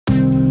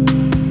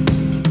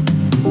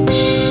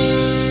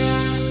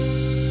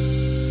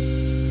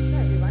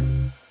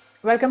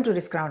Welcome to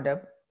Risk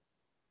Roundup.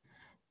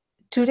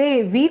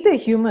 Today, we the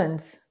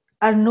humans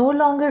are no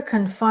longer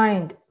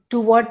confined to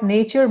what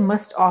nature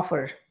must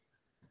offer.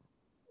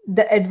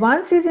 The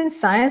advances in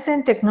science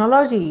and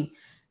technology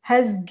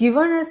has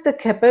given us the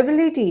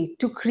capability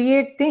to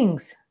create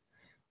things,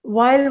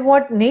 while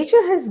what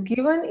nature has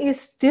given is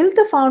still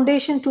the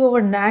foundation to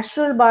our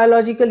natural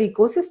biological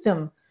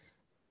ecosystem.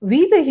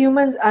 We, the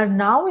humans, are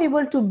now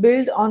able to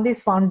build on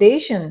this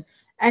foundation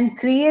and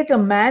create a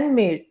man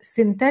made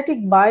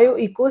synthetic bio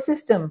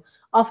ecosystem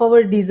of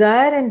our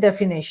desire and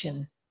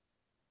definition.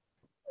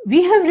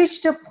 We have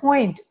reached a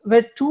point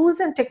where tools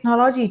and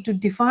technology to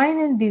define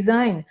and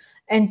design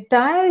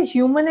entire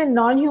human and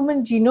non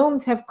human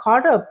genomes have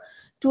caught up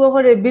to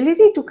our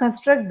ability to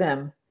construct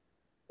them.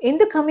 In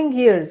the coming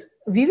years,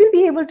 we will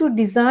be able to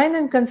design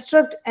and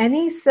construct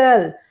any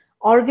cell,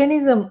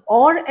 organism,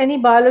 or any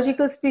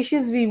biological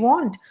species we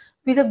want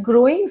with a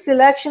growing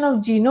selection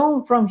of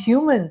genome from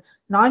human,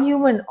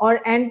 non-human, or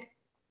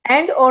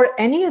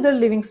any other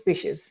living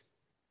species.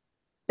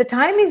 The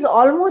time is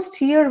almost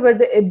here where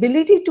the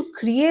ability to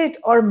create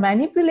or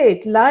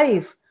manipulate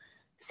life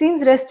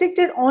seems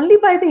restricted only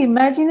by the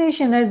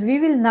imagination, as we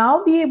will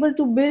now be able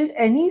to build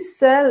any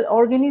cell,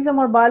 organism,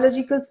 or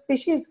biological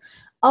species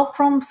up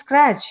from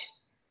scratch.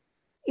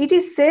 It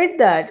is said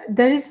that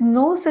there is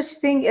no such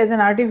thing as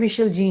an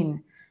artificial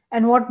gene,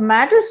 and what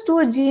matters to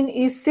a gene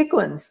is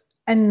sequence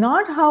and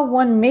not how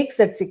one makes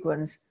that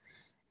sequence.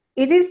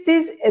 It is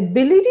this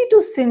ability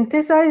to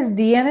synthesize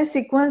DNA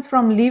sequence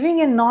from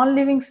living and non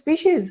living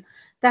species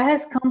that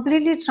has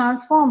completely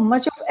transformed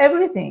much of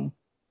everything.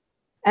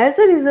 As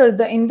a result,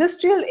 the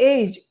industrial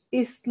age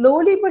is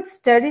slowly but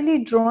steadily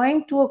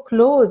drawing to a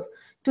close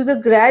to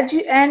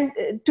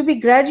the to be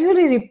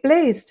gradually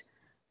replaced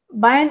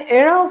by an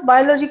era of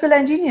biological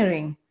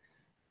engineering.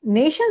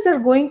 Nations are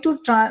going to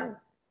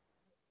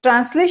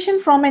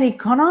translation from an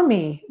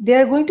economy. They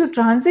are going to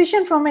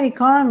transition from an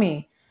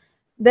economy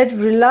that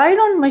relied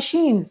on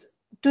machines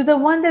to the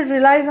one that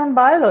relies on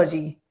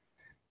biology.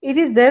 It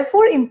is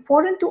therefore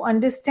important to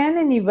understand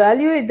and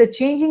evaluate the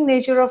changing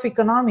nature of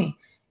economy,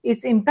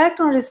 its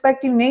impact on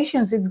respective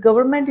nations, its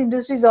government,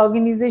 industries,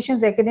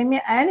 organizations,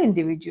 academia, and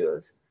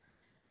individuals.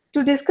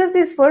 To discuss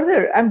this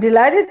further, I'm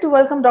delighted to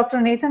welcome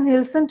Dr. Nathan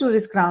Hilson to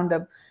Risk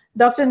Roundup.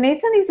 Dr.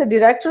 Nathan is the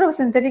Director of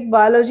Synthetic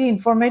Biology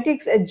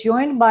Informatics at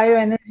Joint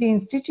Bioenergy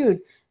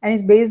Institute and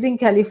is based in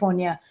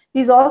California.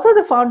 He's also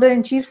the founder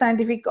and chief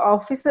scientific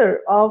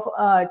officer of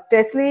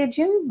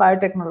Teslagen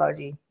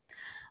Biotechnology.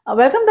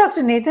 Welcome,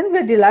 Dr. Nathan.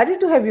 We're delighted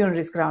to have you on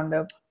Risk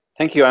Roundup.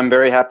 Thank you. I'm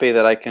very happy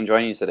that I can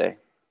join you today.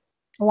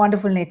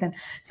 Wonderful, Nathan.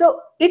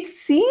 So it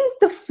seems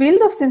the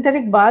field of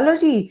synthetic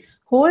biology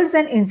holds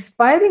an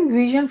inspiring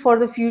vision for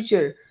the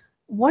future.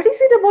 What is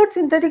it about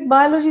synthetic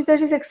biology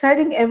that is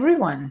exciting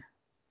everyone?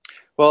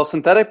 Well,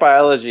 synthetic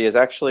biology is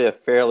actually a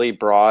fairly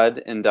broad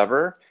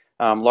endeavor.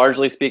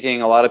 Largely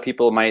speaking, a lot of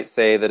people might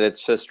say that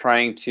it's just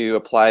trying to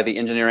apply the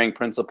engineering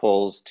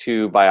principles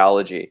to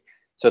biology.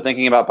 So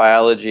thinking about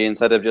biology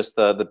instead of just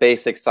the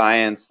basic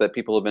science that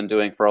people have been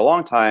doing for a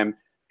long time,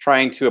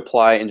 trying to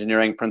apply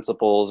engineering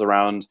principles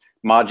around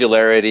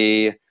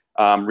modularity,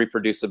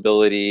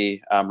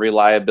 reproducibility,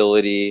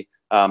 reliability,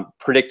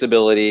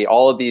 predictability,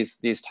 all of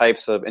these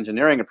types of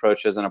engineering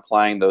approaches and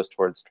applying those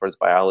towards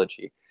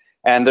biology.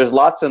 And there's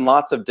lots and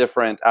lots of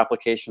different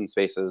application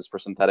spaces for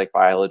synthetic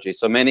biology.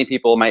 So many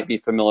people might be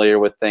familiar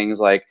with things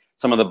like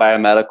some of the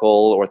biomedical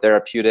or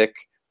therapeutic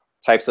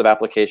types of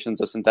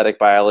applications of synthetic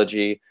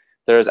biology.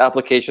 There's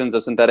applications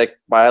of synthetic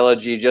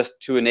biology just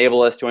to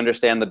enable us to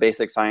understand the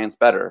basic science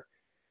better.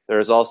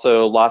 There's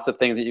also lots of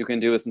things that you can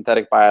do with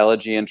synthetic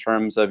biology in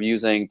terms of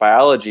using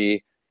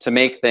biology to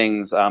make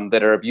things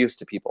that are of use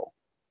to people.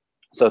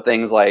 So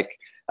things like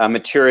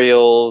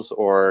materials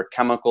or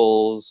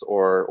chemicals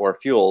or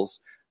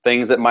fuels,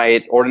 things that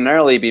might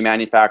ordinarily be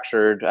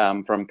manufactured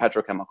from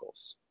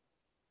petrochemicals.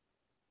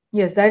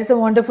 Yes, that is a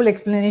wonderful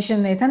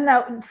explanation, Nathan.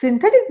 Now,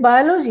 synthetic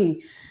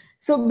biology.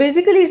 So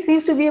basically, it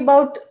seems to be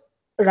about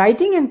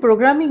writing and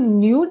programming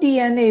new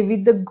DNA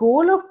with the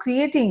goal of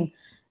creating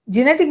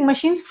genetic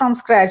machines from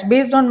scratch,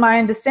 based on my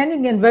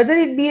understanding, and whether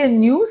it be a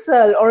new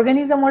cell,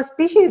 organism, or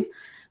species,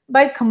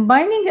 by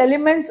combining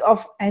elements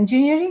of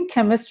engineering,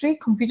 chemistry,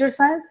 computer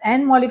science,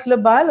 and molecular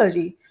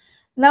biology.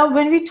 Now,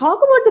 when we talk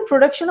about the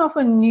production of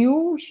a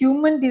new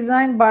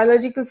human-designed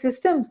biological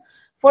systems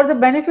for the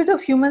benefit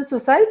of human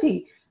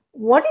society,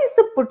 what is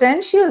the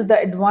potential the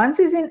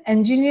advances in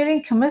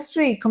engineering,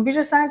 chemistry,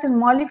 computer science, and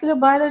molecular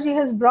biology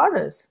has brought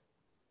us?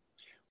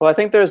 Well, I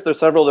think there's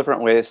several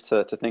different ways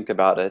to think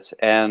about it.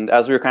 And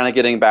as we were kind of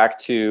getting back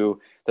to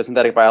the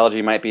synthetic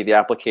biology might be the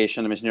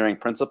application of engineering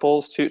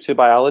principles to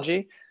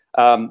biology.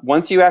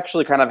 Once you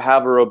actually kind of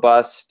have a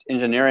robust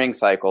engineering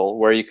cycle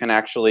where you can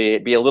actually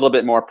be a little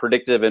bit more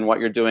predictive in what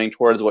you're doing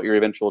towards what your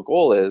eventual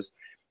goal is,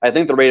 I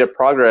think the rate of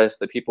progress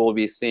that people will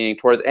be seeing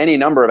towards any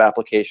number of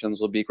applications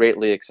will be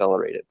greatly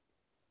accelerated.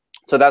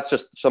 So that's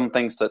just some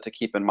things to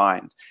keep in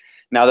mind.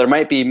 Now, there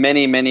might be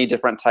many, many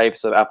different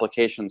types of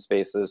application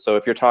spaces. So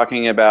if you're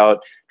talking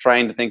about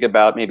trying to think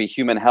about maybe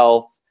human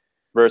health,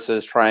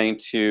 versus trying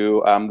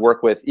to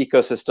work with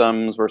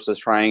ecosystems versus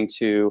trying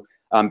to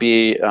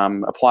be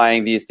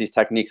applying these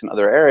techniques in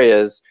other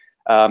areas.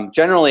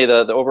 Generally,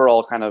 the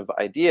overall kind of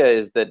idea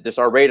is that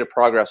our rate of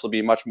progress will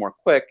be much more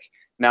quick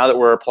now that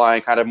we're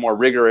applying kind of more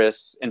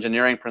rigorous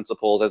engineering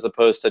principles as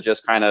opposed to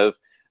just kind of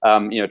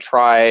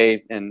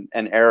try and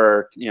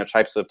error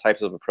types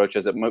of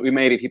approaches that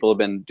maybe people have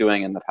been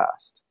doing in the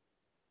past.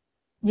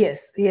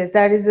 Yes, yes,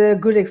 that is a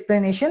good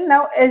explanation.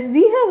 Now, as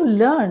we have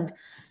learned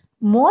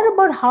more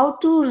about how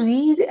to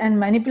read and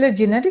manipulate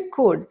genetic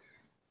code,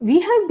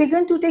 we have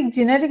begun to take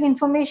genetic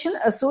information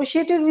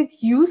associated with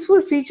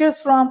useful features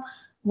from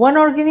one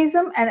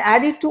organism and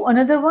add it to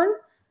another one.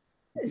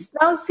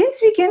 Now,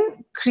 since we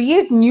can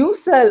create new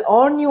cell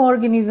or new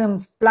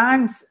organisms,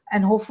 plants,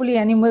 and hopefully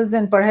animals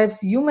and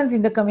perhaps humans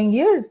in the coming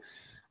years,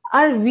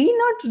 are we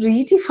not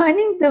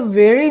redefining the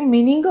very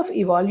meaning of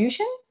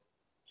evolution?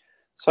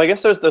 So I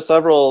guess there's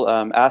several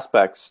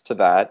aspects to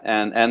that,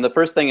 and the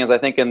first thing is I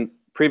think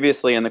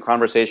previously in the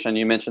conversation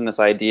you mentioned this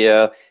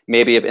idea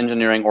maybe of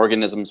engineering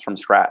organisms from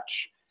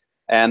scratch,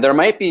 and there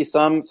might be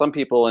some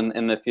people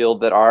in the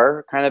field that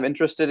are kind of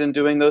interested in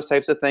doing those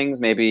types of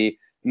things, maybe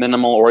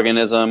minimal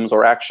organisms,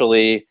 or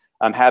actually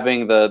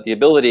having the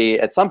ability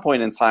at some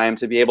point in time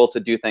to be able to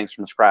do things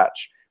from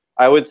scratch.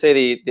 I would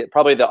say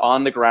probably the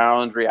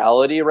on-the-ground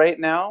reality right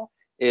now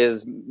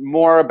is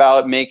more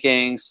about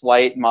making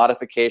slight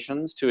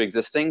modifications to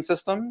existing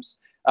systems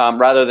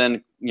rather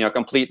than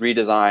complete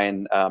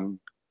redesign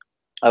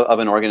of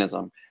an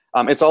organism.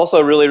 It's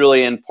also really,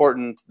 really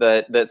important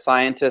that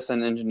scientists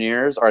and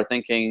engineers are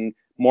thinking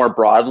more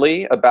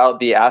broadly about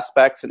the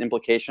aspects and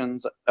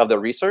implications of the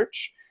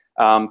research,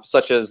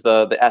 such as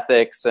the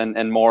ethics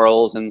and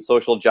morals and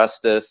social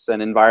justice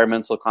and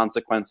environmental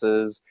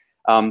consequences.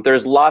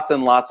 There's lots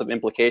and lots of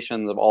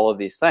implications of all of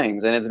these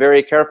things, and it's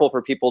very careful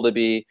for people to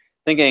be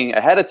thinking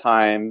ahead of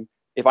time,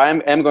 if I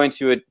am going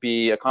to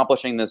be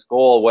accomplishing this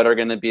goal, what are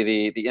going to be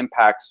the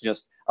impacts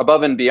just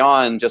above and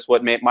beyond just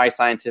what my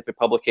scientific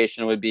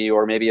publication would be,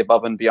 or maybe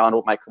above and beyond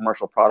what my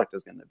commercial product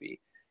is going to be.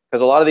 Because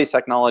a lot of these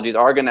technologies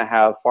are going to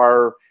have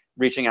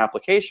far-reaching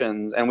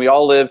applications, and we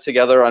all live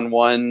together on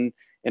one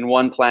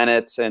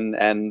planet, and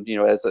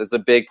as a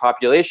big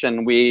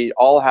population, we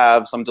all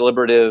have some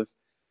deliberative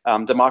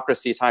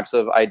democracy types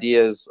of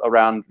ideas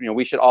around,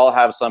 we should all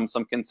have some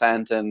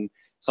consent and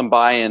some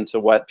buy-in to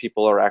what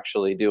people are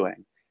actually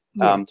doing.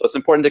 Yeah. So it's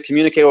important to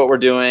communicate what we're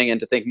doing and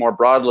to think more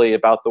broadly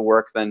about the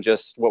work than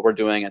just what we're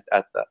doing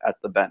at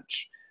the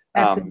bench.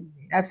 Absolutely,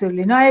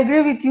 absolutely. No, I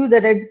agree with you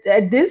that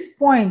at this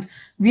point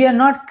we are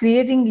not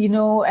creating,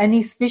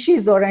 any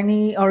species or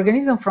any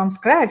organism from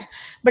scratch.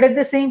 But at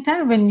the same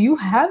time, when you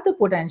have the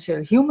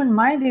potential, human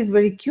mind is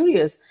very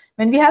curious.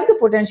 When we have the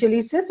potential,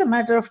 it's just a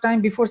matter of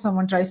time before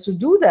someone tries to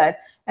do that.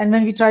 And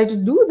when we try to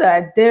do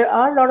that, there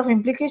are a lot of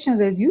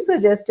implications, as you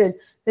suggested,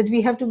 that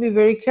we have to be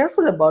very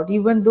careful about,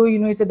 even though,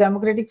 it's a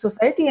democratic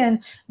society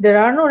and there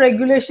are no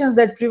regulations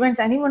that prevents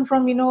anyone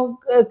from,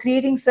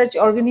 creating such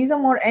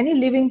organism or any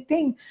living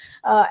thing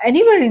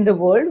anywhere in the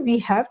world. We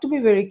have to be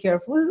very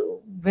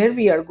careful where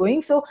we are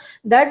going. So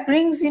that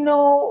brings,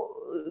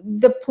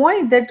 the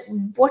point that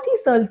what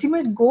is the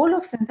ultimate goal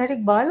of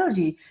synthetic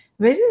biology?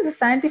 Where is the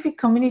scientific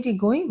community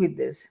going with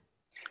this?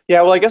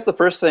 Yeah, well, I guess the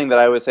first thing that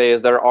I would say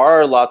is there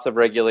are lots of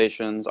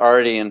regulations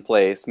already in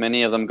place,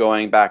 many of them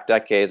going back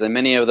decades, and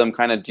many of them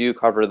kind of do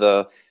cover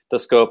the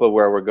scope of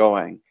where we're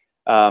going.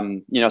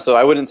 So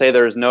I wouldn't say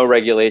there's no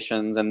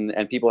regulations,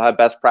 and people have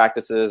best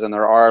practices, and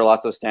there are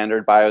lots of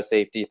standard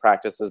biosafety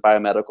practices,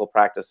 biomedical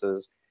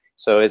practices.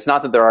 So it's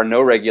not that there are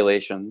no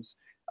regulations.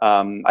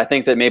 I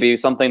think that maybe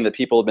something that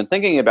people have been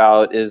thinking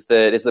about is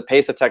the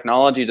pace of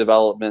technology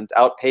development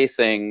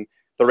outpacing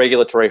the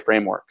regulatory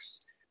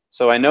frameworks.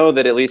 So I know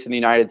that at least in the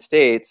United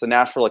States, the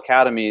National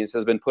Academies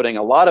has been putting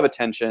a lot of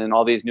attention in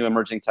all these new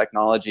emerging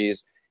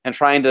technologies and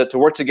trying to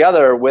work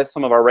together with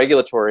some of our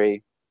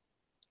regulatory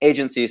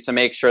agencies to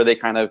make sure they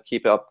kind of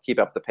keep up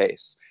the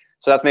pace.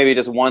 So that's maybe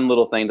just one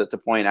little thing to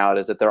point out,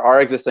 is that there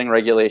are existing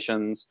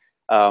regulations,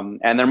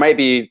 and there might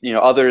be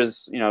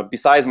others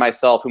besides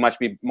myself who might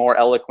be more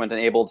eloquent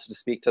and able to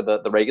speak to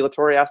the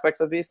regulatory aspects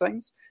of these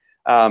things.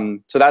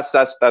 So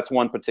that's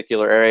one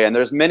particular area, and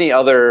there's many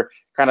other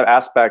kind of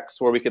aspects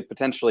where we could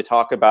potentially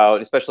talk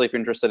about, especially if you're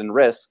interested in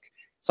risk,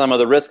 some of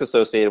the risk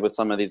associated with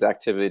some of these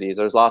activities.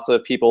 There's lots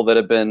of people that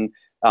have been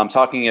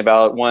talking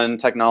about one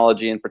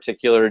technology in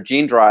particular,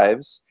 gene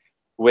drives,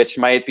 which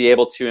might be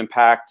able to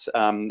impact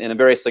in a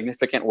very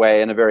significant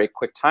way in a very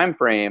quick time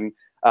frame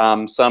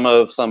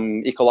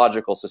some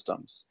ecological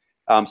systems.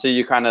 So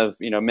you kind of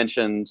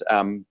mentioned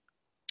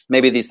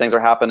maybe these things are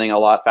happening a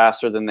lot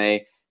faster than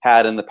they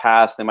had in the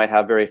past. They might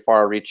have very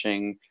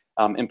far-reaching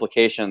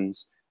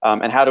implications.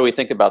 And how do we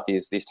think about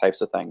these types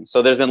of things?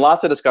 So there's been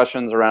lots of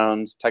discussions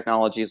around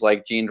technologies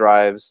like gene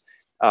drives.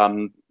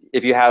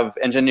 If you have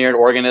engineered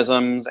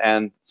organisms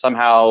and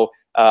somehow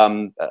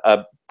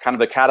a kind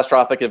of a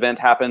catastrophic event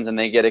happens and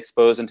they get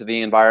exposed into the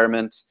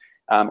environment,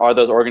 are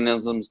those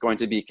organisms going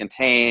to be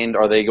contained?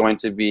 Are they going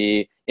to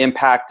be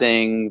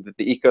impacting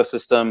the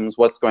ecosystems?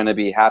 What's going to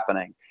be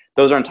happening?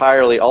 those are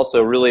entirely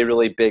also really,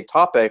 really big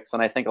topics.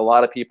 And I think a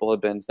lot of people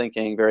have been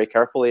thinking very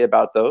carefully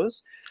about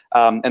those.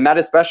 And that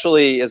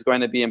especially is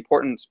going to be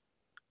important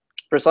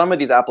for some of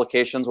these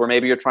applications where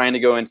maybe you're trying to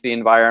go into the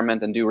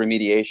environment and do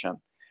remediation.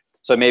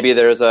 So maybe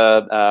there's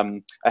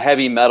a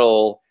heavy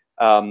metal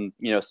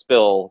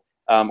spill,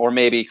 or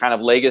maybe kind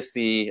of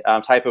legacy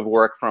type of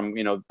work from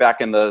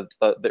back in the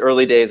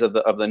early days of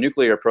the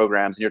nuclear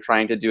programs, and you're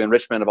trying to do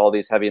enrichment of all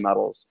these heavy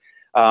metals.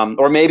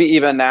 Or maybe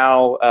even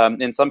now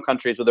in some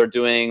countries where they're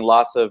doing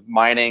lots of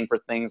mining for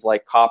things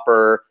like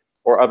copper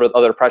or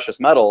other precious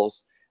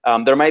metals,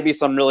 there might be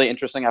some really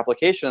interesting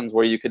applications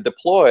where you could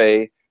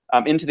deploy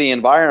into the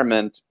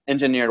environment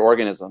engineered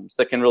organisms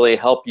that can really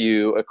help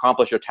you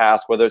accomplish your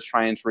task, whether it's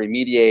trying to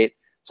remediate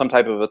some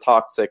type of a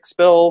toxic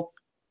spill,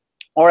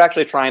 or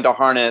actually trying to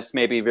harness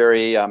maybe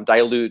very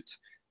dilute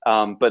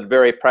but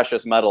very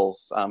precious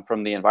metals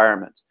from the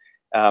environment.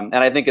 And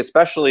I think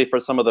especially for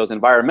some of those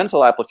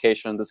environmental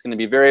applications, it's going to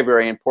be very,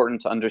 very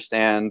important to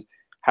understand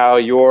how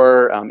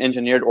your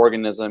engineered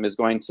organism is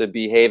going to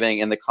be behaving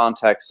in the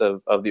context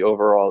of the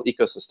overall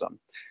ecosystem.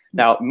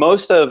 Now,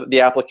 most of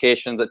the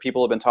applications that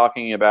people have been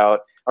talking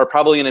about are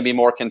probably going to be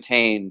more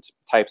contained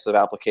types of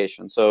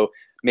applications. So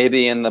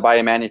maybe in the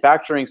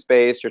biomanufacturing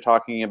space, you're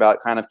talking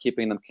about kind of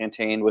keeping them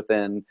contained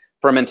within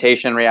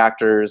fermentation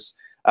reactors,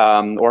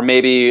 or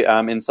maybe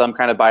in some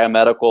kind of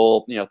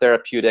biomedical,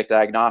 therapeutic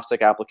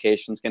diagnostic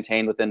applications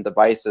contained within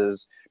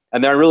devices.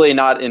 And they're really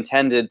not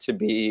intended to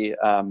be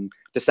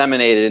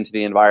disseminated into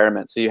the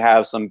environment. So you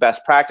have some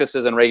best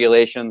practices and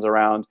regulations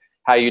around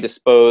how you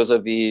dispose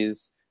of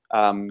these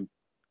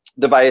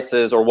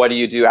devices, or what do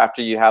you do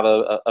after you have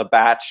a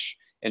batch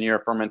in your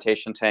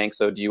fermentation tank.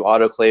 So do you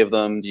autoclave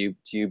them? Do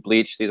you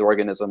bleach these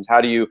organisms?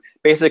 How do you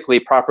basically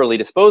properly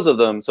dispose of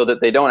them so that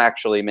they don't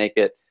actually make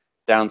it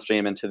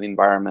downstream into the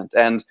environment?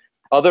 And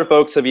other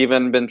folks have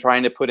even been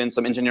trying to put in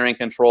some engineering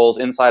controls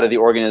inside of the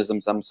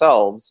organisms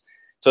themselves,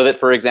 so that,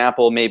 for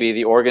example, maybe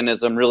the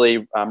organism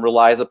really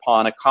relies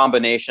upon a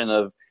combination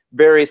of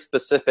very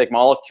specific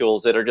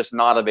molecules that are just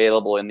not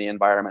available in the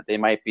environment. They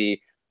might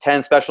be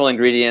 10 special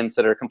ingredients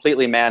that are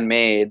completely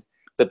man-made,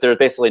 that there's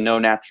basically no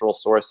natural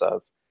source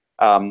of.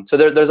 So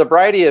there's a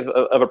variety of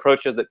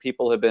approaches that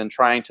people have been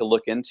trying to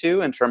look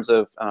into in terms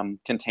of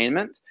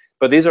containment,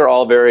 but these are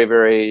all very,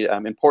 very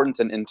important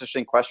and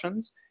interesting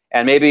questions.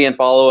 And maybe in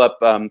follow-up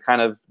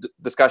kind of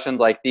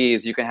discussions like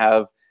these, you can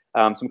have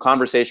some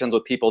conversations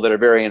with people that are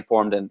very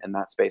informed in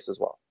that space as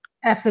well.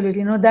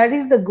 Absolutely. That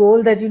is the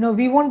goal, that,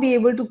 we won't be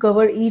able to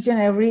cover each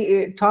and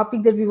every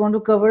topic that we want to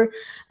cover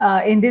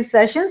in this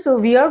session. So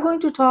we are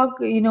going to talk,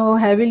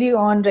 heavily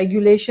on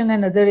regulation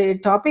and other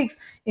topics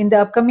in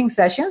the upcoming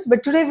sessions.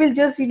 But today we'll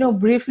just,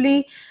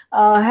 briefly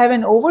have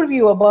an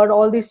overview about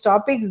all these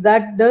topics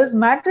that does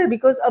matter,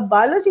 because a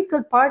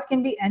biological part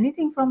can be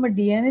anything from a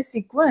DNA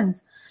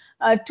sequence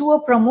to a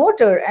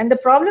promoter. And the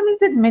problem is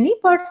that many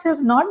parts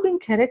have not been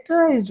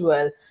characterized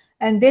well,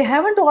 and they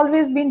haven't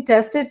always been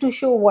tested to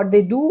show what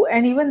they do.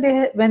 And even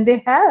when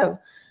they have,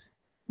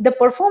 the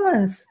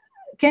performance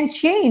can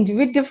change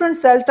with different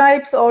cell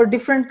types or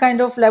different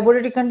kind of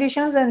laboratory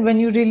conditions. And when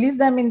you release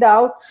them in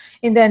the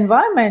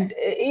environment,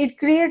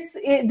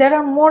 there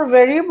are more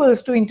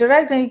variables to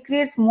interact, and it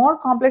creates more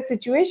complex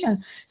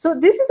situation. So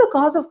this is a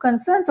cause of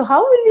concern. So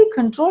how will we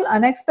control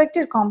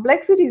unexpected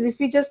complexities if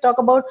we just talk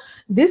about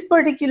this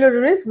particular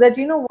risk, that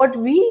what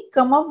we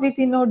come up with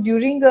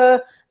during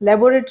a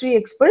laboratory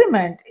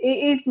experiment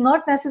is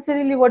not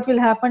necessarily what will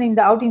happen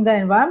out in the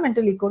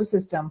environmental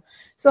ecosystem.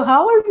 So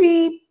how are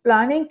we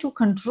planning to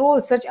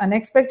control such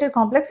unexpected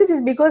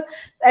complexities? Because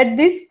at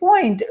this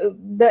point,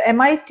 the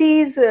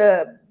MIT's,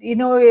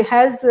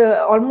 has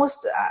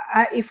almost,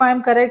 if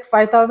I'm correct,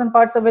 5,000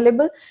 parts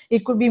available.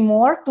 It could be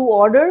more to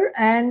order,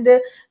 and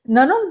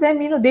none of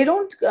them, they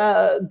don't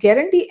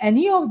guarantee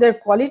any of their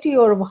quality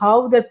or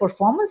how their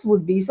performance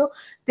would be. So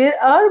there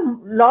are a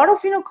lot of,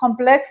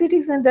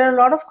 complexities, and there are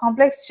a lot of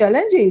complex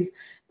challenges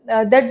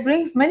that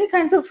brings many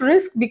kinds of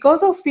risk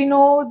because of,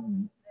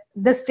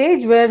 the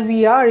stage where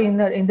we are in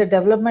the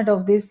development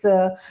of this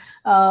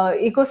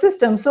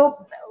ecosystem.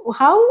 So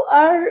how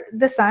are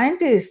the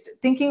scientists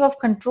thinking of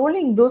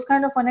controlling those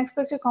kind of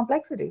unexpected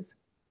complexities?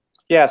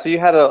 Yeah, so you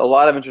had a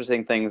lot of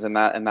interesting things in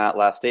that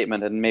last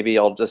statement, and maybe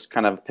I'll just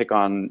kind of pick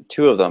on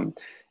two of them.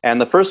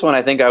 And the first one,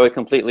 I think I would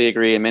completely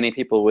agree, and many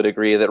people would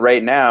agree, that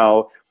right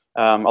now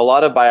a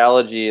lot of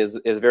biology is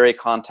very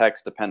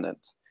context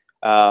dependent.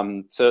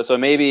 So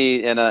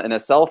maybe in a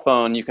cell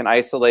phone, you can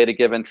isolate a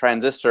given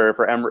transistor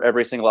for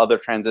every single other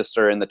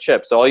transistor in the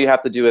chip. So all you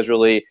have to do is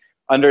really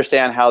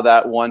understand how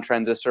that one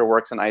transistor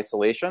works in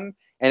isolation,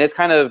 and it's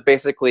kind of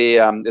basically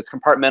it's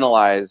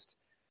compartmentalized,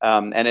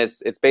 and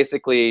it's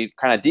basically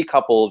kind of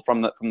decoupled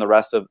from the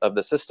rest of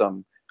the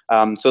system.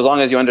 So as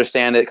long as you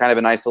understand it kind of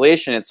in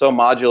isolation, it's so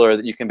modular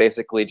that you can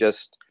basically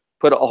just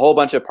put a whole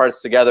bunch of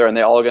parts together, and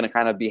they're all going to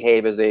kind of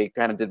behave as they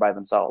kind of did by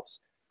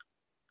themselves.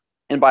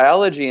 In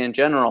biology in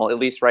general, at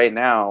least right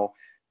now,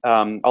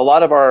 a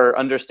lot of our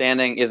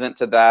understanding isn't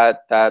to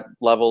that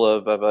level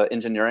of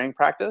engineering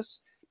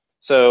practice.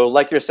 So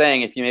like you're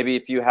saying,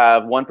 if you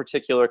have one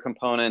particular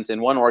component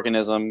in one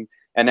organism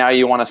and now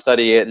you want to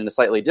study it in a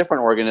slightly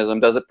different organism,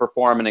 does it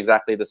perform in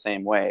exactly the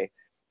same way?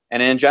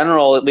 And in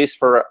general, at least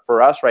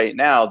for us right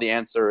now, the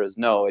answer is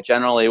no. It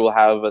generally will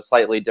have a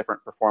slightly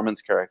different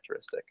performance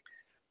characteristic.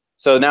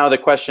 So now the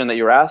question that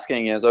you're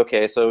asking is,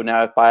 okay, so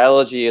now if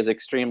biology is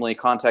extremely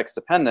context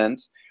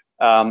dependent,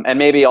 and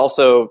maybe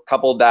also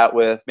coupled that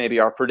with maybe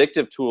our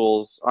predictive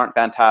tools aren't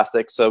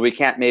fantastic, so we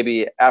can't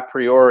maybe a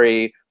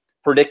priori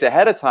predict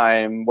ahead of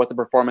time what the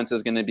performance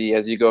is going to be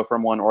as you go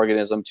from one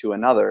organism to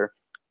another,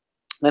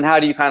 then how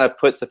do you kind of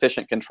put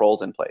sufficient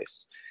controls in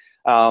place?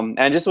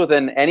 And just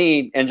within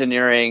any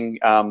engineering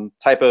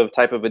type of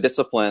a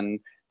discipline,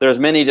 there's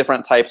many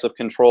different types of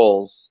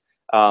controls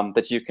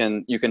that you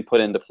can put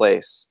into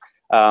place.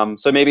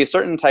 So maybe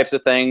certain types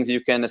of things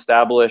you can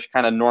establish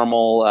kind of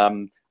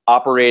normal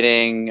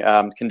operating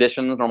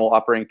conditions, normal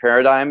operating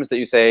paradigms that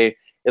you say,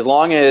 as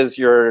long as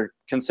you're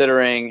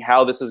considering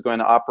how this is going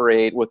to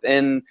operate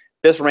within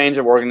this range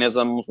of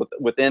organisms,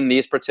 within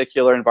these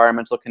particular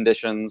environmental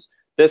conditions,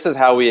 this is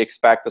how we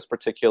expect this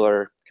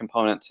particular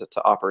component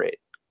to operate.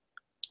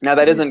 Now,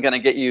 that isn't going to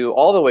get you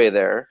all the way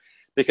there,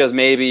 because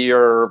maybe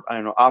you're, I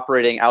don't know,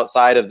 operating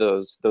outside of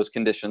those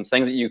conditions,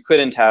 things that you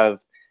couldn't have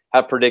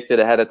predicted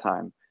ahead of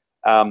time.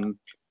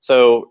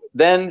 So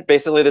then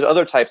basically there's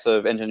other types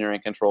of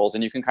engineering controls,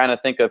 and you can kind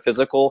of think of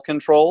physical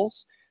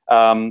controls.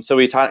 So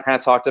we kind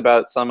of talked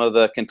about some of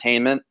the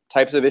containment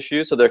types of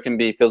issues. So there can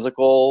be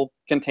physical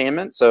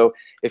containment. So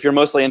if you're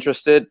mostly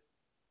interested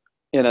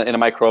in a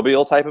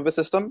microbial type of a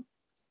system,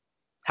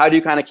 how do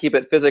you kind of keep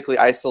it physically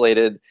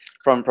isolated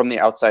from the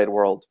outside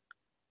world?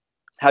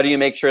 How do you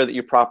make sure that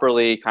you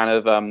properly kind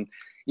of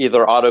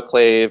either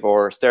autoclave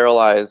or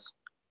sterilize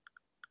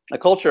a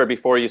culture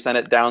before you send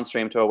it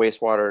downstream to a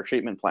wastewater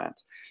treatment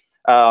plant?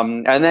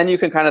 And then you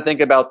can kind of think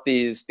about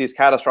these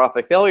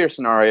catastrophic failure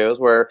scenarios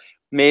where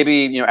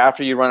maybe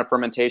after you run a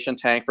fermentation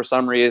tank, for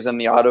some reason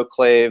the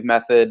autoclave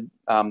method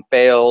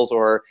fails,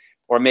 or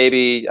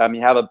maybe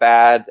you have a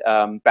bad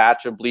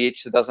batch of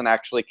bleach that doesn't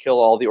actually kill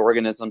all the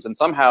organisms, and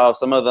somehow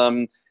some of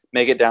them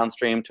make it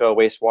downstream to a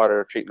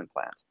wastewater treatment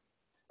plant.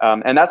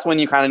 And that's when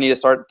you kind of need to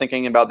start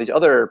thinking about these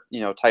other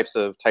types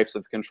of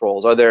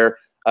controls. Are there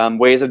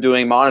ways of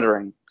doing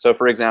monitoring? So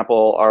for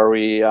example, are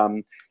we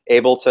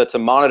able to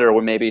monitor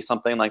when maybe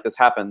something like this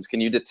happens?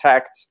 Can you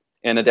detect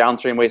in a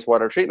downstream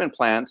wastewater treatment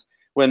plant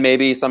when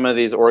maybe some of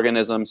these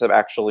organisms have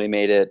actually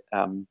made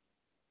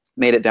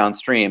it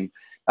downstream?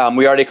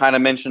 We already kind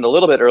of mentioned a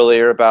little bit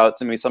earlier about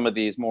some of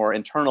these more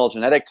internal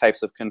genetic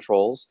types of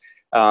controls,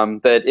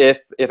 that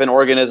if an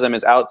organism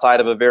is outside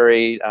of a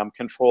very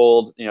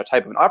controlled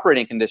type of an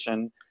operating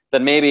condition,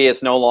 then maybe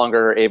it's no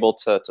longer able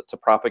to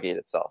propagate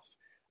itself.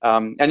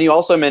 And you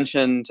also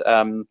mentioned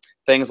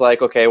things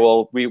like, okay,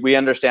 well, we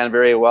understand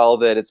very well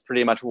that it's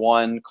pretty much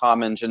one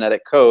common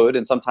genetic code,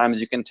 and sometimes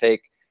you can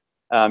take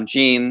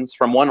genes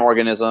from one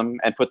organism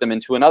and put them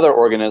into another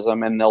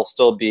organism, and they'll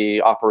still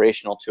be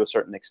operational to a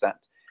certain extent.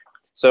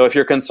 So if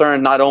you're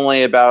concerned not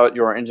only about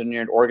your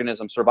engineered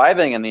organism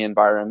surviving in the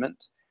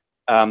environment,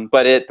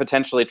 but it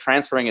potentially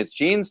transferring its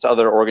genes to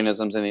other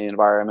organisms in the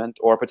environment,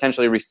 or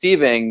potentially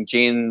receiving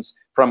genes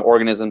from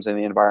organisms in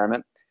the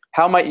environment,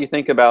 how might you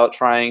think about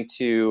trying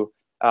to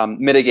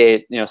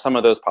mitigate some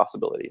of those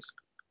possibilities?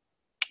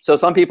 So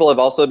some people have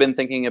also been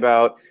thinking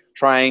about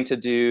trying to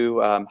do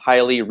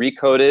highly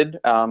recoded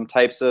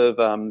types of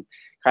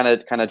kind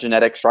of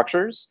genetic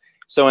structures.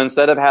 So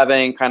instead of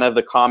having kind of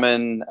the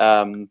common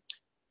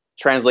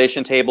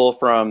translation table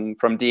from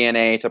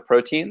DNA to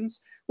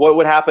proteins, what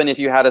would happen if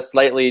you had a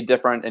slightly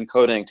different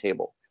encoding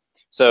table?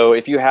 So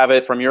if you have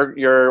it from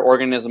your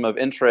organism of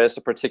interest,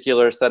 a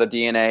particular set of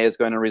DNA is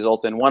going to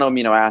result in one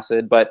amino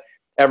acid, but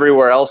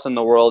everywhere else in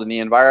the world, in the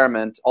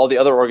environment, all the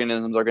other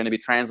organisms are going to be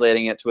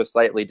translating it to a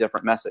slightly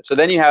different message. So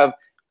then you have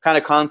kind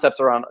of concepts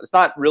around, it's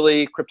not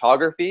really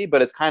cryptography,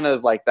 but it's kind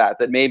of like that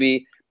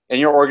maybe in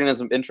your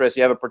organism of interest,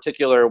 you have a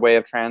particular way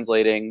of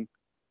translating,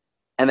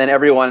 and then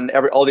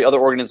all the other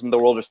organisms in the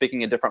world are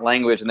speaking a different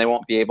language, and they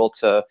won't be able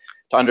to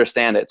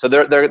understand it. So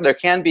there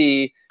can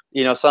be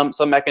some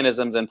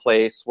mechanisms in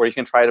place where you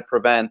can try to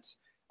prevent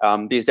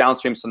these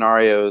downstream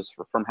scenarios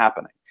from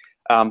happening.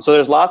 So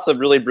there's lots of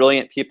really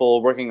brilliant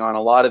people working on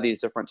a lot of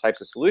these different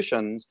types of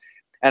solutions.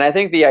 And I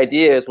think the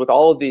idea is, with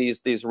all of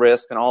these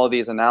risks and all of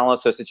these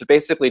analysis, it's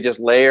basically just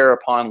layer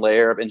upon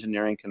layer of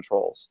engineering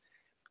controls.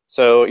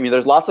 So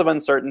there's lots of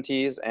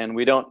uncertainties, and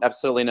we don't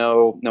necessarily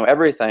know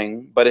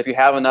everything. But if you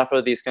have enough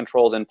of these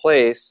controls in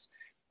place,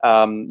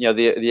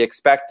 the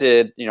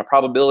expected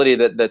probability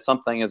that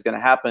something is going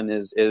to happen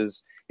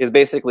is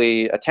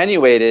basically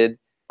attenuated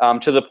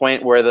to the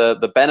point where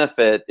the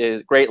benefit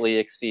greatly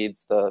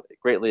exceeds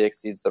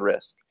the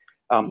risk.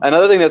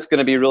 Another thing that's going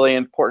to be really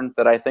important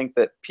that I think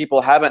that people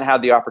haven't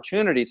had the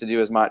opportunity to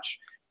do as much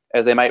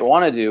as they might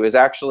want to do is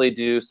actually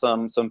do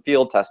some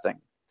field testing.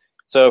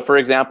 So for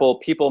example,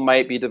 people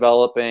might be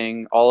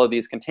developing all of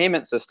these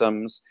containment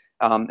systems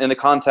in the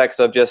context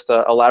of just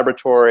a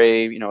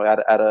laboratory,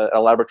 at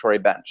a laboratory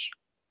bench.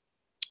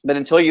 But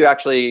until you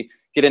actually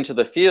get into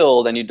the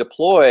field and you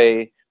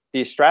deploy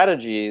these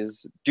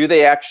strategies, do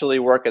they actually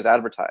work as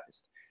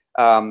advertised?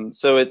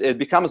 So it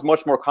becomes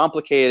much more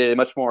complicated and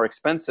much more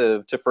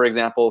expensive to, for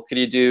example, could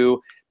you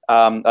do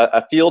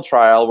a field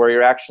trial where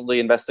you're actually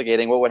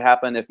investigating what would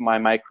happen if my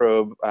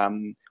microbe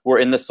were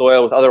in the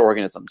soil with other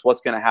organisms?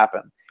 What's going to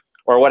happen?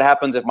 Or what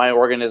happens if my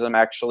organism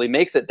actually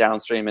makes it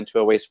downstream into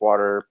a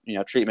wastewater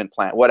treatment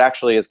plant? What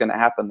actually is going to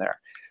happen there?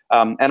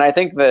 And I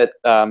think that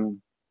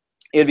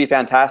it'd be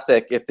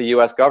fantastic if the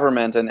US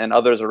government and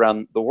others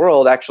around the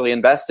world actually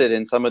invested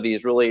in some of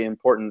these really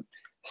important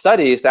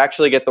studies to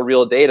actually get the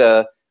real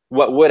data,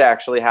 what would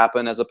actually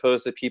happen, as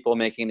opposed to people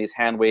making these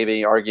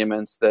hand-wavy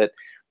arguments that,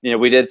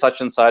 we did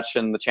such and such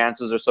and the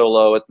chances are so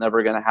low, it's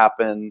never going to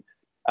happen.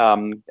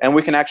 And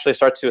we can actually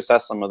start to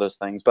assess some of those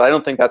things. But I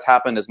don't think that's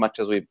happened as much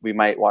as we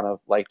might want to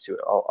like to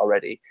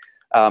already.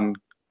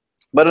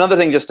 But another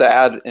thing just to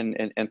add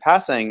in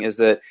passing is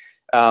that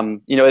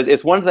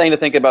it's one thing to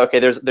think about, okay,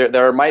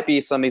 there might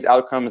be some of these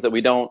outcomes that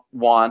we don't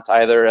want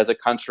either as a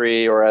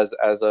country or as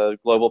a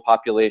global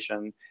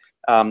population,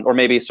 or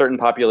maybe certain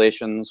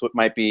populations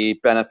might be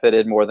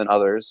benefited more than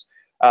others.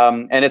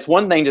 And it's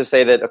one thing to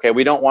say that, okay,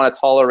 we don't want to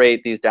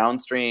tolerate these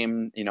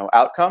downstream,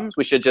 outcomes.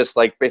 We should just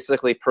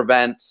basically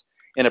prevent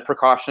in a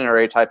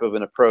precautionary type of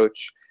an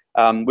approach.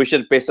 We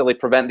should basically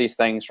prevent these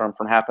things from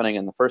happening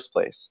in the first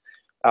place.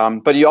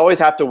 But you always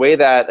have to weigh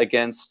that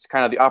against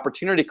kind of the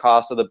opportunity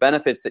cost of the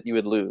benefits that you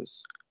would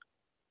lose.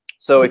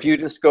 So if you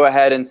just go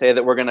ahead and say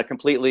that we're going to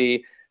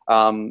completely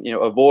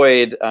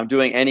avoid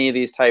doing any of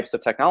these types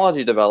of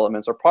technology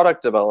developments or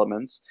product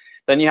developments,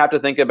 then you have to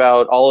think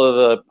about all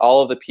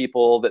of the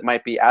people that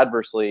might be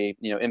adversely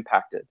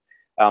impacted.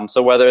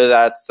 So whether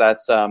that's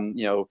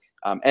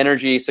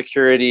energy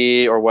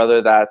security, or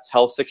whether that's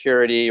health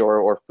security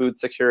or food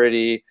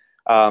security,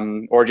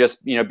 or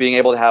just being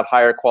able to have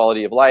higher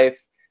quality of life,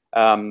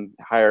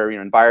 higher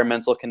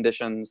environmental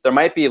conditions. There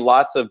might be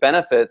lots of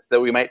benefits that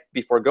we might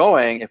be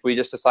foregoing if we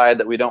just decide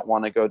that we don't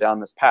want to go down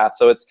this path.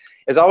 So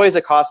it's always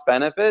a cost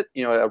benefit,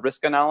 a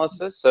risk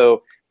analysis.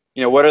 So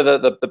what are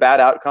the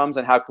bad outcomes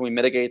and how can we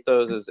mitigate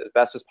those as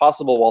best as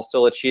possible while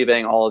still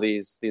achieving all of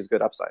these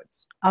good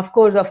upsides? Of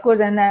course,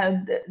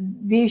 and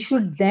we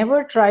should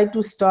never try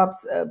to stop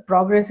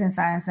progress in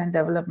science and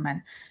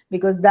development,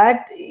 because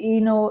that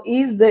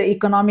is the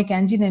economic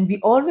engine, and we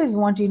always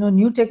want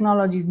new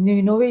technologies, new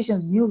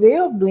innovations, new way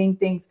of doing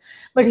things.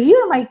 But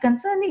here my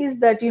concern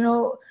is that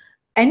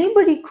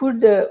anybody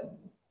could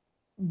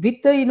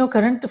with the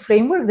current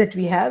framework that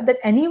we have, that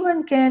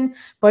anyone can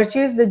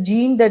purchase the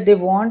gene that they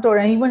want, or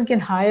anyone can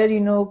hire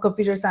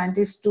computer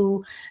scientists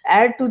to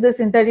add to the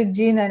synthetic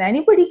gene, and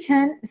anybody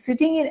can,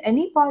 sitting in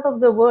any part of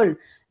the world,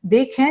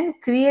 they can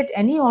create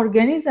any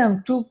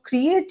organism to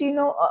create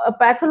a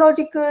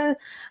pathological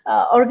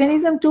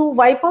organism to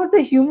wipe out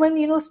the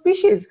human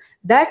species.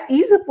 That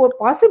is a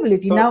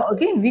possibility. So, now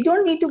again, we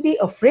don't need to be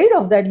afraid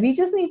of that. We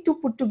just need to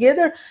put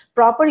together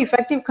proper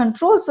effective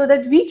controls so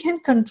that we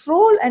can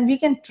control and we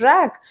can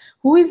track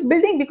who is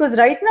building, because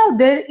right now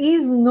there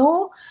is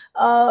no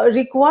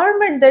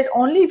requirement that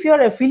only if you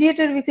are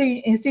affiliated with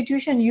an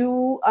institution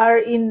you are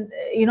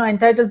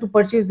entitled to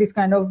purchase this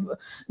kind of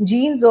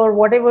genes or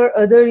whatever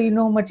other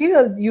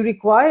material you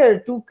require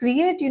to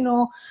create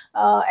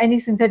any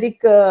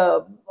synthetic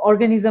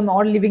organism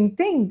or living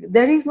thing.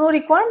 There is no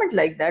requirement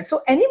like that.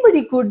 So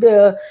anybody could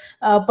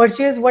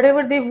purchase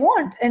whatever they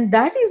want, and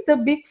that is the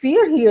big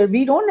fear here.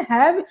 We don't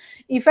have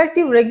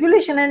effective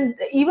regulation, and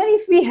even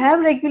if we have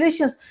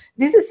regulations,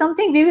 this is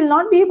something we will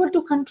not be able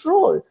to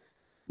control,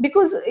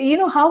 because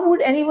how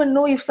would anyone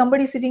know if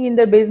somebody sitting in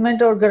their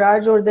basement or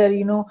garage or their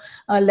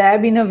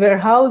lab in a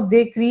warehouse,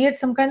 they create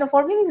some kind of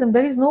organism?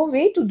 There is no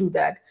way to do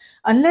that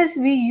unless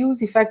we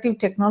use effective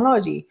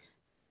technology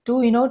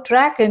to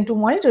track and to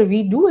monitor.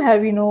 We do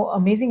have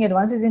amazing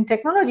advances in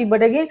technology,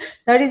 but again,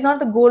 that is not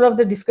the goal of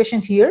the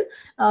discussion here.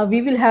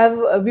 We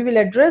will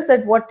address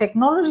that what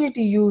technology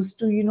to use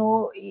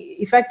to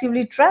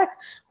effectively track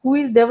who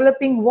is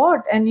developing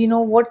what, and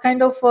what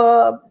kind of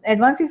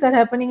advances are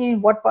happening in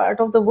what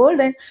part of the world,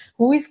 and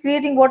who is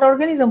creating what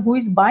organism, who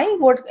is buying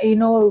what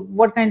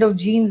kind of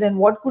genes, and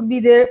what could be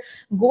their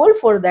goal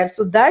for that.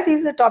 So that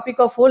is a topic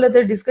of whole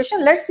other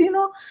discussion. Let's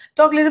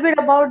talk a little bit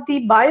about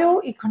the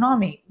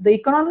bioeconomy, the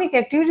economic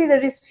activity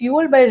that is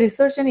fueled by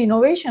research and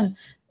innovation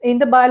in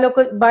the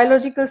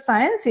biological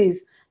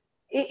sciences.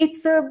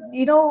 It's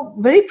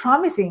very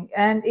promising,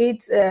 and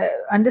it's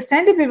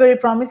understandably very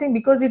promising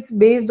because it's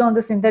based on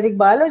the synthetic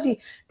biology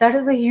that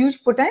has a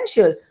huge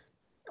potential.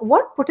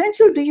 What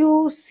potential do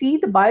you see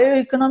the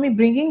bioeconomy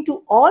bringing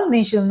to all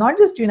nations, not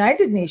just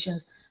United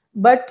Nations,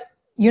 but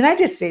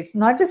United States,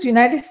 not just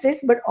United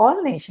States, but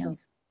all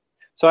nations?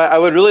 So I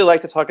would really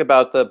like to talk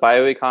about the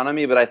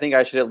bioeconomy, but I think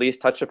I should at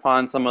least touch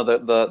upon some of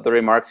the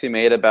remarks you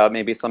made about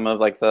maybe some of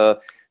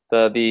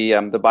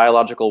the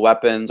biological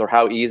weapons, or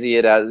how easy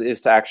it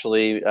is to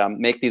actually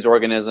make these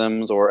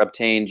organisms or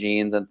obtain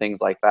genes and things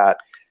like that.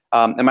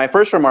 And my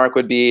first remark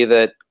would be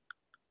that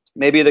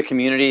maybe the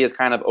community is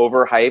kind of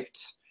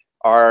overhyped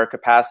our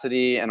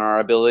capacity and our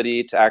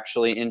ability to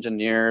actually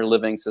engineer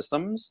living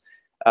systems.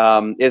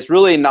 is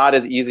really not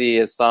as easy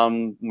as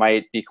some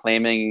might be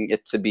claiming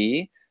it to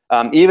be.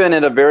 Even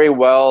in a very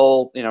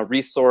well,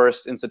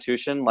 resourced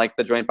institution like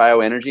the Joint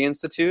Bioenergy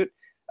Institute,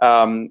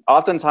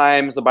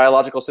 oftentimes the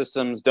biological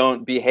systems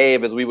don't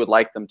behave as we would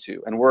like them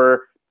to. And we're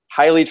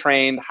highly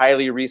trained,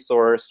 highly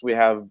resourced. We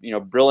have,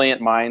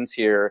 brilliant minds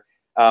here.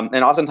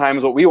 And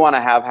oftentimes what we want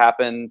to have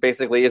happen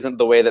basically isn't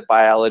the way that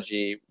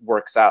biology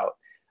works out.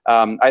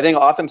 I think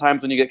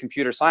oftentimes when you get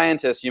computer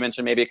scientists, you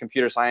mentioned maybe a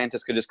computer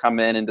scientist could just come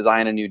in and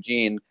design a new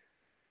gene.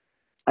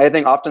 I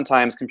think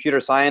oftentimes computer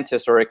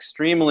scientists are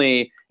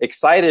extremely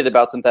excited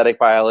about synthetic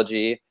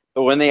biology,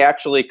 but when they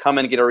actually come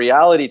and get a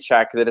reality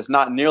check that it's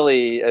not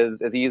nearly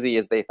as easy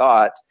as they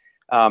thought,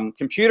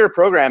 computer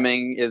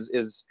programming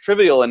is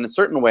trivial in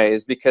certain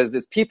ways because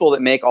it's people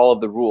that make all of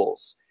the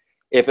rules.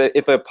 If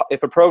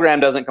a program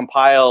doesn't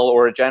compile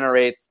or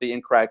generates the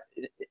incorrect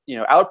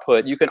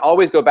output, you can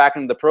always go back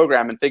into the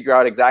program and figure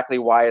out exactly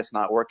why it's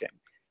not working.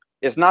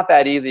 It's not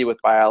that easy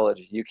with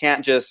biology. You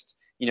can't just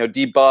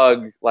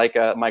debug like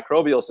a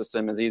microbial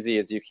system as easy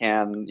as you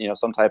can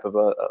some type of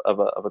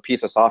a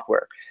piece of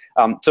software.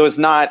 So it's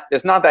not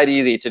that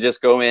easy to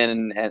just go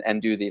in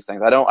and do these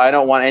things. I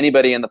don't want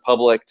anybody in the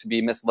public to be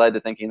misled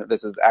to thinking that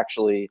this is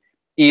actually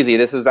easy.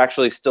 This is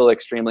actually still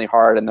extremely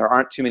hard, and there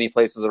aren't too many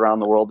places around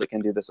the world that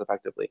can do this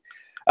effectively.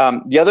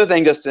 The other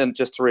thing,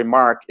 just to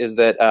remark, is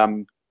that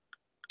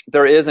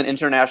there is an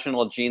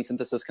international gene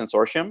synthesis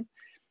consortium,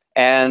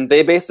 and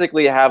they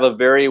basically have a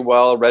very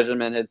well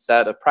regimented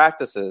set of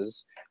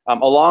practices.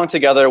 Along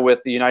together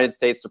with the United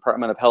States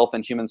Department of Health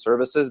and Human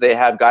Services, they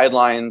have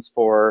guidelines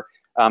for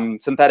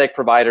synthetic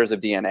providers of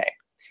DNA.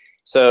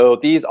 So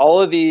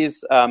all of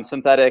these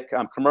synthetic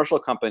commercial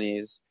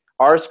companies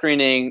are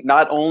screening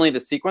not only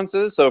the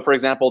sequences. So for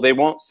example, they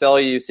won't sell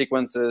you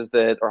sequences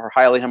that are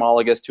highly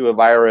homologous to a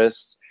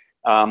virus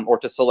or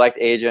to select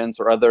agents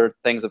or other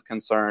things of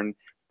concern.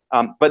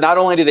 But not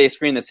only do they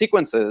screen the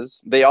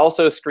sequences, they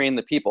also screen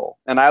the people.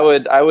 And I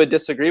would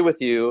disagree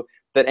with you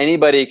that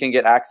anybody can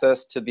get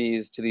access to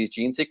these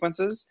gene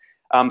sequences.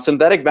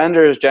 Synthetic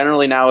vendors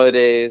generally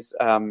nowadays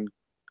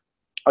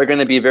are going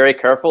to be very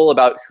careful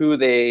about who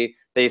they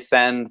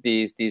send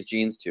these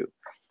genes to.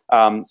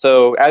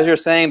 So as you're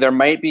saying, there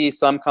might be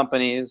some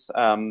companies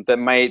that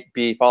might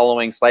be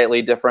following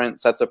slightly different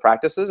sets of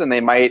practices, and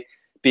they might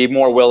be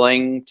more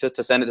willing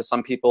to send it to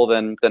some people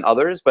than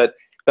others. But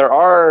there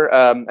are,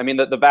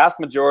 the vast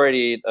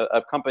majority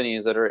of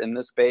companies that are in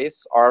this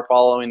space are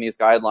following these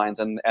guidelines,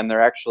 and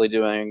they're actually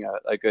doing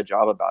a good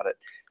job about it.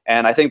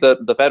 And I think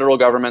the federal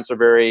governments are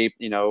very,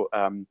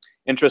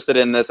 interested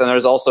in this. And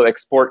there's also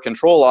export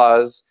control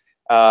laws,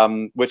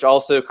 which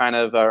also kind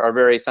of are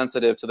very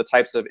sensitive to the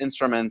types of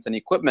instruments and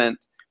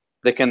equipment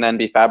that can then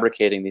be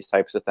fabricating these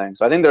types of things.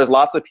 So I think there's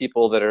lots of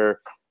people that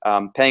are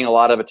paying a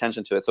lot of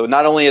attention to it. So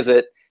not only is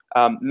it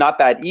not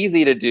that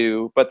easy to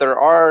do, but there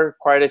are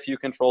quite a few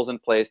controls in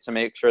place to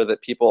make sure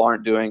that people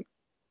aren't doing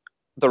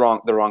the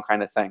wrong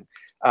kind of thing.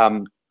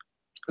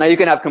 Now you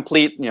can have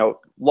complete,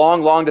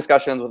 long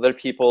discussions with other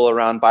people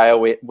around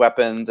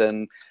bioweapons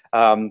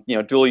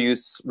and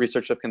dual-use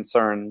research of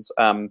concerns.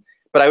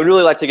 But I would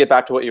really like to get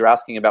back to what you're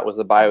asking about, was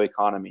the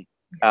bioeconomy.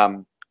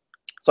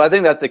 So I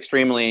think that's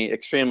extremely,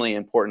 extremely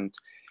important.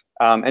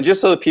 And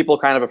just so that people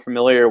kind of are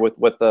familiar with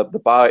what the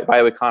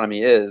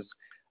bioeconomy is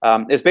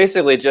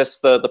basically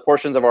just the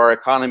portions of our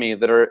economy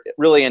that are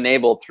really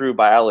enabled through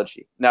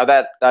biology. Now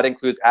that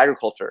includes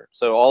agriculture,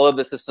 so all of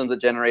the systems that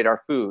generate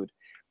our food.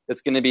 It's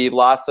going to be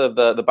lots of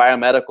the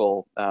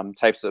biomedical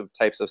types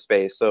of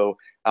space. So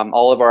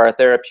all of our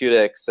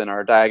therapeutics and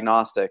our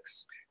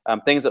diagnostics,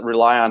 things that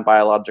rely on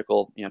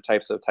biological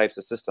types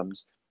of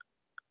systems.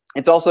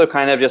 It's also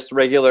kind of just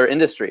regular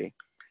industry.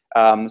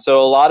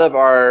 So a lot of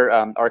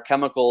our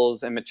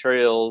chemicals and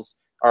materials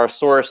are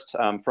sourced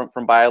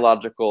from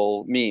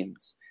biological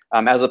means,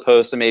 as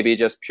opposed to maybe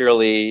just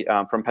purely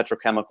from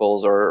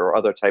petrochemicals or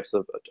other types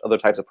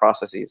of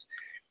processes.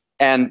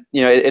 And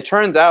it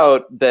turns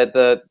out that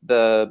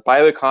the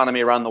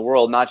bioeconomy around the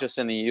world, not just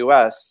in the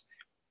U.S.,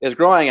 is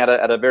growing at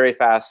a very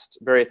fast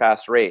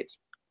rate.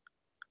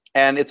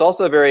 And it's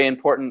also very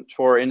important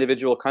for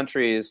individual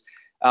countries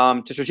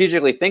to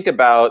strategically think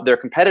about their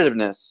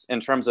competitiveness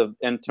in terms of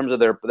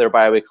their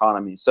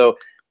bioeconomy. So,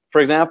 for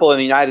example, in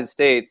the United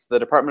States, the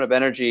Department of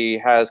Energy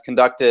has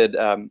conducted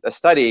a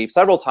study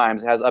several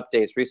times. It has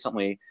updates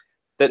recently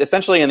that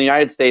essentially in the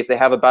United States they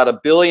have about 1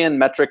 billion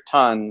metric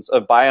tons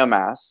of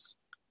biomass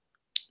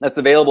that's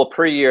available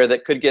per year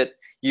that could get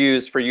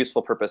used for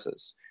useful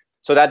purposes.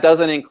 So that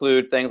doesn't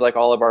include things like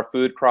all of our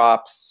food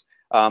crops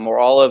or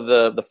all of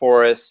the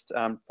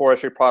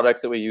forestry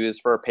products that we use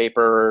for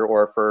paper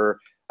or for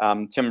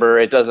timber.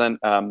 It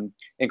doesn't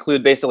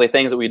include basically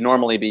things that we'd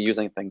normally be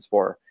using things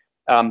for.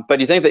 But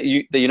you think that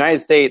the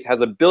United States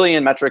has 1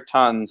 billion metric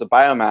tons of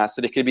biomass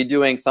that it could be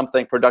doing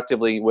something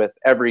productively with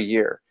every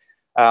year.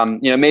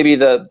 Maybe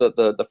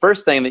the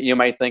first thing that you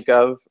might think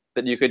of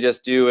that you could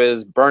just do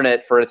is burn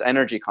it for its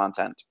energy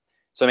content.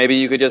 So maybe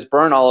you could just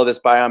burn all of this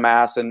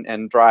biomass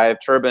and drive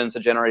turbines to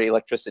generate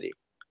electricity.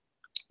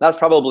 That's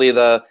probably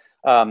the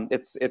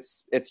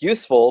it's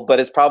useful, but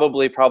it's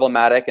probably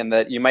problematic, and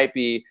that you might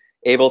be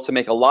able to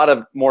make a lot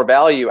of more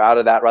value out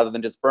of that rather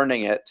than just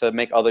burning it to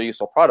make other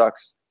useful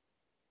products.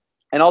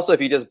 And also,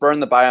 if you just burn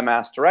the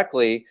biomass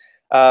directly,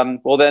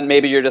 well, then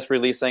maybe you're just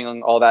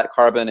releasing all that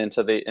carbon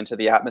into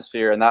the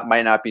atmosphere, and that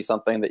might not be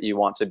something that you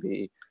want to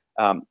be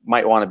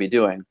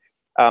doing.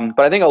 But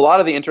I think a lot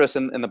of the interest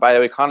in the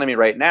bioeconomy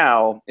right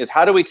now is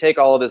how do we take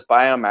all of this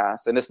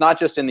biomass, and it's not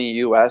just in the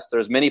US,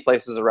 there's many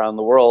places around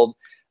the world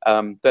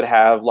that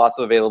have lots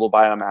of available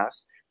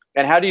biomass,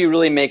 and how do you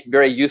really make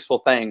very useful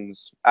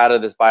things out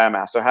of this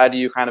biomass? So how do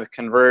you kind of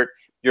convert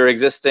your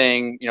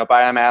existing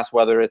biomass,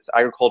 whether it's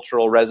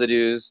agricultural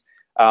residues,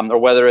 or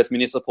whether it's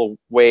municipal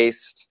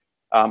waste,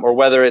 or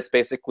whether it's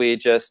basically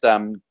just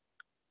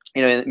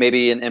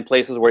maybe in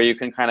places where you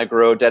can kind of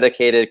grow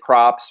dedicated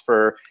crops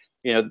for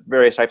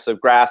various types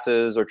of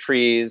grasses or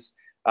trees.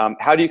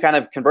 How do you kind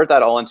of convert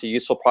that all into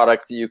useful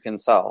products that you can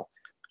sell?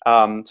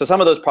 So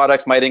some of those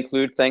products might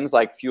include things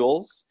like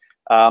fuels.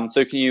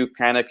 So can you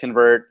kind of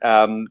convert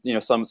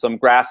some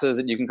grasses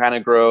that you can kind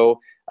of grow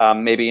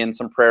maybe in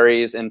some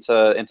prairies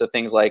into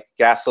things like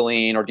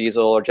gasoline or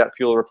diesel or jet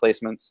fuel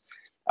replacements?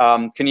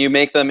 Can you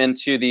make them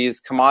into these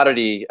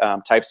commodity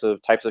types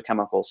of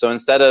chemicals? So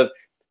instead of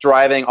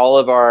driving all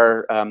of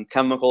our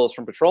chemicals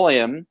from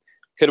petroleum,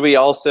 could we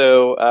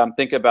also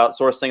think about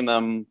sourcing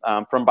them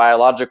from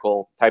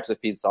biological types of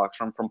feedstocks,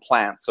 from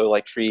plants, so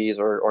like trees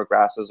or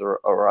grasses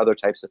or other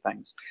types of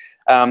things?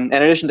 In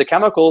addition to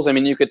chemicals, I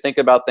mean, you could think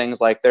about things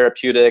like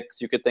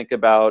therapeutics. You could think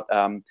about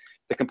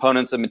the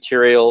components of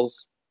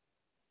materials.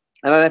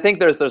 And then I think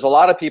there's a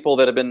lot of people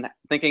that have been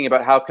thinking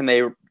about how can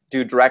they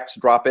do direct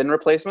drop-in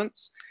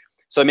replacements.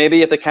 So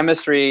maybe if the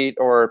chemistry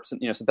or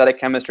synthetic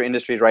chemistry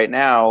industries right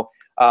now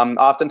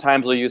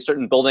oftentimes will use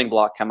certain building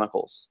block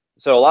chemicals.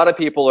 So a lot of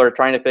people are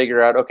trying to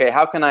figure out, okay,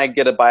 how can I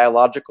get a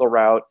biological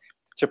route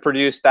to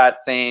produce that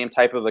same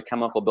type of a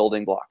chemical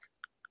building block?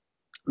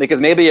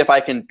 Because maybe if I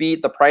can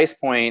beat the price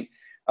point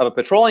of a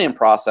petroleum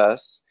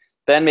process,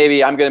 then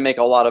maybe I'm going to make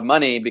a lot of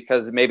money,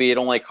 because maybe it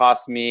only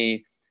costs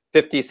me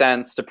 50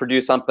 cents to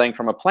produce something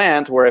from a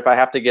plant, where if I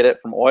have to get it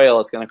from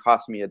oil, it's going to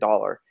cost me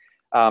 $1.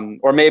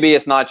 Or maybe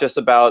it's not just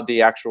about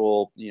the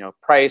actual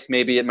price.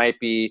 Maybe it might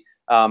be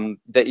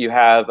that you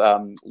have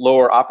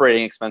lower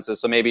operating expenses.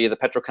 So maybe the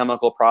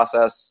petrochemical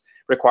process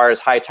requires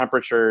high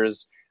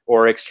temperatures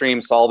or extreme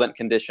solvent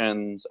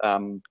conditions,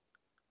 and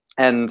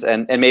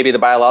maybe the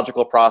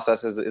biological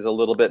process is a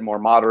little bit more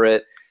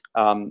moderate.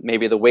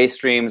 Maybe the waste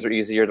streams are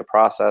easier to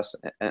process,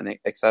 and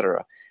et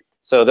cetera.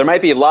 So there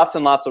might be lots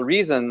and lots of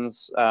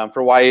reasons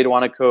for why you'd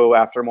want to go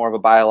after more of a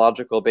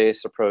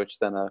biological-based approach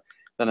than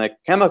a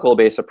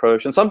chemical-based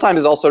approach. And sometimes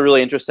it's also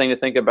really interesting to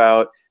think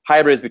about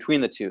hybrids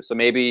between the two. So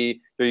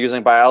maybe you're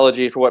using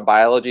biology for what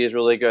biology is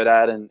really good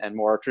at, and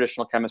more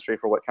traditional chemistry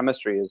for what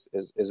chemistry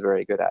is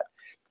very good at.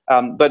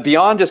 But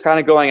beyond just kind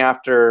of going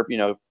after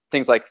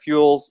things like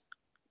fuels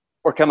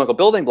or chemical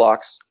building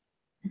blocks,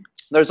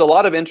 there's a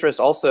lot of interest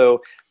also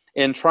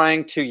in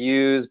trying to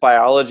use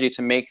biology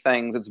to make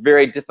things that's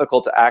very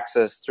difficult to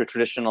access through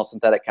traditional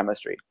synthetic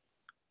chemistry.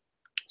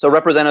 So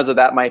representatives of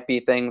that might be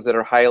things that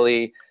are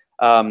highly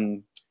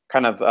in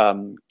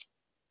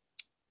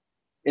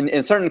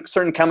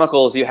certain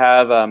chemicals, you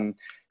have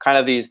kind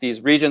of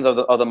these regions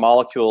of the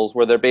molecules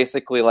where they're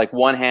basically like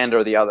one hand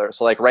or the other.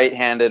 So like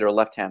right-handed or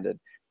left-handed.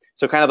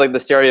 So kind of like the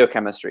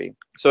stereochemistry.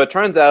 So it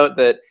turns out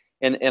that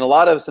in a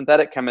lot of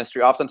synthetic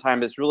chemistry,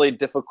 oftentimes it's really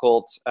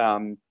difficult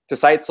to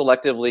site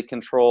selectively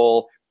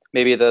control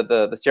maybe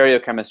the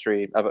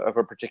stereochemistry of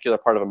a particular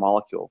part of a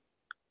molecule.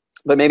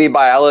 But maybe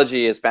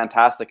biology is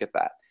fantastic at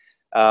that.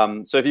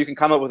 So if you can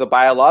come up with a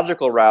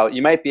biological route,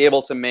 you might be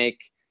able to make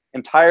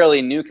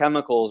entirely new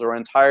chemicals or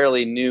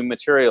entirely new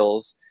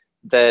materials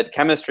that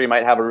chemistry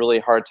might have a really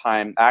hard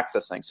time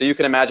accessing. So you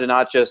can imagine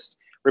not just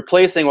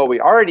replacing what we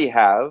already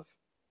have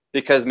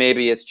because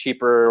maybe it's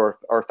cheaper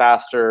or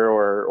faster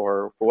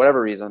or for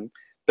whatever reason,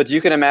 but you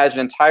can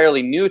imagine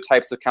entirely new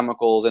types of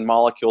chemicals and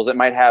molecules that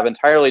might have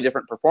entirely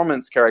different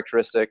performance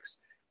characteristics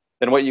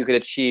than what you could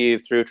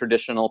achieve through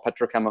traditional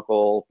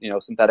petrochemical,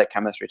 synthetic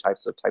chemistry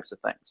types of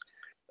things.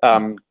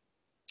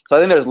 So I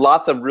think there's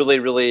lots of really,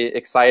 really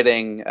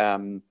exciting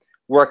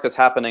work that's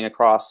happening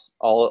across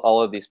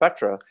all of these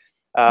spectra.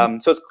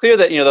 So it's clear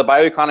that the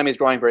bioeconomy is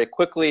growing very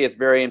quickly. It's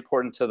very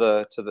important to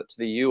the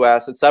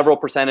U.S. It's several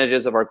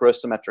percentages of our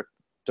gross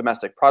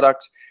domestic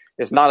product.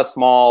 It's not a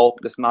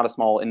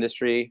small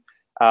industry.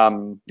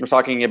 We're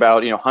talking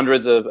about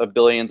hundreds of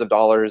billions of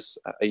dollars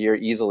a year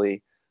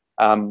easily.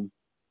 And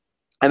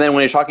then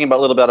when you're talking about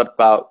a little bit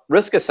about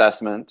risk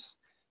assessment,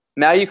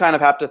 now you kind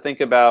of have to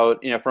think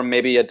about from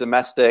maybe a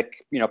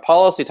domestic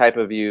policy type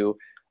of view.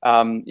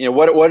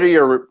 What are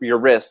your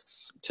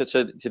risks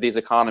to these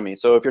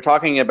economies? So if you're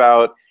talking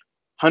about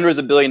hundreds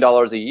of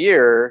 $billions a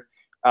year,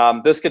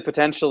 this could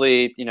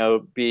potentially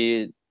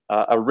be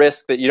a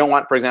risk that you don't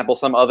want, for example,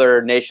 some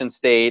other nation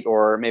state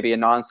or maybe a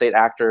non-state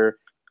actor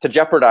to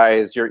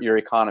jeopardize your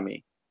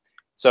economy.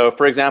 So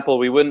for example,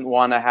 we wouldn't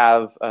want to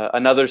have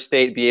another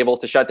state be able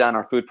to shut down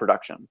our food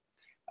production.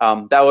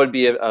 that would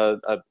be a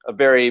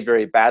very,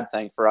 very bad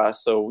thing for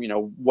us. So,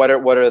 what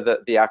are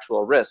the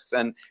actual risks?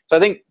 And so I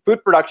think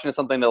food production is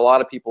something that a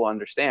lot of people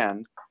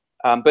understand.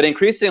 But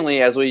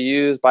increasingly, as we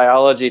use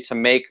biology to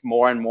make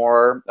more and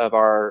more of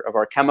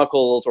our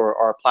chemicals or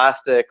our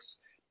plastics,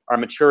 our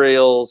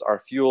materials,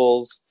 our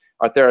fuels,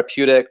 our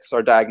therapeutics,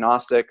 our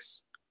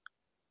diagnostics,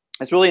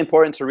 it's really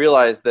important to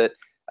realize that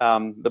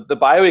the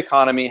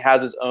bioeconomy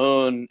has its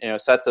own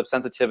sets of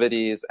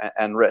sensitivities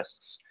and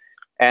risks.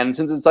 And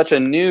since it's such a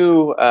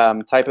new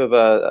type of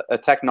a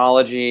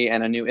technology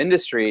and a new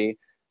industry,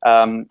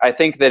 I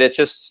think that it's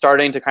just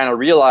starting to kind of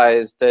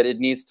realize that it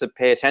needs to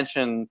pay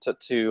attention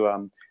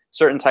to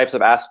certain types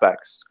of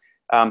aspects.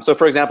 So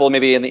for example,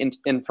 maybe in the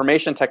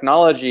information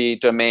technology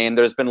domain,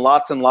 there's been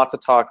lots and lots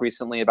of talk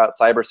recently about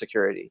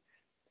cybersecurity.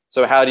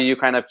 So how do you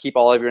kind of keep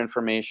all of your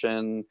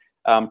information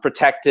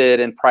protected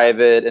and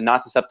private and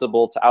not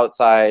susceptible to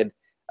outside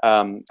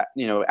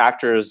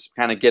actors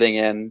kind of getting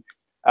in?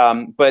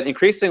 But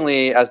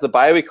increasingly, as the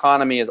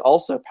bioeconomy is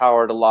also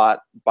powered a lot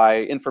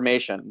by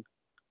information,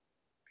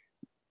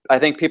 I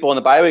think people in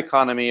the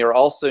bioeconomy are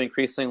also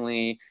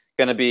increasingly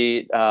going to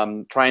be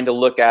trying to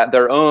look at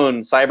their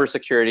own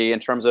cybersecurity in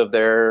terms of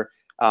their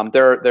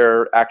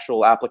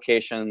actual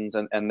applications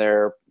and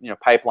their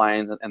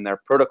pipelines and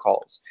their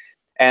protocols.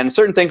 And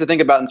certain things to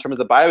think about in terms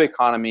of the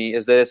bioeconomy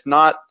is that it's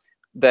not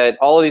that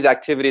all of these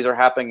activities are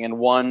happening in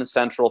one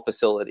central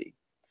facility.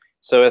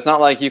 So it's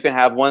not like you can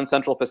have one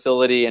central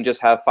facility and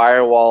just have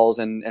firewalls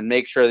and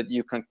make sure that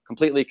you can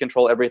completely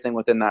control everything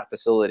within that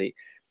facility.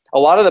 A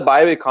lot of the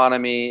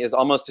bioeconomy is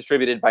almost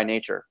distributed by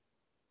nature.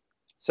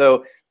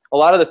 So a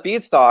lot of the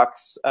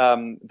feedstocks,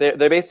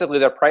 they're basically,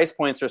 their price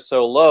points are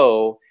so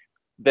low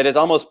that it's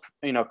almost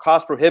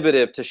cost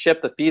prohibitive to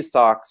ship the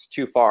feedstocks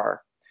too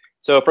far.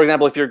 So for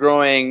example, if you're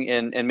growing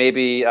in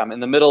maybe in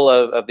the middle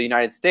of the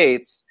United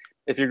States,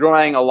 if you're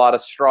growing a lot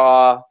of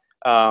straw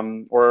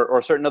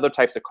or certain other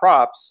types of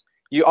crops,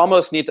 you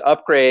almost need to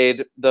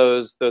upgrade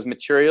those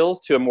materials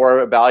to a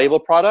more valuable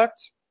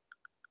product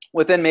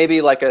within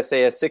maybe like a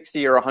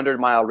 60 or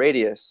 100-mile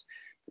radius,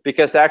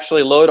 because to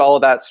actually load all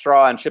of that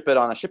straw and ship it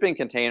on a shipping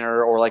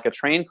container or like a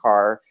train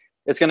car,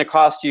 it's going to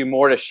cost you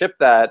more to ship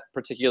that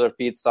particular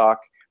feedstock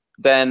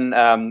than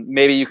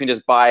maybe you can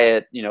just buy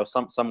it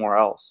somewhere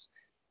else.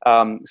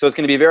 So it's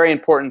going to be very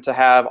important to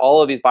have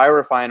all of these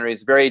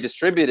biorefineries very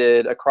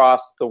distributed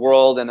across the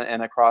world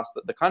and across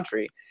the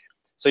country.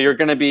 So you're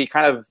going to be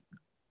kind of,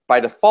 by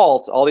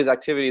default, all these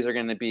activities are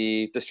going to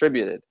be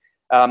distributed.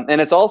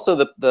 And it's also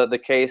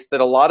the case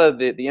that a lot of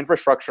the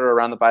infrastructure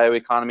around the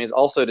bioeconomy is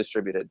also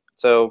distributed.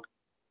 So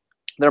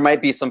there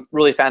might be some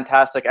really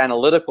fantastic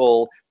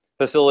analytical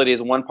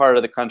facilities in one part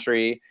of the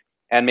country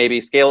and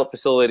maybe scale-up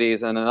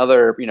facilities in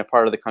another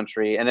part of the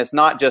country. And it's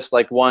not just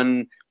like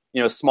one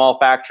small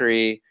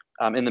factory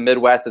in the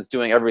Midwest that's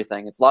doing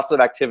everything. It's lots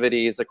of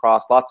activities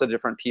across lots of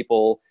different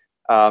people.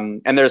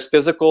 And there's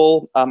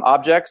physical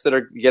objects that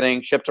are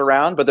getting shipped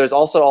around, but there's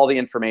also all the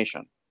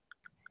information.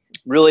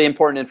 Really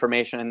important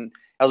information.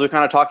 As we're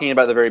kind of talking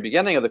about at the very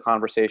beginning of the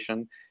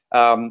conversation,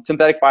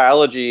 synthetic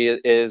biology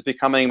is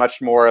becoming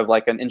much more of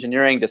like an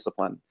engineering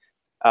discipline.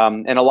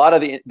 And a lot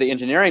of the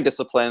engineering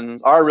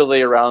disciplines are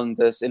really around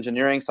this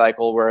engineering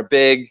cycle, where a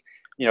big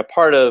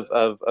part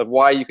of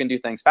why you can do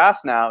things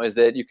fast now is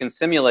that you can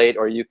simulate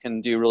or you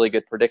can do really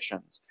good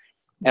predictions.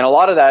 And a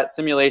lot of that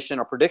simulation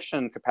or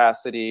prediction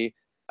capacity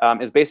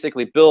is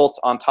basically built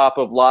on top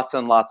of lots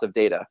and lots of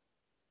data.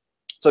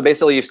 So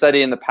basically, you've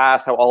studied in the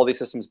past how all these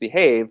systems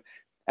behave,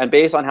 and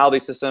based on how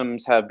these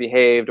systems have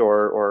behaved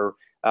or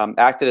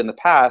acted in the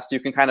past, you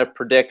can kind of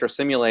predict or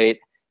simulate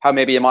how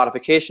maybe a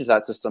modification to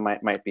that system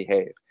might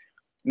behave.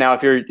 Now,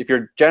 if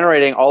you're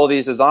generating all of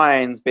these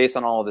designs based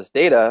on all of this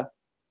data,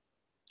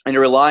 and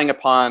you're relying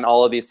upon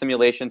all of these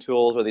simulation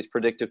tools or these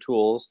predictive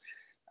tools,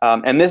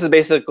 and this is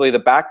basically the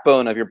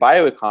backbone of your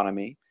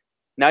bioeconomy,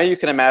 now you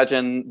can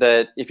imagine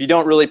that if you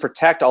don't really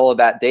protect all of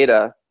that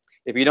data,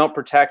 if you don't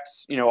protect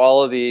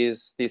all of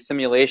these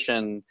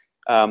simulation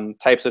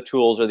types of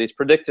tools or these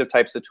predictive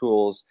types of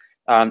tools,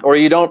 or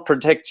you don't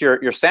protect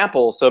your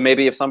samples, so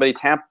maybe if somebody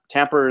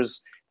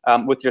tampers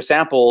with your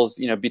samples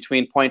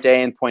between point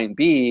A and point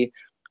B,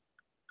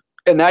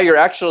 and now you're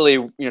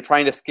actually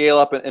trying to scale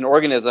up an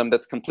organism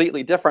that's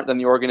completely different than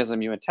the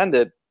organism you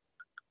intended,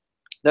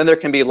 then there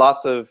can be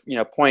lots of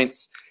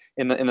points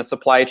in the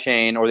supply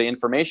chain or the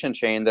information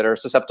chain that are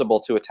susceptible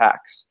to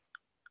attacks.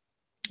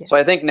 Yeah. So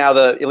I think now,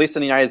 at least in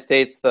the United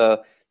States,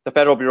 the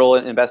Federal Bureau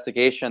of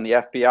Investigation, the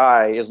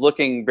FBI, is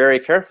looking very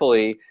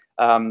carefully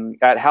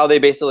at how they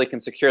basically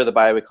can secure the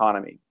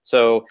bioeconomy.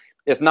 So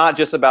it's not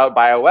just about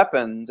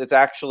bioweapons, it's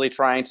actually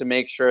trying to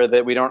make sure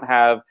that we don't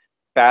have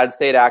bad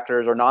state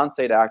actors or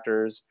non-state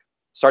actors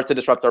start to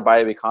disrupt our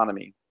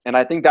bioeconomy. And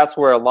I think that's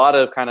where a lot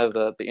of kind of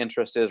the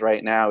interest is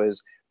right now,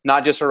 is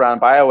not just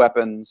around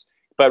bioweapons,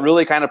 but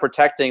really kind of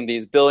protecting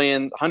these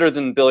hundreds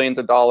and billions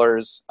of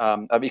dollars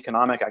of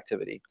economic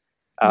activity.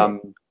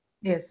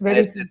 Yes,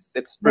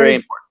 it's very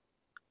important.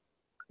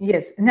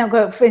 Yes. Now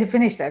go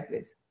finish that,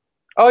 please.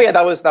 Oh yeah,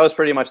 that was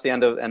pretty much the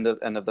end of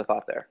the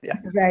thought there. Yeah.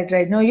 Right,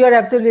 right. No, you're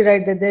absolutely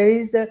right that there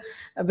is a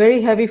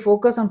very heavy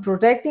focus on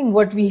protecting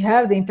what we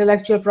have, the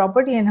intellectual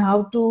property, and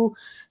how to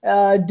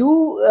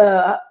do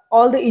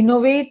all the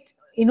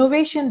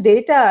innovation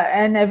data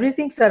and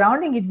everything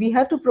surrounding it. We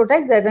have to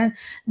protect that, and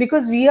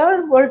because we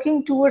are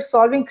working towards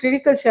solving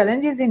critical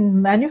challenges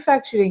in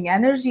manufacturing,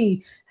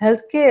 energy,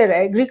 healthcare,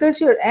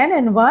 agriculture, and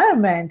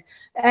environment,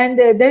 and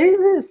there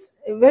is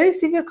very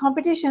severe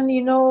competition,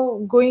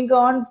 going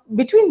on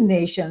between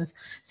nations.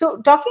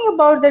 So, talking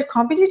about that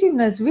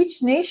competitiveness,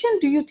 which nation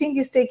do you think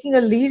is taking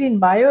a lead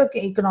in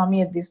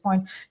bioeconomy at this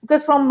point?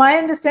 Because, from my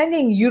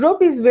understanding,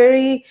 Europe is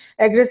very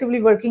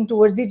aggressively working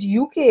towards it,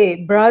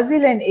 UK,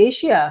 Brazil, and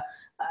Asia,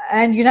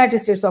 and United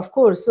States, of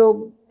course.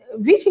 So,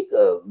 who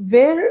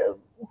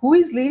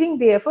is leading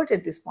the effort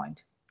at this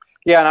point?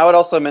 Yeah, and I would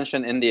also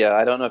mention India.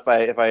 I don't know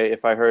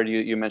if I heard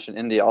you mention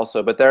India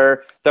also, but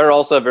they're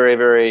also very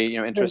very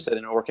Right. interested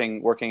in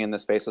working in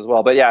this space as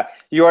well. But yeah,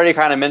 you already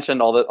kind of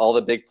mentioned all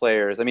the big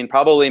players. I mean,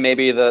 probably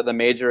maybe the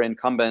major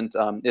incumbent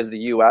is the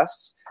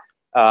U.S.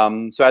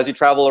 So as you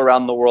travel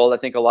around the world, I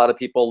think a lot of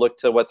people look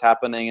to what's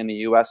happening in the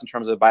U.S. in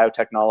terms of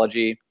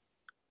biotechnology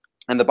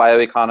and the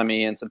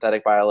bioeconomy and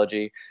synthetic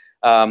biology.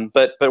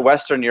 But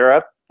Western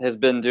Europe has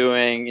been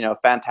doing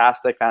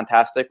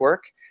fantastic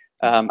work.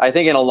 I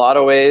think in a lot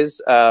of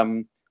ways,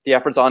 the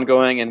efforts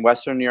ongoing in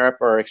Western Europe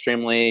are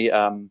extremely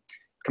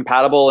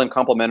compatible and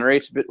complementary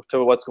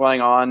to what's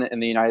going on in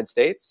the United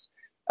States,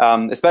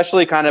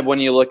 especially kind of when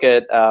you look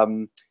at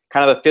kind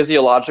of a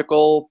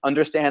physiological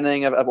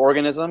understanding of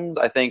organisms.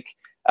 I think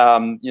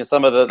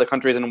some of the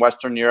countries in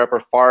Western Europe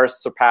are far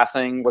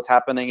surpassing what's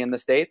happening in the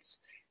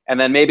States. And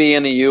then maybe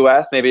in the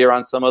US, maybe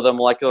around some of the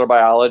molecular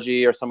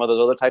biology or some of those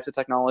other types of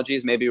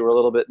technologies, maybe we're a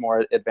little bit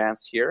more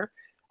advanced here.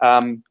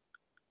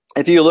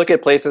 If you look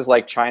at places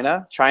like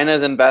China, China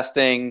is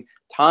investing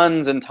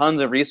tons and tons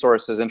of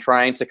resources in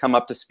trying to come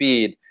up to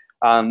speed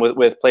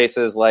with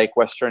places like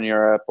Western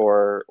Europe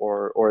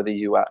or the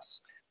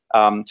US.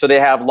 So they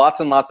have lots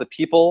and lots of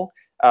people.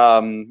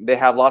 They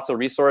have lots of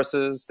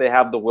resources. They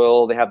have the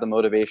will. They have the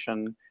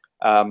motivation.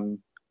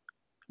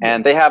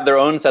 And they have their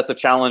own sets of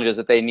challenges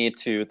that they need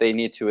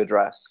to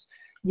address.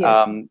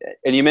 Yes.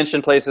 And you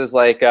mentioned places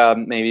like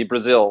maybe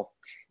Brazil.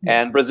 Yes.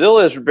 And Brazil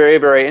is very,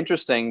 very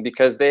interesting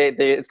because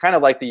it's kind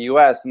of like the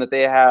U.S. in that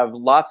they have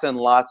lots and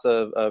lots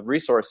of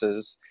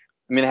resources.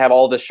 I mean, they have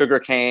all the sugar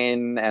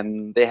cane,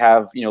 and they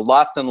have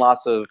lots and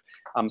lots of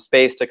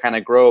space to kind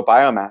of grow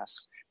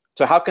biomass.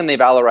 So how can they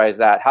valorize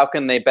that? How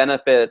can they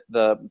benefit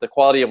the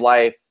quality of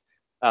life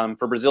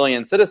for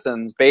Brazilian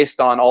citizens based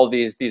on all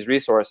these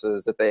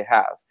resources that they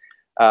have?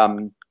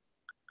 And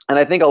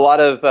I think a lot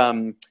of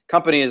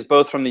companies,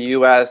 both from the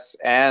U.S.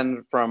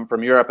 and from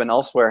Europe and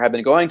elsewhere, have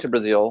been going to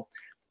Brazil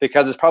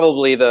because it's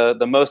probably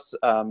the most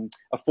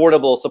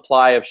affordable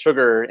supply of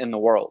sugar in the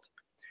world.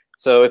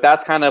 So if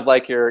that's kind of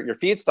like your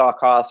feedstock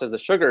cost is the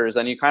sugars,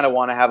 then you kind of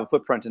want to have a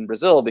footprint in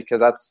Brazil because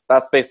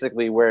that's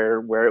basically where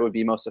it would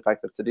be most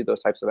effective to do those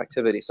types of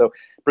activities. So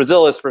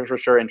Brazil is for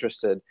sure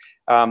interested.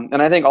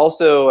 And I think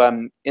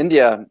also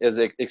India is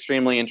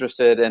extremely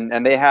interested,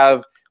 and they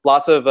have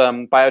lots of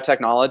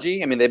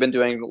biotechnology. I mean, they've been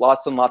doing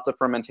lots and lots of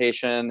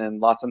fermentation and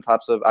lots and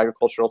types of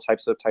agricultural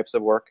types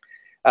of work.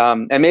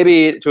 And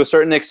maybe to a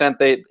certain extent,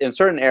 in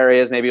certain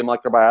areas, maybe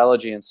molecular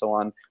biology and so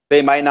on,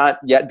 they might not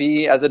yet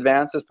be as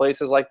advanced as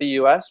places like the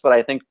U.S., but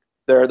I think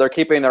they're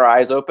keeping their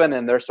eyes open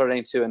and they're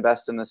starting to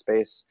invest in this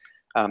space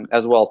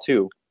as well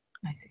too.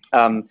 I see.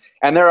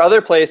 And there are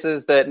other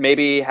places that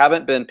maybe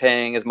haven't been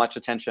paying as much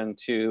attention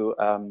to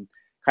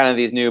kind of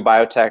these new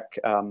biotech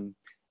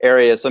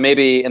areas. So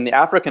maybe in the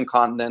African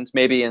continent,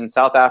 maybe in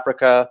South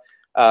Africa,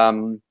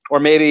 or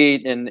maybe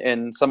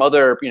in some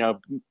other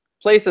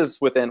places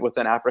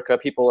within Africa,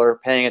 people are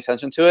paying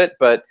attention to it,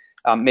 but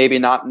maybe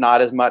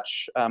not as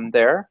much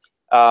there.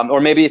 Or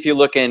maybe if you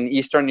look in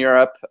Eastern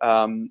Europe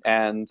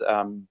and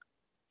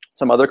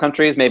some other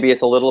countries, maybe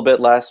it's a little bit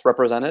less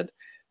represented.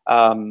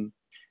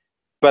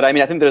 But I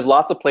mean, I think there's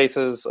lots of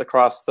places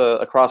across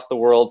the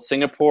world.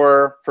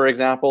 Singapore, for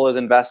example, is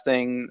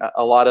investing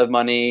a lot of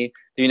money.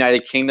 The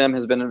United Kingdom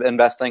has been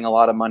investing a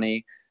lot of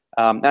money,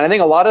 and I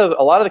think a lot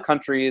of the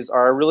countries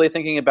are really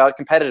thinking about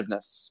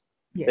competitiveness.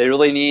 Yes. They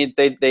really need.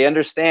 They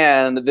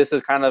understand that this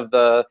is kind of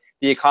the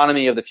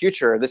economy of the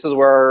future. This is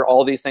where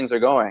all these things are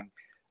going,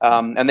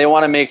 and they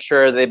want to make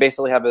sure they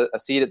basically have a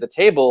seat at the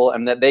table,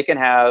 and that they can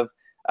have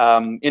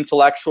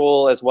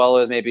intellectual as well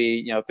as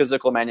maybe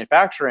physical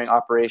manufacturing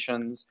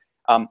operations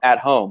at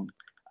home,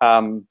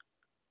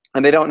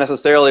 and they don't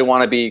necessarily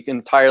want to be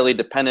entirely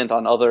dependent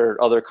on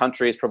other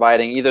countries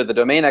providing either the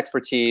domain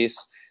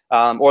expertise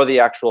or the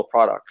actual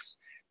products.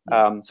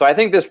 Yes. So I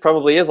think this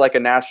probably is like a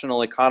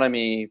national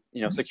economy,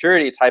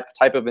 security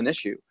type of an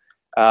issue,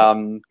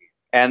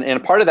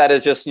 and part of that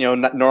is just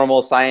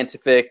normal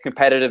scientific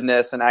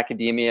competitiveness and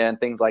academia and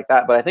things like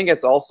that. But I think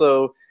it's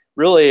also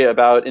really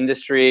about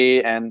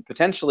industry and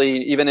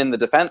potentially even in the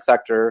defense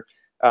sector.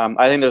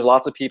 I think there's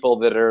lots of people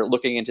that are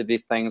looking into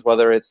these things,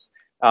 whether it's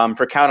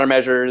for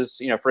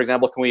countermeasures. For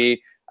example, can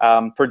we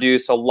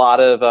produce a lot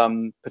of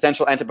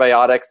potential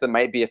antibiotics that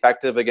might be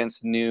effective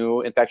against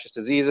new infectious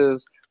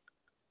diseases?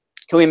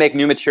 Can we make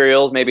new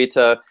materials maybe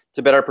to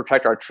better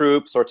protect our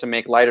troops, or to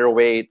make lighter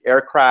weight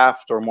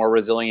aircraft or more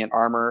resilient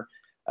armor?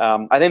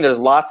 I think there's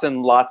lots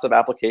and lots of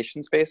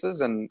application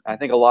spaces, and I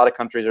think a lot of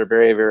countries are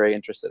very, very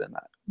interested in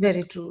that.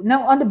 Very true.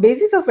 Now, on the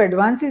basis of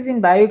advances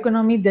in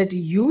bioeconomy that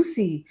you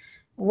see,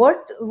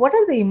 what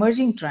are the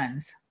emerging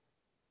trends?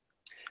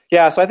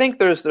 Yeah, so I think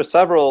there's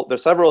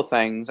several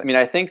things. I mean,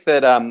 I think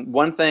that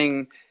one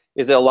thing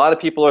is that a lot of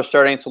people are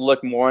starting to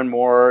look more and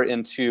more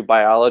into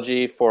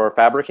biology for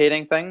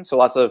fabricating things. So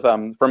lots of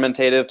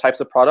fermentative types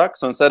of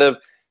products. So instead of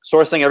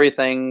sourcing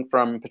everything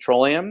from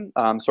petroleum,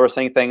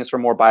 sourcing things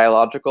from more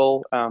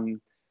biological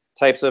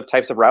types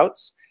of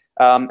routes.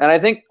 And I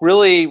think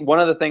really one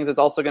of the things that's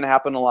also going to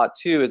happen a lot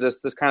too is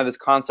this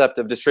concept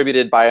of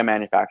distributed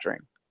biomanufacturing.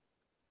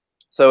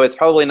 So it's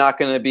probably not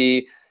going to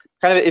be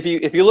kind of,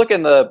 if you look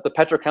in the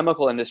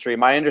petrochemical industry,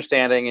 my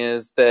understanding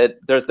is that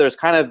there's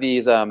kind of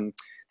these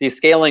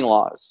scaling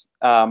laws,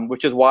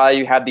 which is why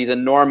you have these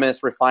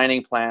enormous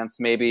refining plants,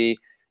 maybe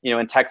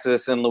in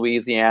Texas and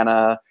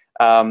Louisiana.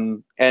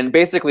 And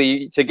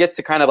basically, to get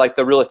to kind of like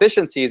the real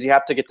efficiencies, you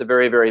have to get to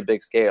very, very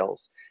big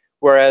scales.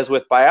 Whereas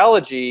with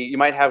biology, you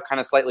might have kind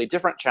of slightly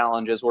different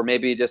challenges where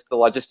maybe just the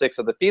logistics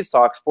of the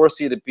feedstocks force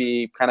you to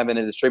be kind of in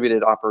a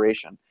distributed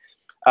operation.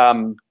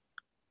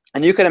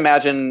 And you can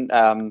imagine,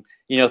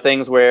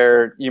 things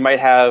where you might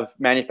have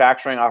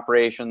manufacturing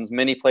operations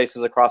many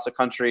places across the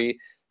country,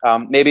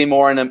 maybe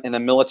more in a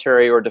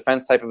military or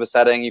defense type of a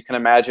setting. You can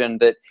imagine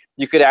that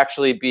you could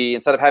actually be,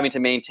 instead of having to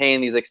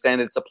maintain these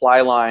extended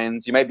supply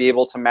lines, you might be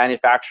able to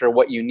manufacture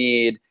what you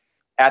need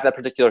at that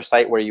particular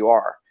site where you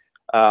are.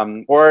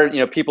 Or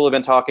people have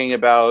been talking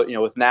about,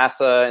 with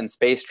NASA and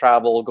space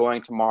travel,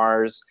 going to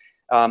Mars.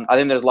 I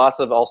think there's lots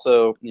of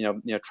also,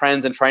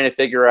 trends in trying to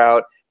figure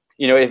out,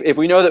 if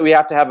we know that we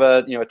have to have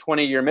a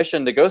 20-year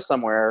mission to go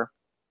somewhere,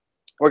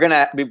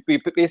 we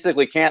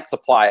basically can't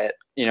supply it,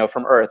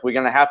 from Earth. We're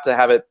gonna have to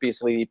have it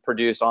basically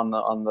produced on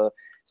the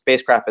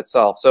spacecraft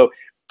itself. So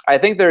I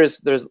think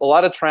there's a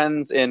lot of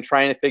trends in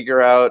trying to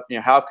figure out,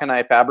 how can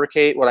I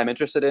fabricate what I'm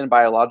interested in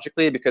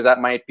biologically, because that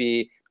might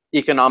be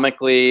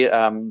economically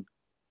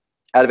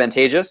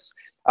advantageous.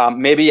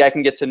 Maybe I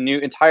can get to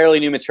entirely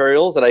new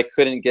materials that I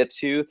couldn't get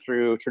to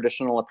through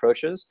traditional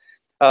approaches.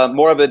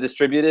 More of a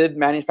distributed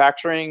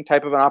manufacturing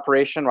type of an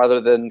operation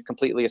rather than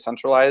completely a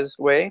centralized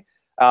way.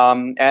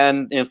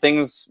 And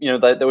things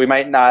that we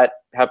might not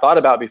have thought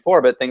about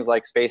before, but things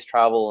like space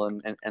travel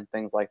and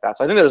things like that.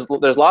 So I think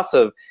there's lots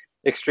of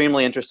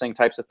extremely interesting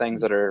types of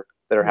things that are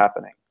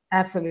happening.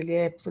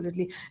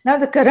 Absolutely. Now,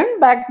 the current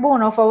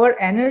backbone of our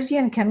energy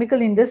and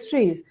chemical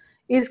industries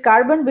is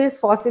carbon-based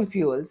fossil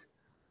fuels.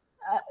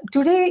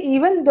 Today,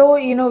 even though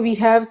we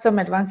have some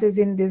advances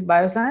in these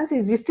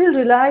biosciences, we still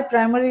rely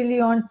primarily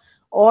on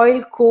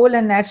oil, coal,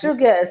 and natural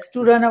gas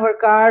to run our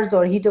cars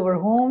or heat our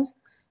homes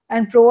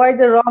and provide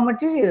the raw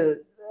material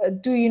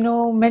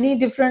to many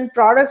different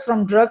products,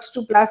 from drugs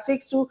to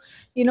plastics to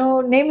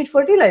name it,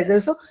 fertilizer.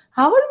 So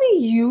how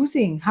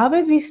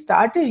have we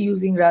started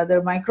using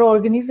rather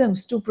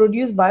microorganisms to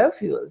produce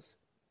biofuels?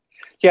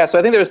 Yeah, so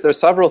I think there's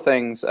several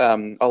things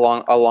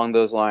along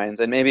those lines,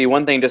 and maybe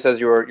one thing, just as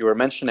you were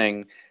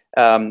mentioning,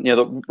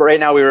 right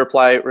now we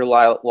rely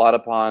a lot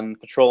upon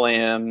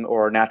petroleum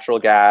or natural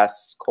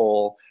gas,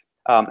 coal,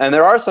 and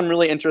there are some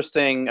really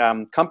interesting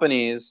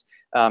companies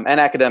and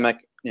academic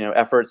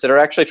efforts that are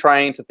actually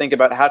trying to think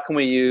about how can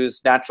we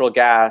use natural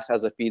gas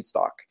as a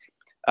feedstock.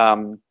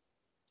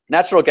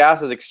 Natural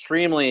gas is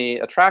extremely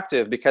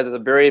attractive because it's a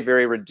very,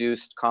 very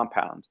reduced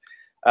compound,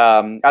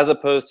 as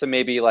opposed to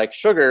maybe like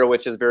sugar,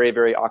 which is very,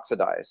 very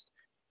oxidized.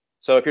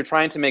 So if you're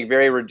trying to make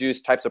very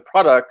reduced types of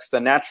products,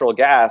 then natural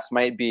gas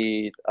might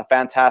be a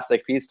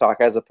fantastic feedstock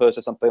as opposed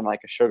to something like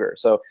a sugar.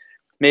 So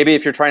maybe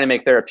if you're trying to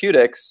make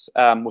therapeutics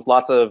with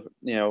lots of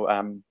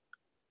kind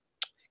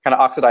of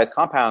oxidized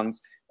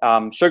compounds,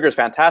 sugar is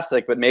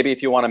fantastic, but maybe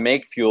if you want to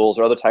make fuels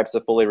or other types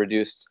of fully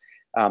reduced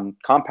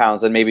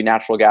compounds, then maybe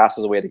natural gas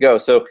is a way to go.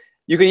 So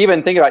you could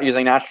even think about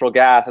using natural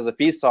gas as a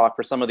feedstock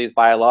for some of these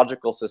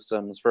biological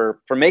systems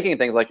for making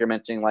things like you're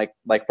mentioning,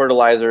 like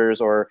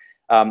fertilizers, or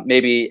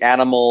maybe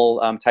animal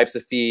types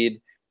of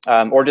feed,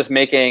 or just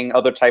making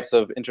other types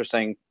of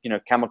interesting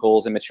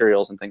chemicals and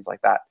materials and things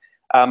like that.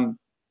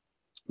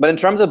 But in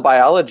terms of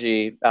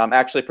biology,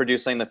 actually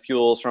producing the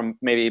fuels from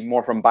maybe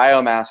more from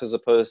biomass as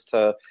opposed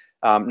to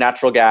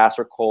natural gas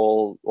or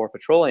coal or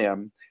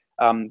petroleum,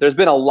 there's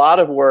been a lot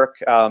of work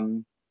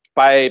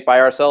by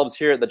ourselves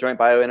here at the Joint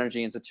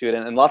Bioenergy Institute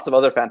and lots of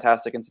other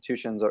fantastic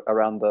institutions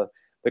around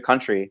the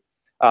country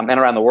and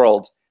around the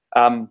world.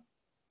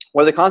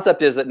 Where the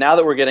concept is that now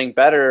that we're getting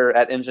better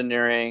at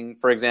engineering,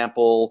 for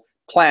example,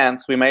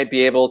 plants, we might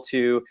be able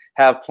to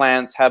have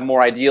plants have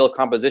more ideal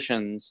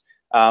compositions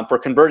for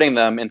converting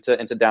them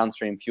into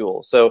downstream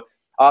fuels. So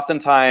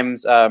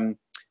oftentimes,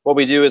 what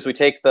we do is we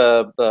take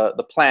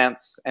the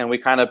plants and we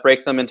kind of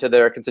break them into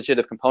their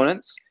constitutive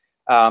components,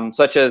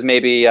 such as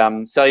maybe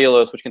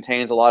cellulose, which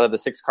contains a lot of the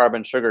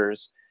 6-carbon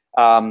sugars,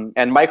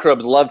 And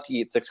microbes love to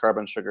eat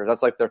 6-carbon sugars.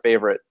 That's like their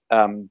favorite.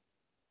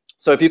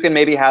 So if you can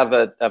maybe have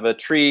a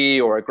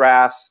tree or a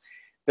grass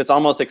that's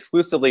almost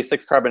exclusively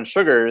 6-carbon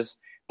sugars,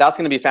 that's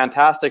going to be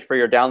fantastic for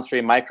your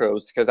downstream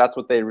microbes because that's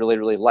what they really,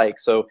 really like.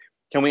 So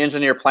can we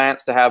engineer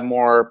plants to have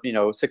more,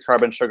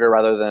 6-carbon sugar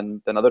rather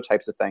than other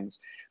types of things?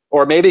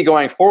 Or maybe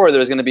going forward,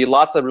 there's going to be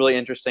lots of really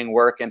interesting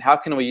work and how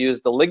can we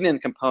use the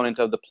lignin component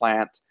of the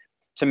plant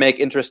to make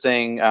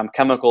interesting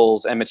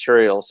chemicals and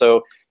materials.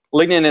 So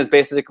lignin is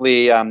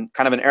basically kind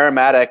of an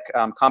aromatic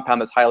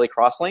compound that's highly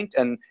cross-linked.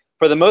 And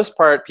for the most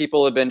part,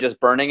 people have been just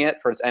burning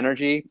it for its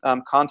energy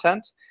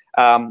content.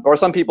 Or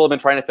some people have been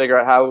trying to figure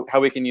out how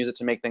we can use it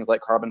to make things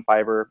like carbon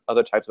fiber,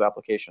 other types of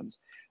applications.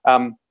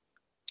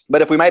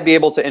 But if we might be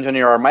able to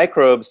engineer our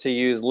microbes to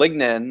use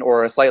lignin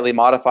or a slightly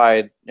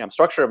modified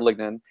structure of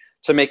lignin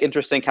to make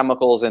interesting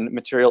chemicals and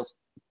materials,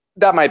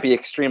 that might be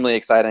extremely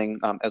exciting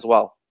as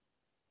well.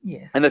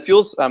 Yes. In the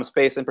fuels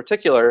space in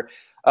particular,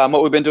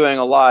 what we've been doing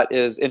a lot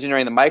is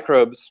engineering the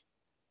microbes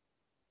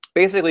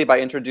basically by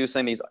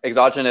introducing these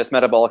exogenous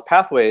metabolic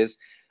pathways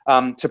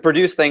to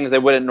produce things they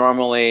wouldn't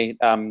normally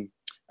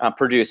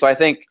produce. So I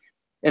think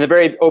in the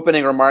very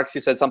opening remarks,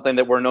 you said something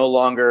that we're no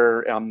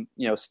longer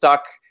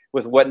stuck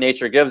with what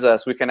nature gives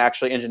us. We can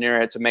actually engineer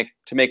it to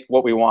make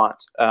what we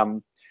want.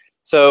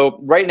 So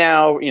right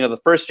now, the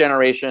first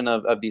generation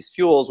of these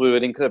fuels, we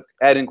would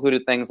had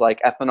included things like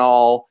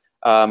ethanol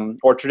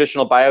or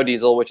traditional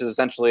biodiesel, which is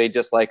essentially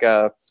just like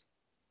a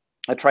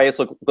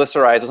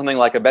triacylglyceride or something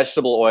like a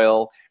vegetable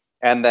oil,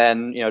 and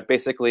then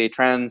basically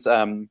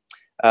sterilifying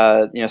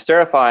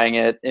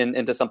it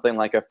into something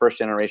like a first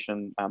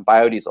generation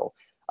biodiesel.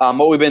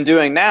 What we've been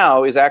doing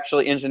now is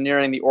actually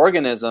engineering the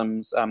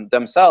organisms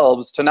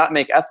themselves to not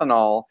make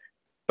ethanol,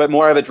 but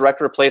more of a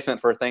direct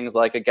replacement for things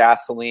like a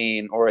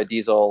gasoline or a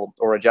diesel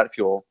or a jet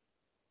fuel.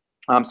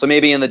 So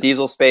maybe in the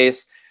diesel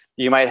space,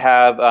 you might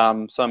have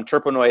some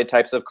terpenoid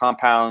types of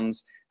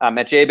compounds. At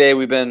JBay,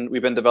 we've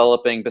been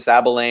developing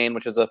bisabolane,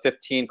 which is a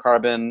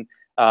 15-carbon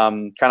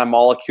kind of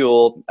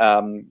molecule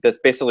that's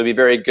basically be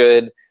very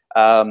good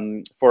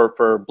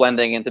for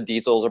blending into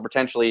diesels or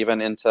potentially even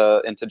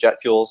into jet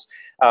fuels.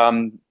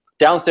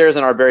 Downstairs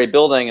in our very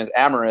building is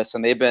Amyris,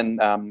 and they've been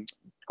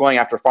going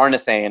after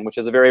farnesene, which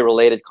is a very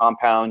related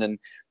compound, and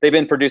they've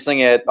been producing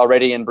it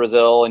already in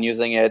Brazil and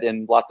using it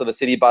in lots of the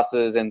city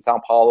buses in Sao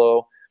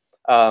Paulo.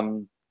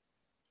 And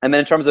then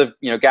in terms of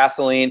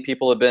gasoline,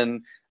 people have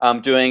been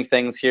doing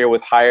things here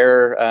with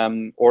higher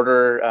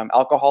order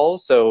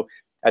alcohols. So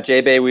at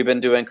JBay, we've been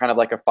doing kind of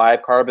like a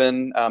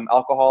 5-carbon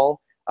alcohol,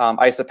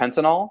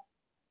 isopentanol,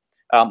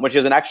 which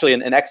is actually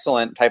an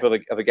excellent type of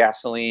a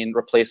gasoline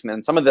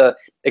replacement. Some of the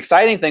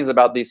exciting things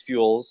about these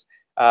fuels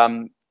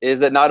is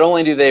that not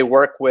only do they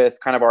work with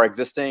kind of our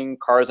existing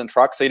cars and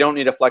trucks, so you don't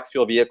need a flex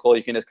fuel vehicle,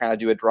 you can just kind of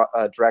do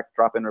a direct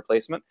drop-in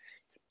replacement.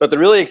 But the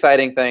really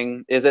exciting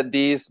thing is that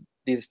these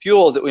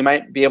fuels that we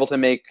might be able to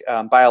make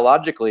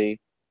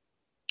biologically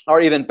are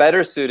even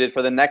better suited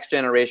for the next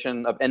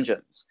generation of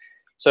engines.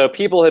 So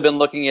people have been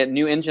looking at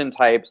new engine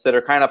types that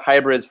are kind of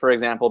hybrids, for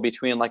example,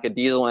 between like a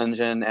diesel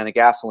engine and a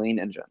gasoline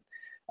engine.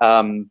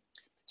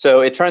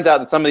 So it turns out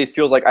that some of these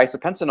fuels like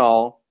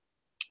isopentanol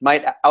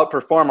might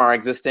outperform our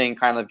existing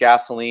kind of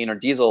gasoline or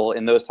diesel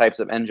in those types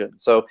of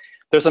engines. So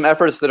there's some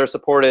efforts that are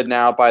supported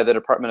now by the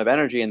Department of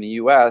Energy in the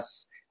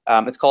US.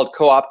 It's called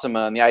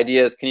co-optima, and the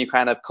idea is can you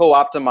kind of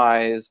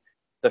co-optimize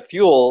the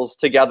fuels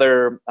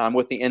together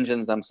with the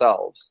engines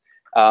themselves.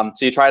 So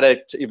you try to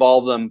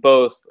evolve them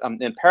both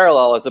in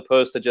parallel as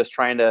opposed to just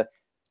trying to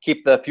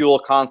keep the fuel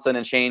constant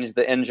and change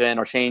the engine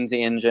or change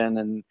the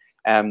engine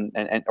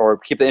or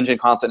keep the engine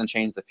constant and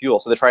change the fuel.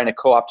 So they're trying to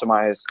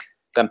co-optimize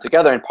them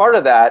together. And part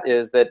of that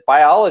is that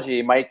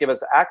biology might give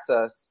us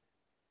access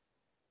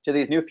to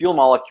these new fuel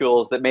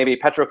molecules that maybe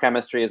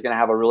petrochemistry is going to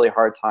have a really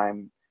hard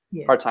time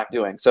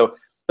doing. So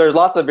there's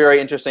lots of very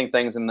interesting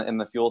things in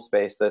the fuel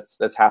space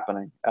that's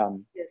happening.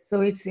 Yes,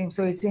 so it seems.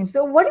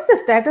 So what is the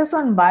status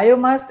on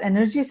biomass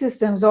energy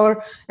systems,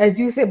 or as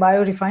you say,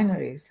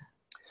 biorefineries?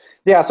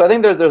 Yeah, so I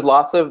think there's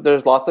lots of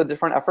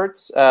different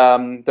efforts.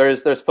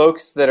 There's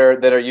folks that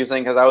are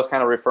using, because I was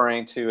kind of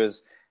referring to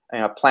as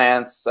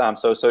plants,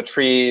 so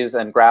trees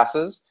and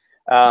grasses.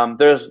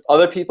 There's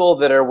other people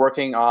that are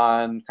working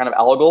on kind of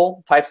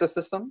algal types of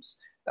systems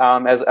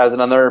as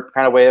another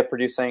kind of way of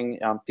producing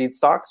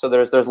feedstock. So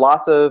there's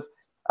lots of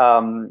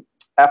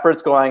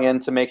efforts going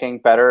into making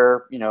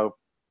better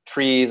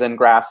trees and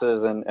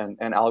grasses and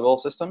algal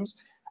systems.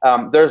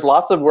 There's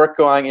lots of work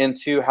going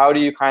into how do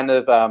you kind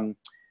of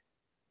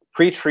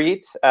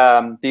pre-treat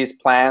these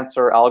plants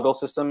or algal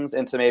systems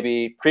into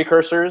maybe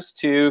precursors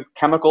to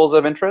chemicals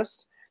of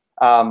interest.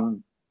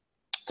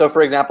 So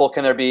for example,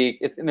 can there be,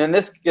 and then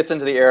this gets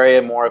into the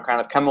area more of kind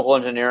of chemical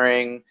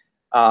engineering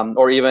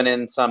or even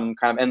in some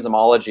kind of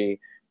enzymology.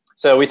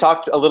 So we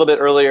talked a little bit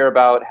earlier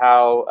about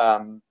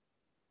how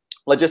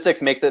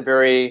logistics makes it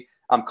very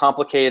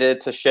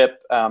complicated to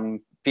ship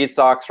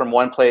feedstocks from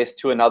one place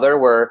to another,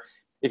 where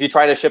if you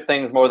try to ship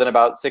things more than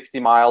about 60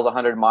 miles,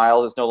 100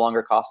 miles, it's no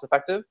longer cost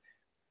effective.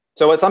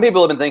 So what some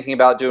people have been thinking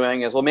about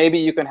doing is, well, maybe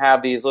you can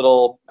have these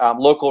little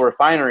local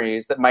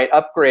refineries that might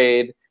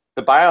upgrade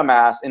the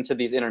biomass into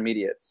these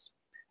intermediates.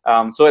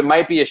 So it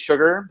might be a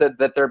sugar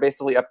that they're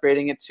basically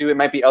upgrading it to. It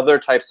might be other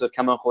types of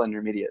chemical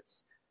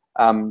intermediates.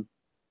 So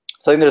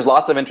I think there's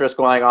lots of interest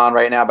going on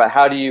right now about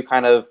how do you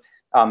kind of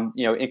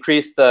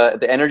increase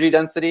the energy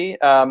density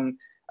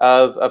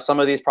of some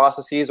of these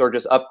processes, or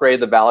just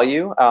upgrade the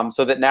value,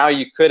 so that now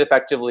you could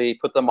effectively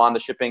put them onto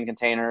shipping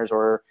containers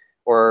or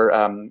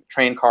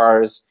train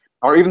cars,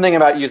 or even thinking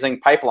about using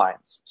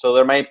pipelines. So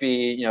there might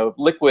be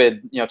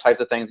liquid types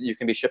of things that you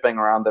can be shipping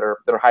around that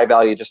are high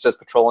value, just as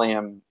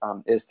petroleum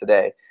is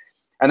today.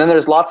 And then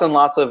there's lots and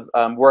lots of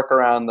work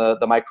around the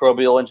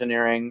microbial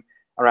engineering,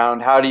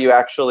 around how do you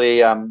actually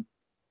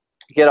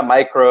get a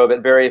microbe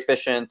at very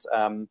efficient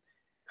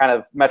kind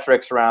of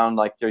metrics around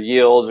like your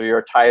yields or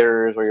your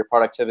titers or your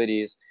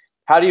productivities.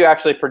 How do you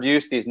actually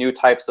produce these new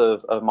types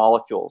of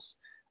molecules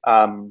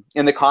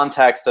in the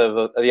context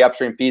of the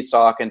upstream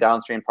feedstock and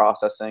downstream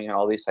processing and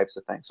all these types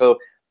of things? So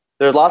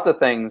there's lots of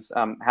things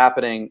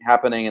happening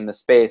in the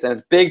space, and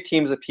it's big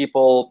teams of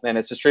people, and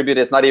it's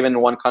distributed. It's not even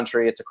in one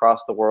country; it's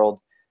across the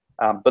world.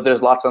 But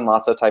there's lots and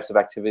lots of types of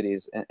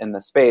activities in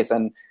the space.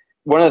 And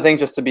one of the things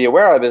just to be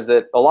aware of is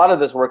that a lot of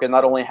this work is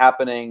not only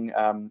happening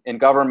in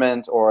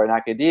government or in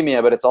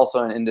academia, but it's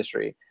also in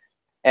industry.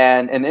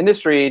 And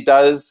industry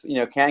does,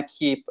 can't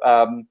keep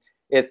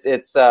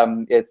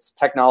its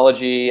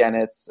technology and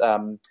its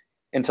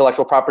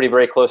intellectual property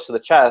very close to the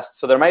chest.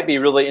 So there might be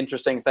really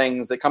interesting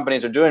things that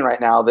companies are doing right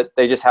now that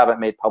they just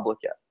haven't made public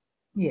yet.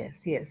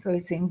 Yes, yes. So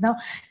it seems now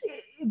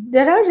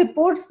there are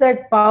reports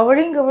that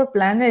powering our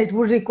planet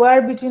would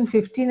require between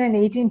 15 and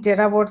 18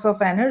 terawatts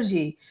of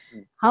energy.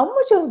 How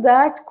much of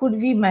that could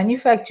we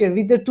manufacture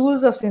with the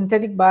tools of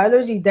synthetic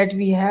biology that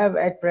we have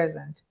at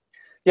present?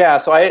 Yeah,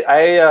 so I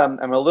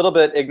am a little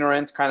bit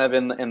ignorant kind of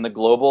in the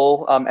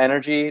global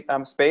energy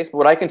space. But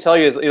what I can tell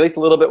you is at least a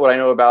little bit what I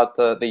know about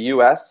the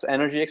US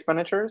energy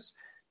expenditures.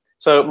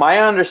 So my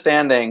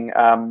understanding,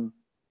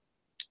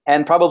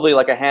 and probably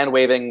like a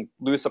hand-waving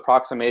loose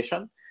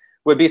approximation,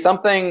 would be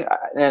something,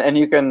 and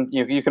you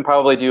can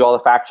probably do all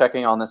the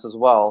fact-checking on this as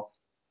well.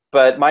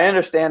 But my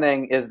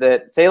understanding is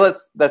that,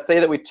 let's say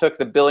that we took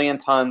the 1 billion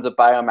tons of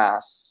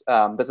biomass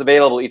that's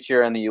available each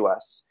year in the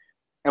US,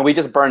 and we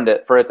just burned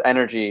it for its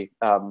energy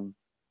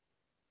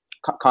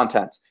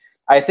content.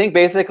 I think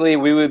basically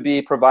we would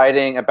be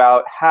providing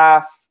about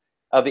half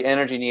of the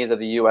energy needs of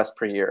the US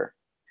per year.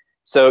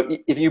 So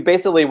if you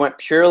basically went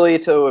purely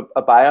to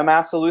a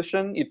biomass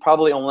solution, you'd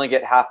probably only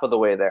get half of the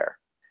way there.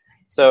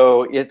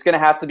 So it's going to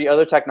have to be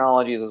other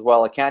technologies as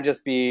well. It can't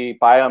just be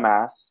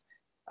biomass.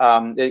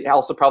 It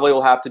also probably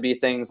will have to be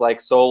things like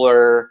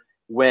solar,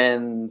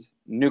 wind,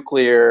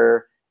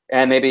 nuclear,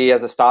 and maybe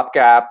as a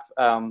stopgap,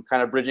 kind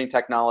of bridging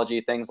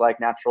technology, things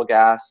like natural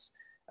gas.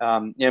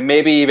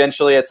 Maybe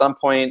eventually at some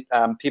point,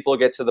 people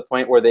get to the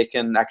point where they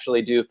can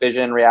actually do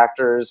fusion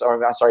reactors,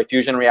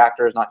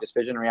 not just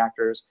fission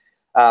reactors.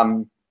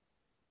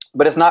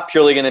 But it's not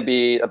purely going to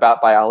be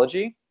about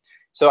biology.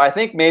 So I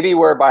think maybe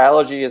where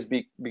biology is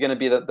going to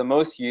be the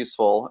most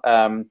useful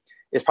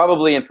is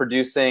probably in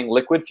producing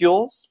liquid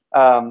fuels.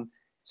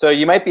 So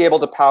you might be able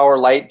to power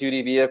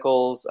light-duty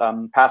vehicles,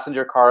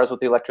 passenger cars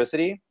with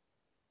electricity,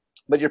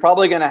 but you're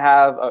probably going to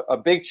have a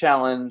big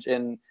challenge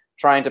in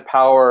trying to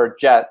power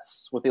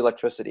jets with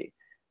electricity.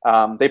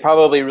 They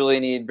probably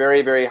really need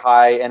very, very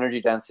high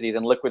energy densities,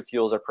 and liquid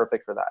fuels are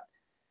perfect for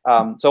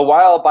that. So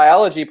while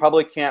biology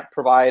probably can't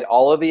provide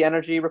all of the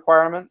energy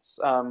requirements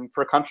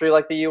for a country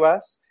like the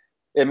US,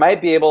 it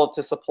might be able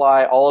to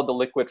supply all of the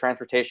liquid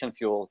transportation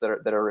fuels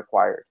that are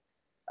required.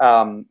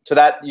 So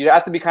that you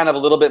have to be kind of a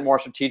little bit more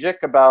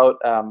strategic about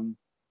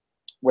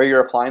where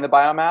you're applying the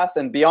biomass.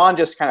 And beyond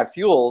just kind of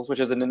fuels, which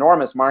is an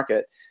enormous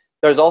market,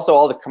 there's also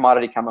all the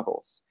commodity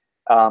chemicals.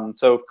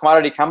 So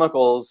commodity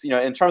chemicals,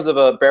 in terms of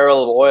a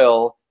barrel of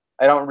oil,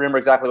 I don't remember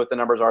exactly what the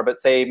numbers are, but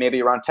say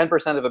maybe around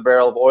 10% of a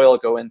barrel of oil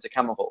go into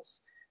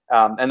chemicals.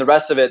 And the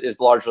rest of it is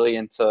largely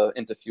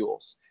into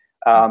fuels.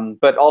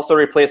 But also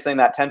replacing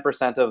that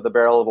 10% of the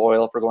barrel of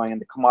oil for going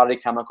into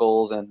commodity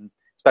chemicals and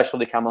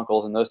specialty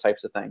chemicals and those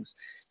types of things.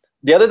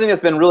 The other thing that's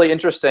been really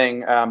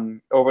interesting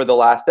over the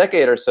last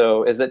decade or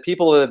so is that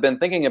people have been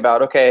thinking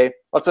about, okay,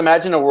 let's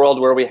imagine a world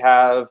where we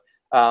have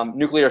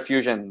nuclear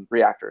fusion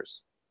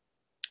reactors.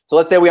 So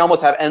let's say we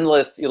almost have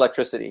endless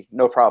electricity,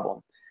 no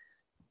problem.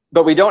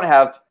 But we don't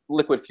have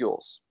liquid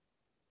fuels.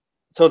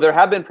 So there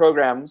have been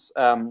programs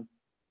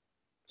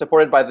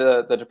supported by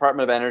the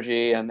Department of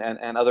Energy and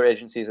other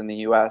agencies in the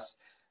US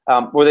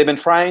where they've been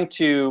trying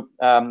to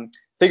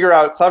figure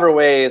out clever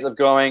ways of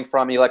going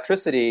from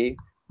electricity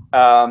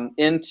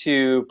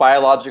into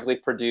biologically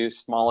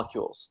produced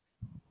molecules.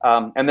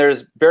 And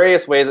there's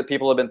various ways that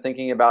people have been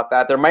thinking about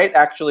that. There might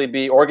actually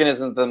be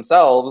organisms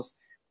themselves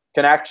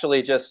can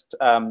actually just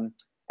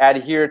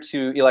adhere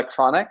to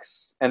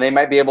electronics, and they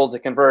might be able to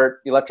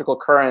convert electrical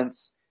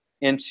currents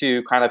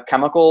into kind of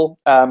chemical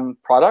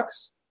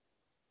products.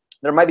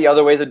 There might be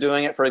other ways of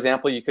doing it. For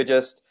example, you could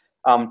just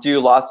do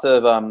lots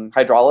of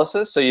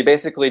hydrolysis. So you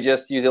basically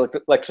just use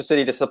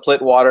electricity to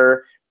split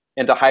water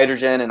into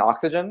hydrogen and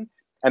oxygen.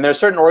 And there are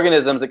certain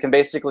organisms that can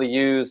basically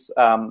use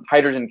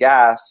hydrogen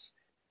gas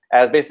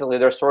as basically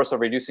their source of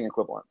reducing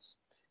equivalents.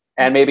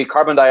 And maybe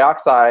carbon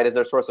dioxide is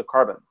their source of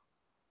carbon.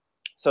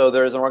 So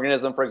there's an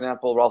organism, for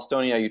example,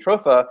 Ralstonia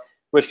eutropha,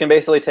 which can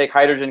basically take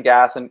hydrogen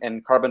gas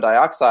and carbon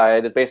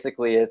dioxide as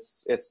basically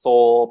its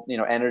sole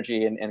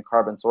energy and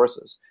carbon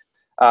sources.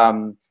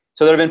 So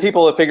there have been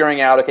people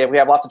figuring out, okay, if we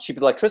have lots of cheap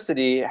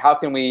electricity, how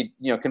can we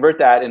convert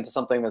that into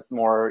something that's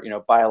more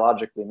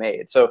biologically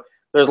made? So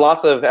there's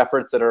lots of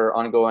efforts that are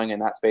ongoing in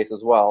that space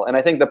as well. And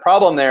I think the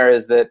problem there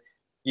is that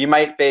you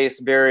might face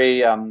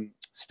very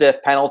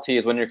stiff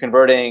penalties when you're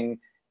converting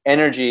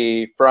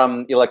energy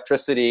from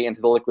electricity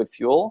into the liquid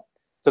fuel.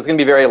 So it's going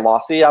to be very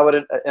lossy, I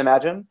would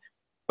imagine.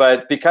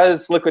 But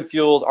because liquid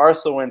fuels are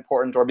so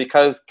important, or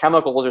because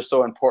chemicals are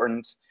so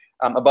important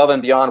above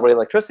and beyond what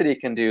electricity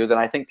can do, then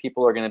I think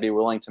people are going to be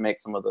willing to make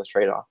some of those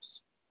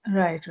trade-offs.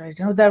 Right.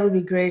 That would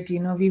be great.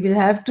 We will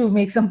have to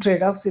make some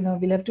trade-offs.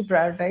 We'll have to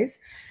prioritize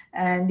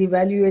and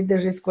evaluate the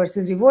risk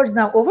versus rewards.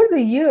 Now, over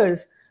the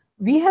years,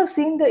 we have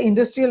seen the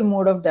industrial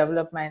mode of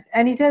development,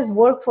 and it has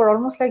worked for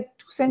almost like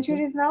 2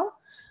 centuries now.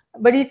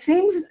 But it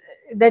seems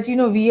that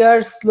we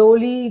are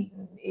slowly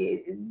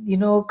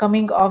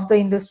coming off the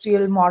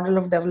industrial model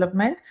of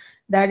development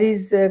that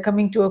is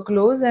coming to a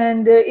close,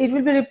 and it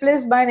will be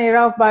replaced by an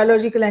era of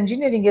biological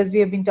engineering, as we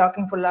have been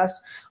talking for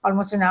last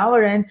almost an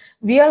hour. And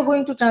we are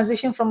going to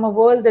transition from a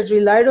world that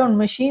relied on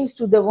machines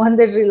to the one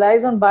that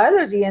relies on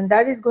biology, and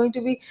that is going to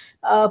be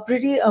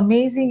pretty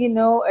amazing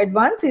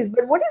advances.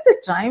 But what is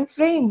the time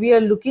frame we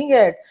are looking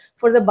at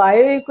for the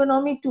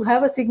bioeconomy to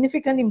have a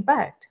significant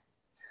impact?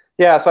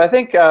 Yeah, so I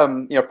think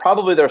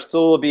probably there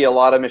still will be a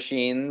lot of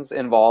machines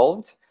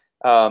involved.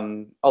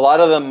 A lot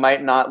of them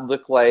might not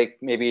look like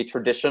maybe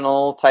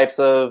traditional types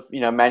of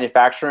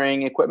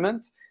manufacturing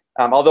equipment,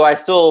 although I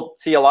still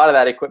see a lot of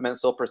that equipment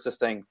still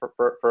persisting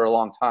for a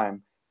long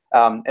time.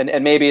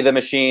 And maybe the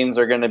machines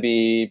are going to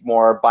be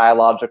more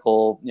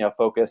biological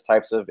focused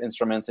types of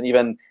instruments, and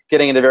even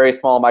getting into very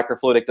small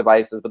microfluidic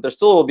devices. But there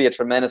still will be a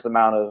tremendous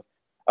amount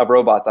of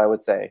robots, I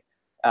would say.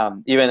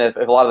 Even if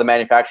a lot of the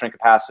manufacturing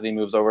capacity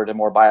moves over to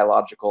more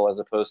biological as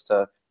opposed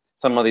to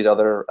some of these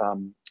other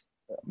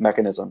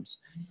mechanisms.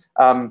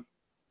 So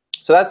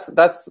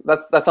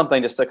that's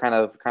something just to kind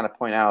of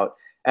point out.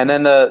 And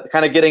then the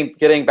kind of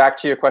getting back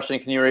to your question,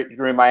 can you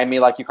remind me,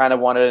 like, you kind of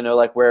wanted to know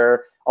like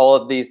where all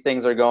of these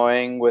things are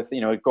going with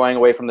going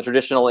away from the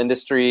traditional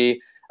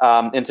industry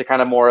into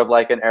kind of more of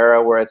like an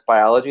era where it's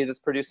biology that's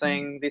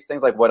producing these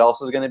things. Like, what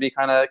else is going to be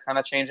kind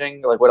of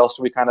changing? Like, what else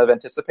do we kind of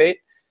anticipate?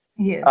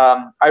 Yes.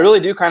 I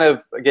really do kind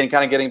of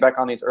getting back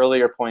on these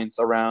earlier points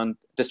around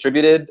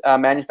distributed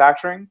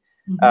manufacturing,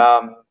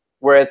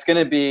 where it's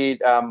going to be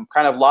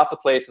kind of lots of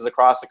places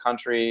across the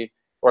country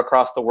or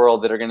across the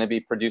world that are going to be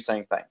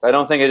producing things. I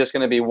don't think it's just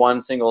going to be one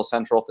single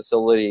central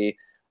facility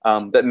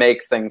that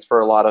makes things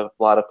for a lot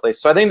of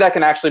places. So I think that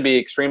can actually be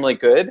extremely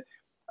good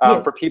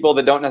for people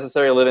that don't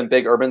necessarily live in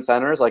big urban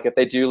centers. Like if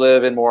they do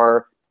live in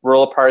more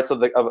rural parts of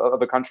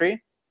the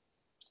country,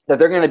 that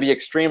they're going to be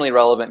extremely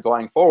relevant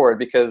going forward,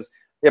 because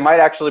it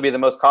might actually be the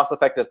most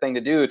cost-effective thing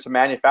to do to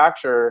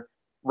manufacture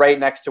right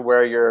next to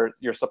where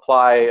your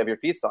supply of your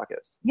feedstock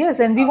is. Yes,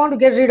 and we want to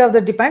get rid of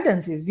the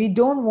dependencies. We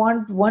don't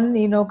want one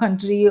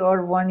country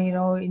or one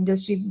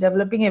industry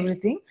developing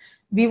everything.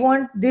 We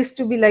want this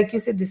to be, like you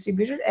said,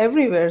 distributed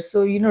everywhere.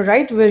 So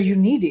right where you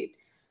need it.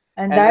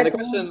 And that. The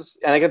questions,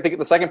 and I think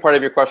the second part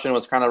of your question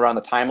was kind of around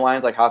the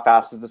timelines, like how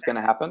fast is this going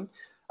to happen?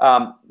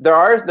 There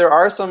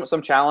are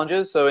some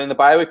challenges. So in the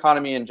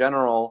bioeconomy in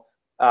general,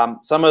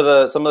 some of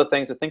the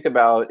things to think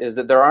about is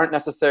that there aren't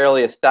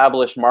necessarily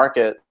established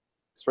markets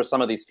for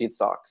some of these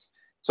feedstocks.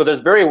 So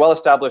there's very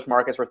well-established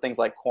markets for things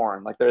like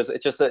corn. Like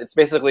it's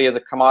basically as a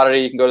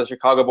commodity. You can go to the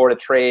Chicago Board of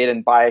Trade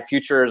and buy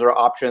futures or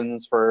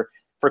options for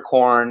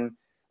corn.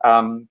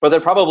 But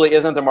there probably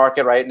isn't a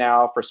market right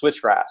now for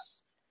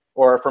switchgrass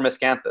or for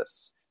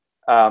miscanthus.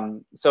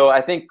 So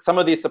I think some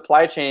of these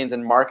supply chains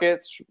and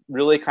markets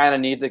really kind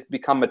of need to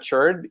become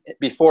matured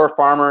before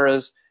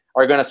farmers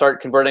are going to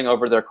start converting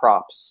over their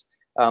crops.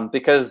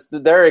 Because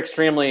they're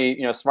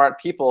extremely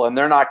smart people, and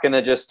they're not going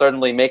to just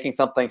suddenly making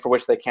something for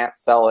which they can't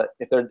sell it.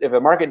 If a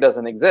market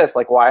doesn't exist,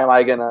 like, why am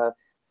I going to,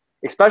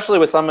 especially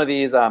with some of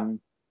these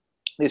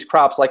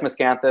crops like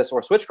miscanthus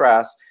or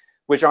switchgrass,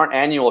 which aren't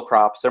annual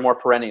crops, they're more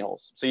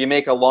perennials. So you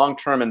make a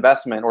long-term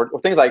investment, or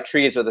things like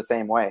trees are the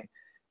same way.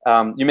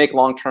 You make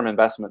long-term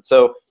investment.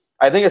 So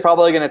I think it's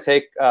probably going to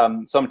take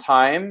some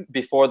time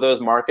before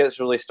those markets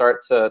really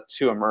start to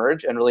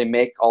emerge and really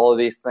make all of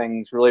these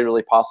things really,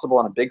 really possible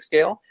on a big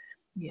scale.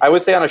 Yes. I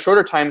would say on a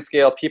shorter time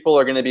scale, people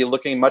are going to be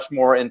looking much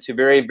more into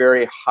very,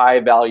 very high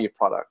value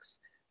products.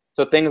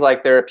 So things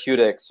like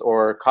therapeutics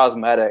or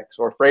cosmetics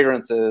or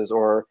fragrances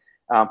or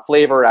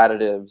flavor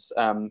additives,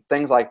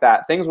 things like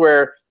that. Things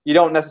where you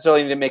don't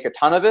necessarily need to make a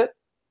ton of it,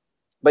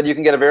 but you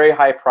can get a very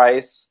high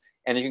price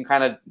and you can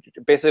kind of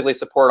basically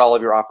support all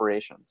of your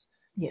operations.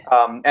 Yes.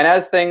 And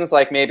as things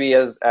like maybe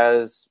as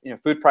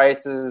food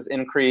prices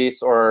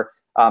increase, or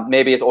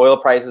maybe as oil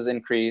prices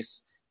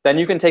increase, then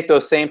you can take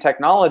those same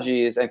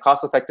technologies and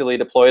cost effectively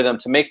deploy them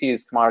to make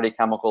these commodity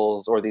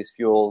chemicals or these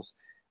fuels,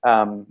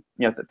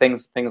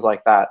 things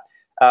like that.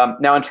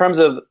 Now, in terms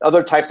of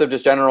other types of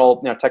just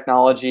general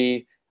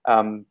technology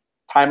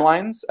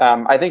timelines,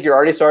 I think you're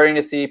already starting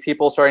to see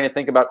people starting to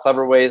think about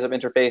clever ways of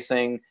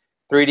interfacing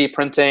 3D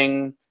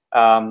printing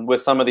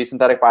with some of these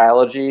synthetic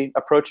biology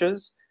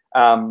approaches.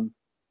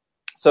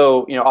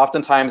 So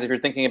oftentimes if you're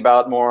thinking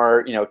about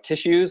more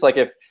tissues, like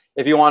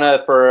if you want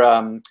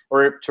to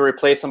or to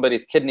replace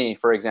somebody's kidney,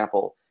 for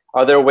example,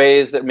 are there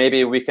ways that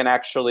maybe we can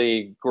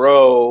actually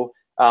grow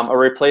a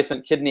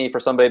replacement kidney for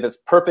somebody that's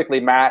perfectly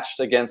matched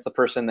against the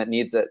person that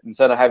needs it,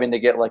 instead of having to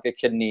get like a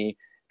kidney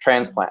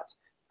transplant?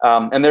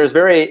 And there's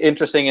very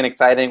interesting and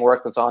exciting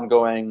work that's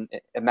ongoing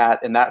in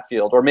that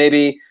field. Or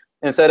maybe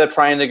instead of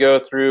trying to go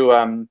through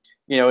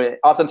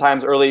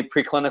oftentimes early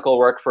preclinical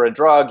work for a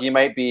drug, you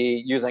might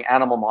be using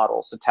animal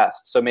models to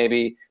test. So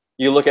maybe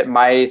you look at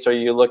mice, or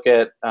you look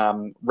at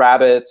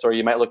rabbits, or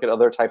you might look at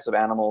other types of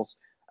animals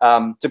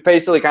to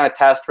basically kind of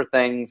test for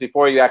things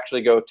before you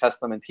actually go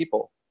test them in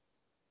people.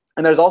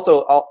 And there's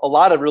also a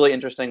lot of really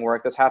interesting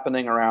work that's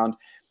happening around,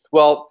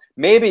 well,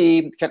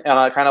 maybe kind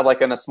of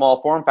like in a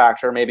small form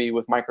factor, maybe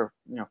with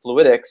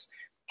microfluidics,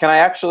 can I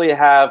actually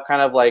have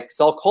kind of like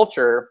cell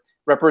culture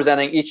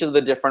representing each of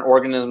the different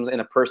organisms in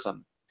a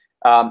person?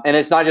 And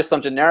it's not just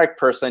some generic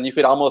person. You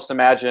could almost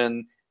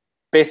imagine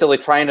basically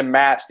trying to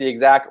match the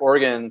exact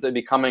organs that would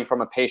be coming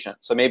from a patient.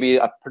 So maybe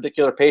a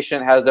particular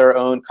patient has their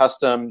own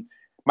custom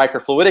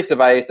microfluidic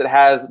device that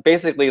has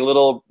basically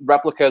little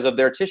replicas of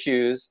their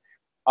tissues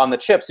on the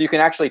chip. So you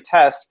can actually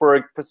test for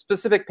a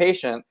specific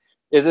patient,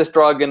 is this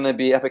drug going to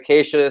be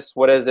efficacious?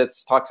 What is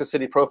its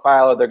toxicity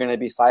profile? Are there going to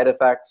be side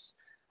effects?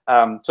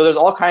 So there's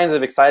all kinds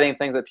of exciting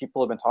things that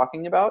people have been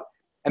talking about.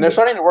 And they're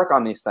starting to work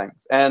on these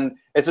things. And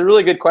it's a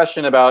really good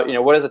question about,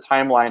 what is a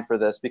timeline for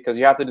this? Because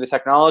you have to do the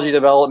technology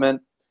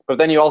development, but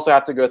then you also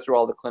have to go through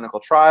all the clinical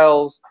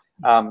trials,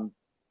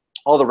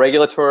 all the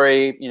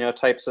regulatory,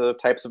 types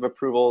of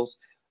approvals.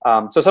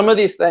 So some of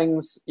these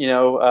things,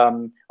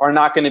 are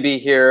not going to be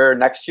here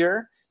next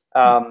year,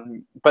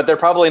 but they're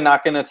probably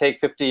not going to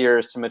take 50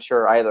 years to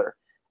mature either.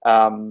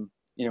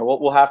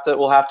 We'll have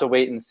to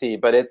wait and see.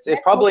 But it's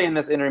probably in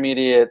this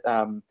intermediate,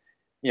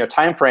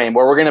 time frame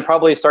where we're going to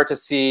probably start to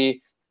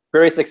see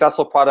very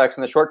successful products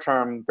in the short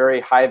term, very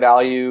high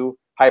value,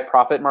 high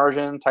profit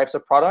margin types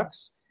of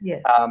products.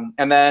 Yes.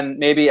 And then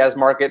maybe as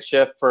markets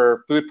shift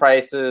for food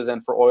prices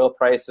and for oil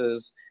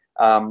prices,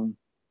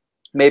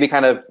 maybe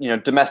kind of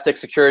domestic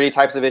security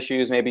types of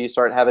issues, maybe you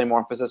start having more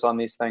emphasis on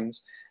these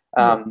things.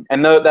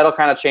 And that'll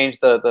kind of change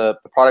the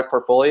product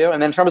portfolio.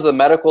 And then in terms of the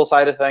medical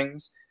side of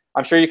things,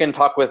 I'm sure you can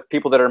talk with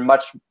people that are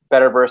much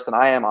better versed than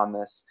I am on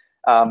this.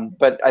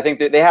 But I think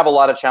that they have a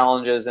lot of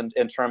challenges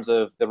in terms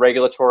of the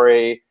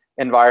regulatory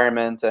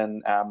environment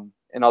and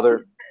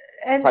other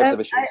types of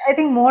issues. I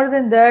think more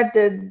than that,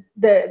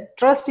 the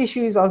trust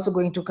issue is also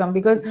going to come,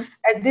 because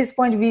at this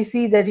point we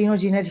see that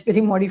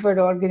genetically modified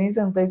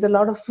organisms, there's a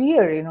lot of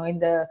fear in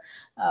the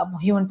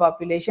human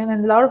population,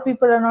 and a lot of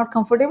people are not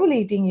comfortable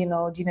eating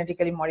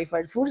genetically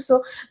modified food.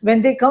 So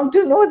when they come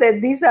to know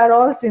that these are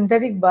all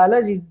synthetic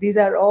biology, these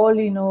are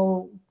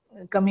all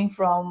coming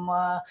from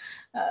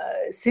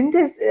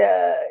synthesis,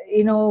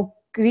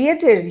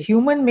 created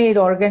human-made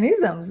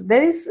organisms,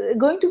 there is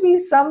going to be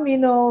some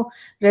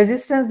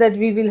resistance that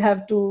we will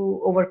have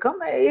to overcome.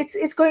 It's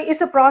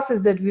a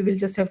process that we will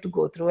just have to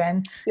go through,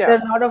 and there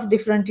are a lot of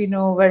different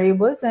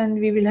variables, and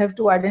we will have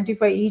to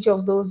identify each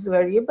of those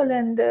variable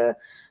and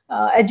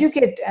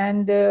educate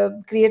and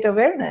create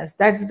awareness.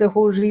 That's the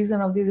whole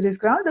reason of this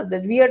risk roundup,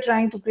 that we are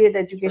trying to create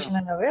education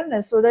and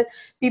awareness so that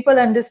people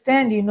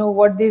understand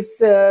what this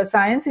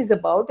science is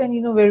about,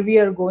 and where we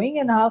are going,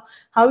 and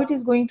how it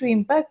is going to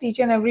impact each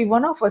and every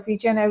one of us,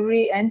 each and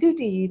every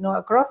entity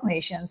across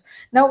nations.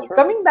 Now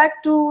coming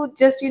back to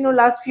just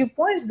last few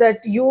points,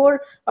 that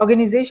your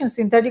organization,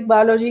 Synthetic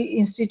Biology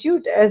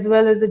Institute, as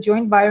well as the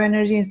Joint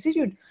Bioenergy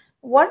Institute,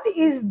 what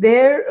is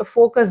their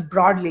focus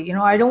broadly?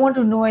 I don't want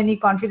to know any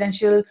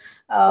confidential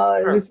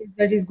research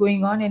that is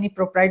going on, any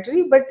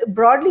proprietary, but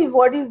broadly,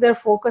 what is their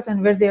focus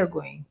and where they are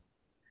going?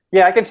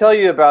 Yeah, I can tell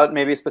you about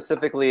maybe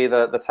specifically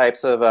the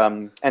types of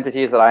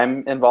entities that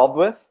I'm involved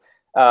with.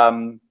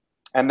 And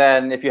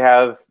then if you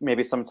have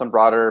maybe some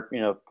broader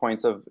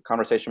points of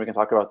conversation, we can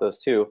talk about those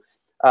too.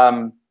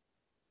 I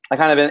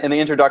kind of in the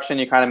introduction,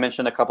 you kind of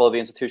mentioned a couple of the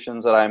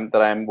institutions that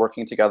I'm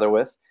working together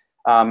with.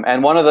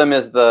 And one of them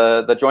is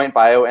the Joint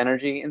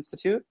Bioenergy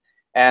Institute,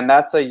 and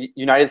that's a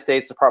United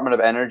States Department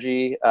of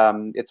Energy.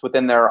 It's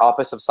within their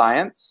Office of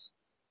Science.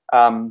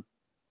 And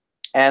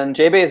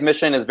JBay's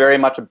mission is very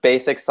much a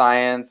basic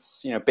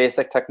science,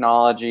 basic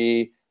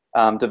technology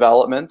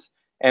development.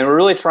 And we're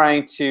really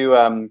trying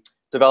to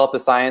develop the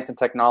science and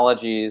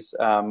technologies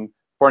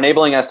for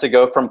enabling us to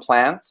go from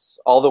plants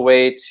all the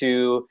way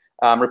to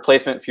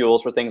replacement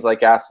fuels for things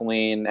like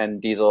gasoline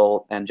and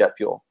diesel and jet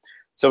fuel.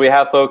 So we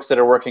have folks that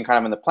are working kind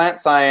of in the plant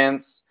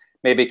science,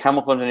 maybe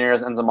chemical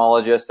engineers,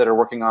 enzymologists that are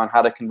working on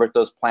how to convert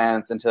those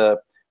plants into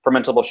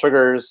fermentable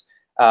sugars,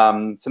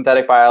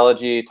 synthetic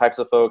biology types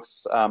of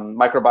folks,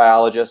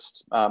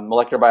 microbiologists,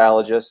 molecular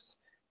biologists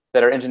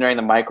that are engineering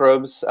the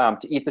microbes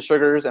to eat the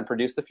sugars and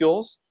produce the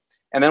fuels.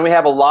 And then we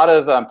have a lot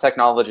of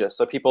technologists,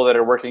 so people that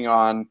are working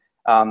on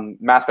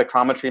mass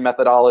spectrometry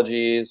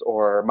methodologies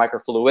or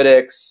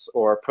microfluidics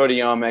or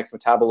proteomics,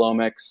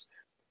 metabolomics,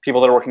 people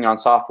that are working on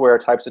software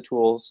types of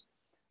tools.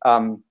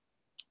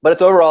 But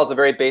overall, it's a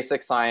very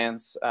basic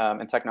science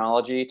and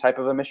technology type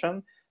of a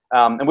mission.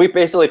 And we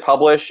basically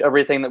publish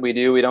everything that we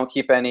do. We don't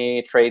keep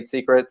any trade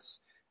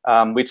secrets.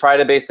 We try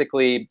to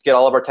basically get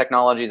all of our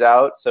technologies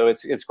out. So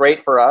it's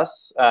great for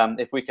us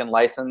if we can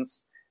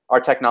license our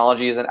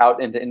technologies and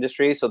out into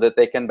industry so that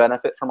they can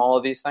benefit from all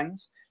of these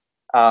things.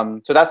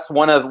 So that's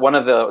one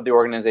of the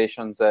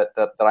organizations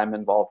that I'm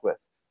involved with.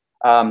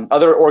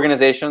 Other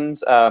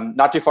organizations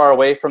not too far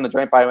away from the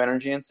Joint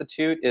Bioenergy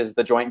Institute is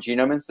the Joint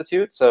Genome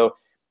Institute. So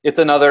it's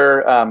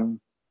another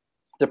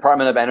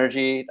Department of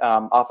Energy,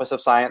 Office of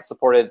Science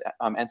supported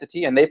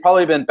entity, and they've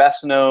probably been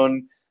best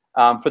known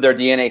for their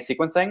DNA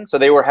sequencing. So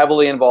they were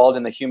heavily involved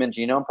in the Human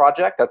Genome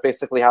Project. That's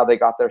basically how they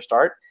got their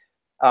start.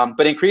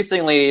 But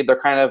increasingly, they're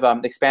kind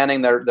of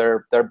expanding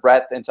their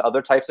breadth into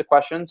other types of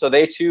questions. So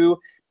they too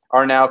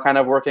are now kind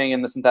of working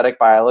in the synthetic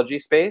biology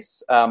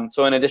space.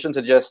 So in addition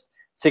to just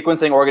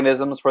sequencing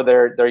organisms for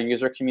their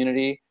user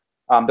community,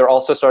 they're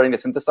also starting to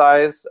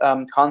synthesize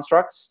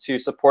constructs to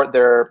support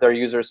their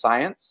users'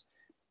 science.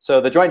 So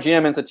the Joint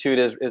Genome Institute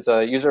is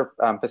a user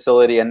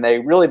facility, and they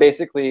really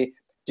basically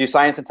do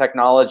science and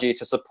technology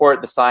to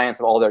support the science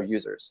of all their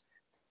users.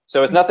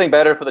 So it's nothing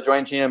better for the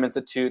Joint Genome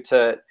Institute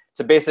to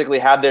basically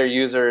have their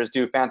users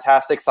do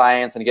fantastic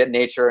science and get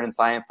Nature and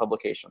Science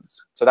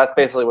publications. So that's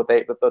basically what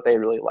they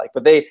really like.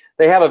 But they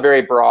have a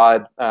very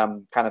broad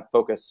kind of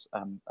focus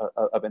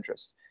of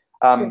interest.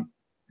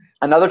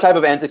 Another type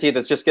of entity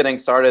that's just getting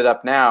started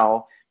up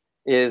now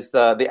is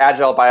the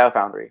Agile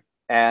Biofoundry.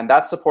 And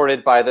that's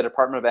supported by the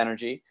Department of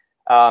Energy.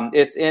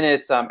 It's in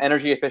its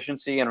Energy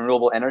Efficiency and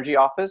Renewable Energy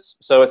Office.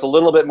 So it's a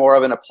little bit more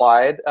of an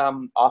applied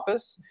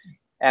office.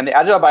 And the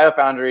Agile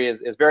Biofoundry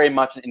is very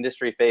much an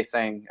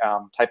industry-facing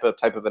type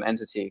of an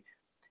entity.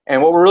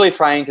 And what we're really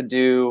trying to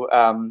do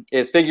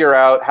is figure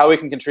out how we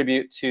can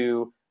contribute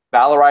to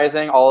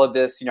valorizing all of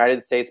this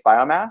United States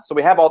biomass. So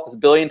we have all this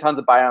billion tons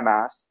of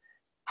biomass.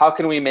 How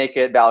can we make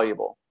it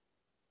valuable?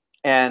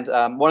 And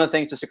one of the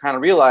things just to kind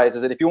of realize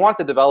is that if you want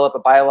to develop a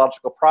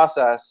biological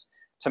process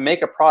to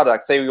make a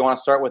product, say you want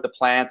to start with a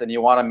plant and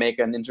you want to make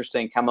an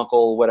interesting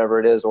chemical, whatever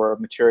it is, or a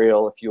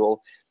material, a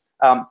fuel,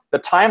 the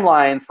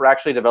timelines for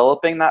actually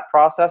developing that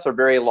process are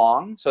very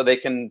long. So they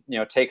can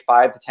take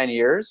 5 to 10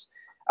 years,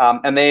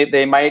 and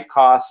they might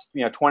cost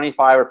 $25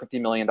 or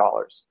 $50 million.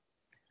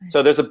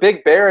 So there's a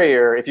big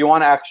barrier if you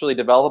want to actually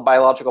develop a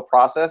biological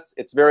process.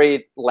 It's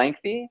very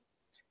lengthy,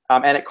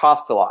 and it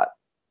costs a lot.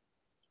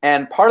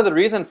 And part of the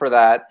reason for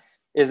that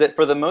is that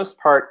for the most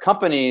part,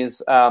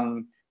 companies,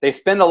 they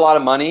spend a lot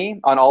of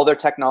money on all their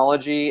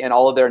technology and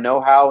all of their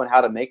know-how and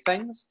how to make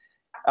things.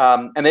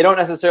 And they don't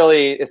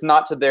necessarily, it's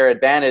not to their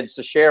advantage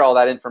to share all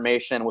that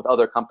information with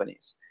other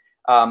companies.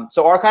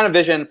 So our kind of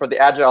vision for the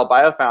Agile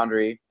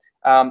Biofoundry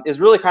is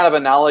really kind of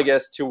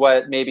analogous to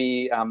what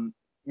maybe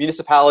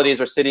municipalities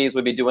or cities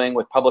would be doing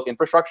with public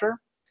infrastructure,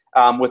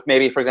 with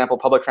maybe, for example,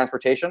 public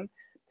transportation.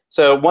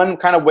 So one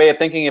kind of way of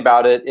thinking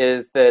about it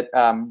is that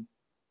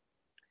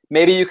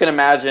maybe you can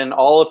imagine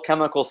all of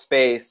chemical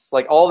space,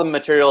 like all the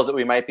materials that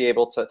we might be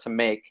able to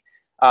make,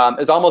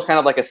 is almost kind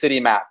of like a city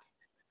map,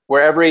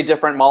 where every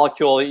different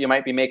molecule that you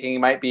might be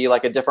making might be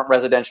like a different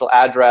residential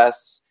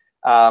address.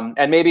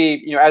 And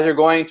maybe as you're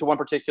going to one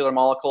particular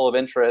molecule of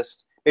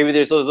interest, maybe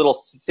there's those little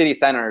city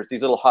centers,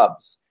 these little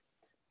hubs.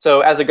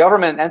 So as a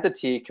government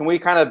entity, can we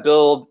kind of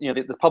build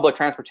the public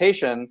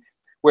transportation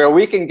where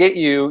we can get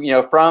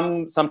you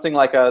from something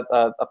like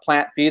a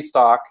plant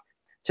feedstock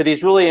to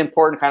these really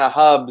important kind of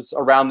hubs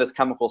around this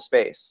chemical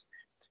space.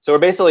 So we're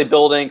basically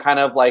building kind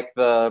of like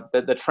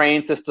the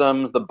train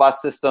systems, the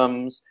bus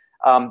systems.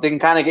 They can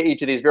kind of get you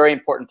to these very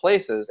important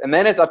places. And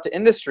then it's up to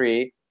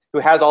industry, who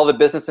has all the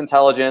business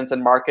intelligence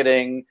and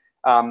marketing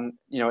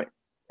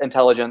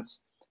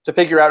intelligence, to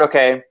figure out,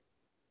 okay,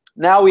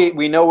 now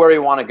we know where we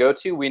want to go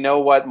to. We know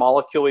what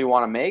molecule we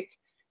want to make.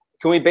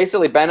 Can we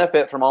basically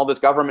benefit from all this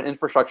government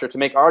infrastructure to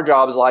make our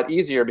jobs a lot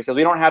easier, because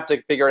we don't have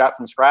to figure it out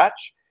from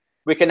scratch?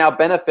 We can now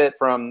benefit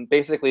from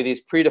basically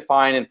these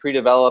predefined and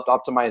pre-developed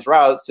optimized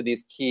routes to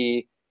these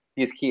key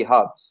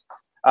hubs.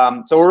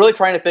 So we're really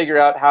trying to figure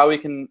out how we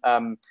can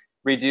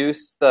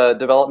reduce the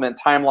development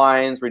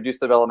timelines, reduce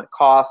the development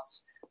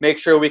costs, make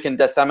sure we can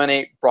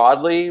disseminate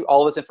broadly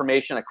all this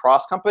information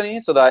across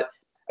companies so that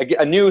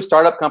a new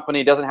startup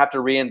company doesn't have to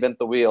reinvent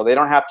the wheel. They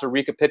don't have to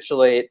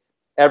recapitulate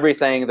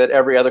everything that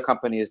every other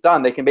company has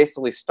done. They can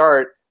basically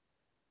start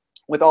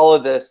with all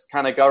of this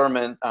kind of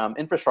government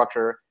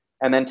infrastructure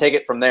and then take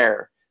it from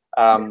there.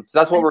 So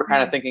that's what we're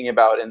kind of thinking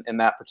about in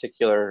that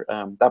particular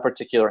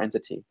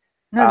entity.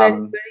 No, that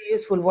is very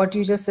useful. What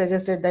you just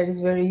suggested, that is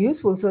very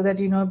useful, so that,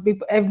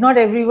 people, not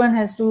everyone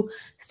has to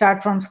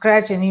start from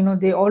scratch, and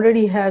they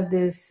already have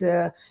this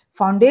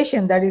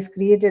foundation that is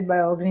created by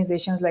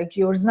organizations like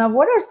yours. Now,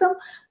 what are some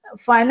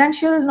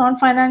financial,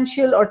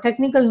 non-financial, or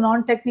technical,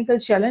 non-technical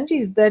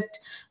challenges that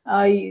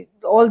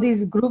all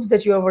these groups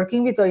that you are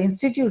working with, or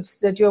institutes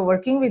that you are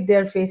working with, they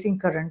are facing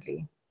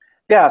currently?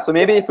 Yeah, so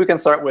maybe if we can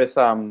start with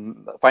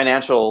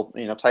financial,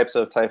 types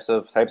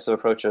of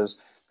approaches.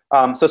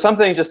 So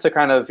something just to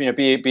kind of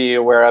be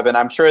aware of, and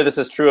I'm sure this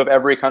is true of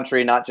every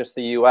country, not just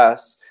the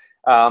U.S.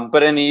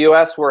 But in the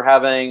U.S., we're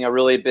having a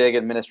really big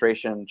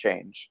administration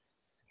change,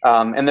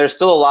 and there's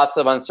still lots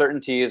of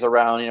uncertainties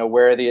around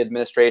where the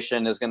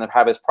administration is going to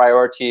have its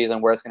priorities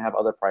and where it's going to have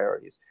other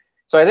priorities.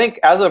 So I think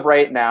as of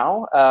right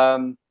now,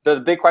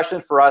 the big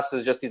question for us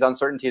is just these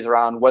uncertainties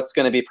around what's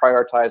going to be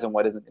prioritized and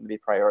what isn't going to be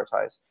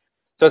prioritized.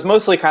 So it's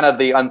mostly kind of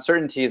the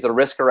uncertainties, the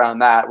risk around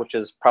that, which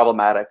is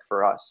problematic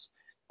for us.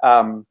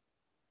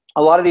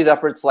 A lot of these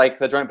efforts, like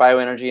the Joint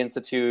Bioenergy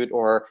Institute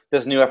or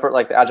this new effort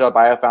like the Agile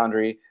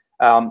Biofoundry,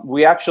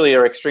 we actually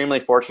are extremely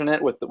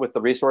fortunate with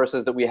the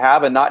resources that we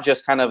have, and not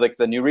just kind of like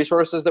the new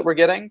resources that we're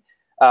getting,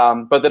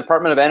 but the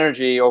Department of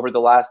Energy over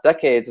the last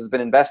decades has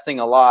been investing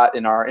a lot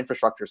in our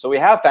infrastructure. So we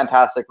have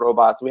fantastic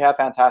robots, we have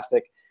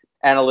fantastic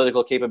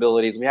analytical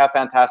capabilities, we have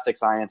fantastic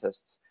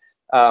scientists.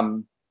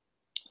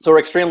 So we're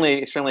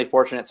extremely, extremely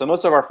fortunate. So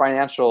most of our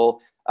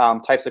financial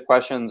types of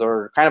questions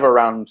are kind of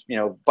around,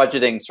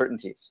 budgeting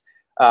certainties.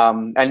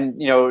 And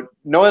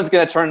no one's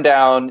going to turn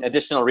down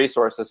additional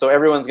resources. So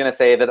everyone's going to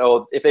say that,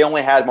 oh, if they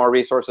only had more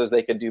resources,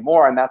 they could do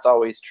more, and that's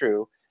always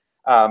true.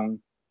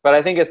 But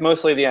I think it's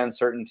mostly the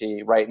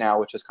uncertainty right now,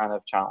 which is kind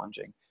of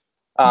challenging.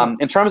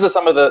 In terms of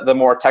some of the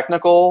more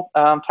technical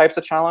types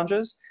of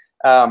challenges,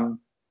 I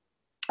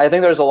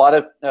think there's a lot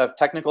of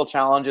technical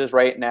challenges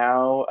right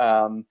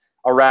now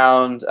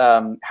around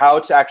how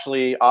to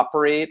actually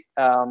operate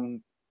the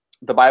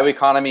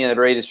bioeconomy in a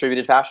very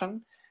distributed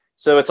fashion.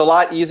 So it's a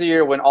lot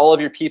easier when all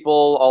of your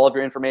people, all of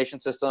your information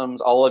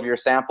systems, all of your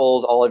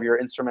samples, all of your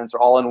instruments are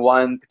all in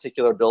one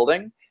particular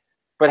building.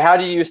 But how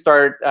do you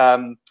start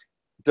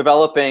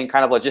developing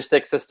kind of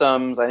logistic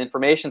systems and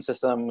information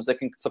systems that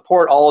can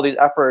support all of these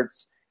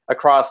efforts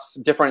across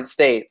different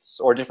states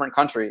or different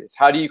countries?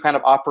 How do you kind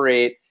of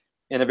operate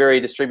in a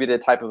very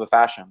distributed type of a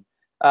fashion?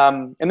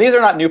 And these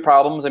are not new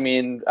problems. I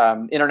mean,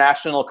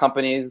 international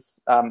companies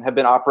have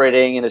been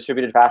operating in a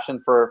distributed fashion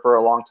for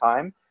a long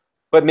time.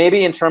 But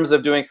maybe in terms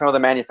of doing some of the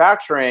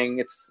manufacturing,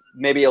 it's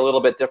maybe a little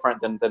bit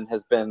different than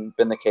has been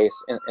the case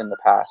in the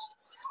past.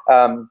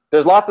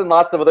 There's lots and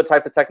lots of other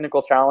types of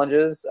technical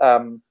challenges.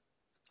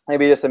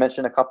 Maybe just to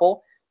mention a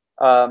couple.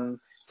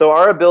 So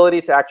our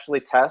ability to actually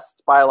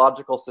test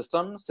biological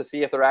systems to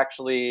see if they're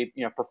actually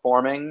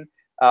performing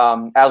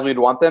as we'd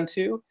want them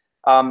to.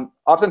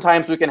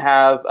 Oftentimes we can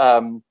have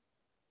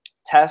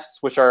tests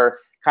which are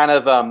kind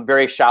of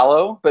very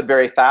shallow but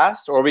very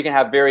fast, or we can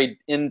have very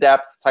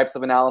in-depth types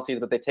of analyses,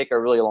 but they take a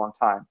really long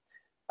time.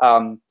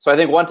 So I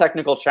think one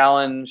technical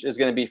challenge is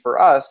going to be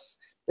for us,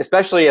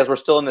 especially as we're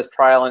still in this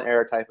trial and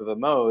error type of a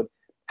mode,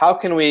 how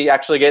can we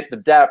actually get the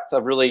depth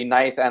of really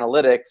nice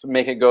analytics and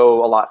make it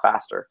go a lot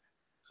faster?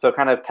 So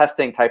kind of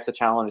testing types of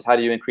challenges, how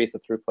do you increase the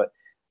throughput?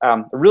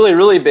 A really,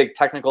 really big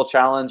technical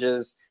challenge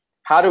is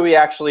how do we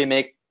actually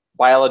make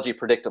biology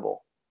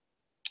predictable?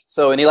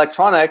 So in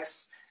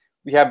electronics,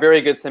 we have very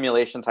good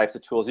simulation types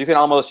of tools. You can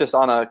almost just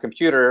on a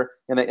computer,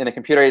 in a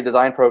computer-aided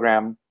design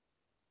program,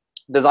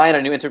 design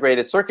a new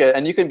integrated circuit,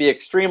 and you can be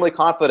extremely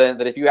confident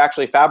that if you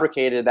actually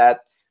fabricated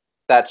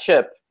that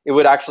chip, it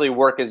would actually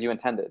work as you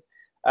intended.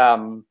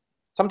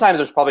 Sometimes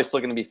there's probably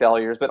still going to be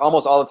failures, but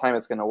almost all the time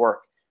it's going to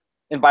work.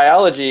 In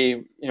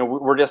biology,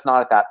 we're just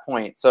not at that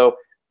point. So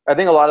I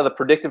think a lot of the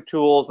predictive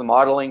tools, the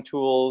modeling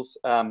tools,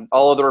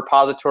 all of the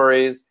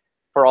repositories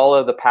for all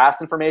of the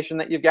past information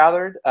that you've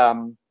gathered,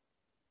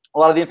 a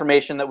lot of the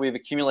information that we've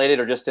accumulated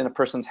are just in a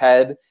person's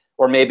head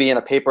or maybe in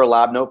a paper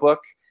lab notebook.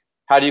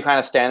 How do you kind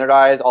of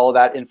standardize all of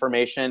that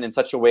information in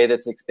such a way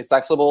that's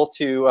accessible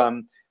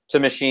to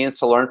machines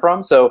to learn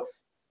from? So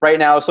right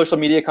now, social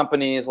media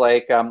companies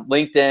like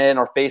LinkedIn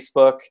or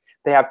Facebook,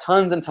 they have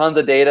tons and tons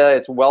of data.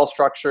 It's well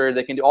structured.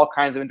 They can do all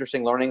kinds of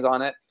interesting learnings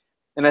on it.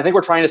 And I think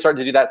we're trying to start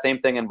to do that same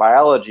thing in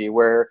biology,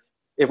 where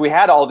if we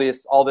had all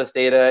this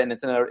data and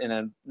it's in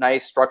a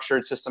nice,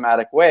 structured,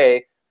 systematic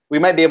way, we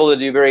might be able to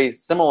do very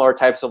similar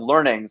types of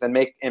learnings and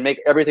make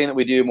everything that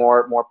we do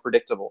more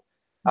predictable.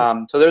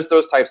 So there's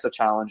those types of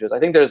challenges. I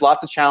think there's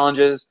lots of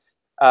challenges.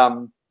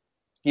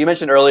 You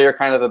mentioned earlier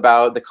kind of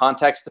about the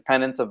context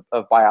dependence of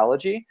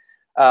biology.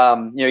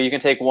 You can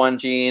take one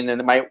gene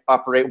and it might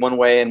operate one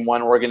way in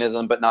one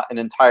organism, but not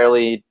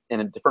entirely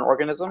in a different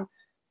organism.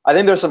 I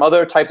think there's some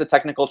other types of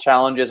technical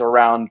challenges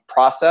around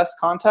process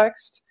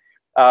context.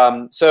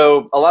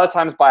 So a lot of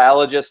times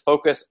biologists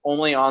focus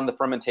only on the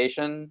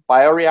fermentation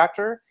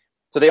bioreactor.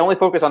 So they only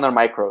focus on their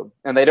microbe,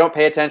 and they don't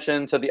pay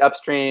attention to the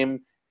upstream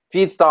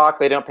feedstock.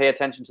 They don't pay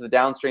attention to the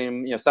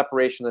downstream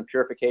separation and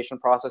purification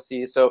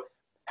processes. So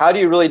how do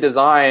you really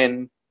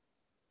design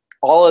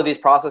all of these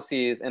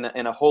processes in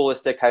a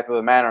holistic type of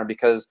a manner,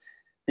 because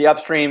the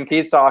upstream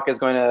feedstock is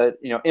going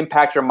to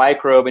impact your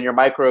microbe, and your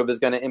microbe is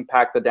going to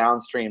impact the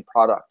downstream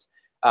product.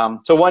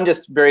 So one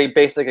just very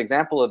basic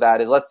example of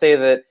that is, let's say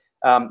that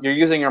you're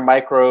using your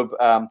microbe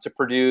to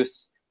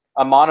produce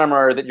a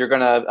monomer that you're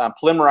going to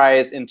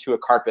polymerize into a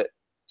carpet,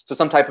 so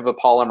some type of a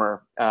polymer.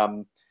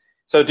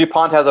 So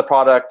DuPont has a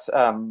product,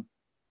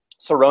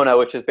 Sorona,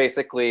 which is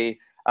basically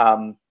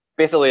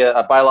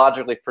a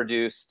biologically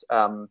produced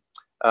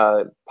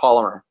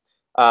polymer.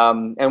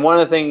 And one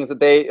of the things that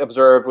they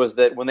observed was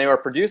that when they were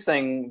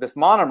producing this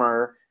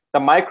monomer, the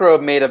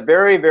microbe made a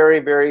very, very,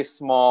 very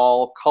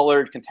small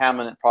colored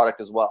contaminant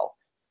product as well.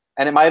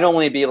 And it might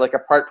only be like a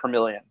part per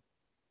million.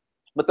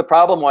 But the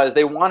problem was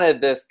they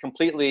wanted this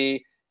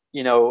completely,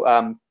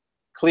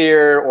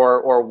 clear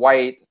or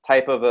white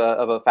type of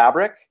a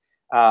fabric,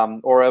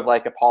 or of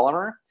like a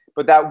polymer.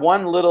 But that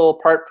one little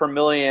part per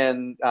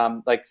million,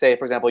 like say,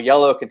 for example,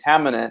 yellow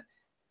contaminant,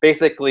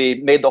 basically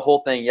made the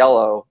whole thing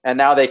yellow, and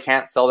now they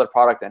can't sell their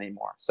product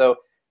anymore. So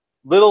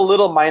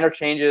little minor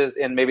changes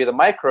in maybe the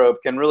microbe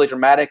can really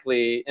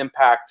dramatically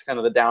impact kind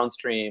of the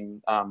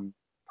downstream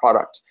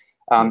product.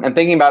 And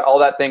thinking about all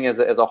that thing as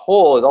a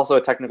whole is also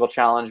a technical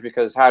challenge,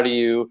 because how do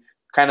you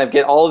kind of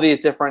get all of these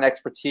different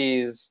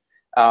expertise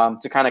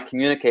to kind of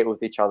communicate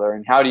with each other,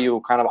 and how do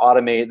you kind of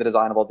automate the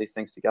design of all these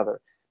things together?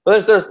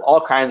 But there's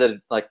all kinds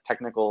of like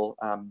technical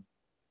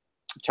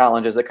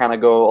challenges that kind of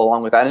go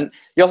along with that. And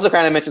you also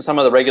kind of mentioned some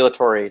of the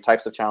regulatory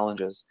types of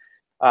challenges.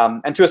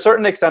 And to a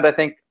certain extent, I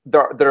think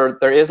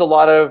there is a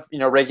lot of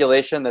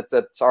regulation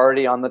that's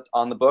already on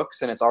the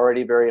books, and it's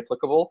already very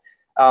applicable.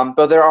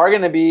 But there are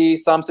going to be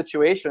some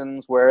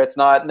situations where it's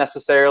not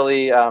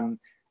necessarily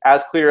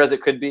as clear as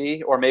it could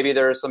be, or maybe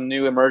there are some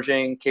new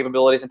emerging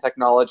capabilities and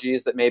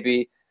technologies that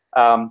maybe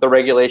the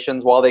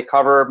regulations, while they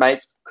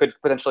could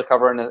potentially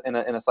cover in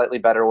a slightly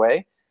better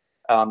way.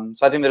 So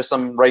I think there's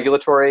some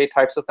regulatory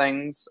types of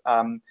things,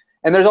 and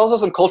there's also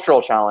some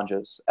cultural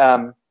challenges.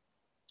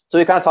 So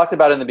we kind of talked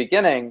about in the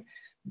beginning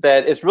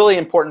that it's really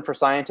important for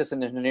scientists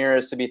and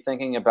engineers to be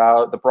thinking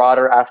about the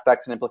broader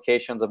aspects and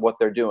implications of what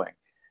they're doing.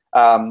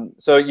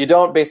 So you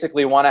don't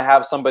basically want to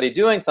have somebody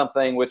doing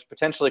something which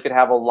potentially could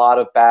have a lot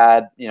of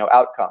bad,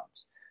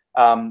 outcomes.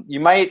 You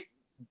might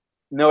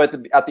know at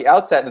the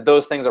outset that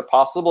those things are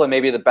possible, and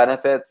maybe the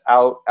benefits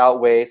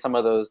outweigh some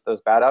of those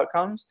bad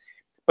outcomes.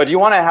 But you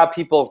want to have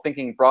people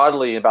thinking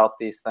broadly about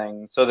these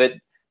things, so that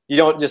you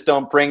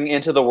don't bring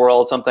into the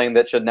world something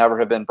that should never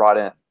have been brought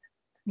in.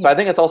 So I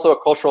think it's also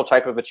a cultural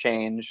type of a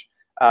change,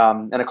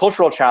 and a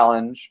cultural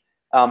challenge,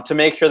 to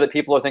make sure that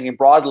people are thinking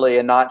broadly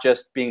and not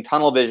just being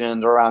tunnel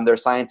visioned around their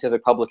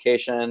scientific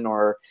publication,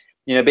 or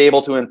be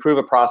able to improve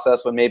a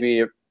process when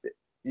maybe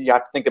you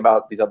have to think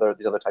about these other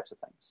types of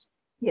things.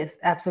 Yes,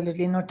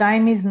 absolutely. No,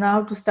 time is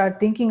now to start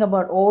thinking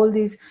about all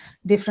these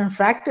different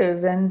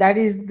factors, and that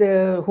is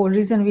the whole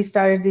reason we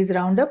started this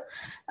roundup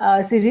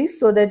series,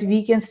 so that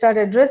we can start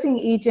addressing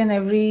each and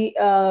every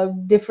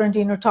different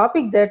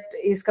topic that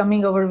is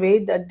coming our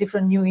way, that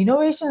different new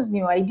innovations,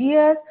 new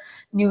ideas,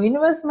 new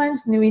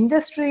investments, new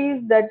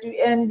industries,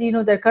 and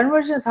their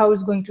convergence, how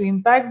it's going to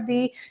impact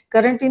the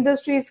current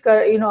industries,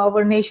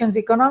 our nation's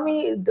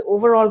economy, the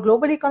overall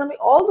global economy.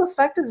 All those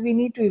factors we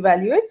need to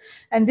evaluate.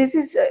 And this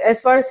is,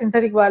 as far as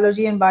synthetic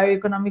biology and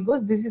bioeconomy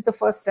goes, this is the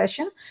first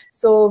session.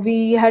 So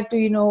we had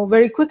to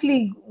very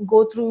quickly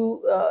go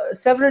through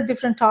several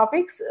different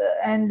topics,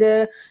 and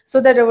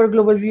so that our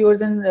global viewers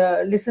and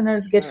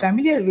listeners get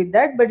familiar with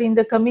that. But in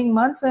the coming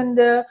months and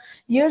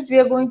years, we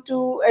are going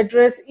to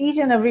address each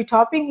and every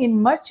topic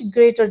in much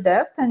greater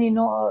depth, and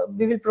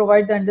we will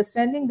provide the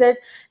understanding that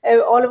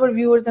all our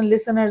viewers and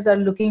listeners are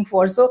looking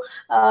for. So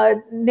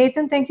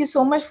Nathan, thank you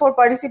so much for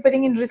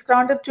participating in Risk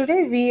Roundup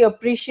today. We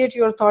appreciate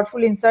your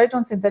thoughtful insight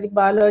on synthetic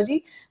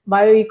biology,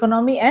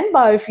 bioeconomy, and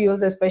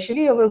biofuels.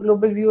 Especially our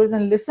global viewers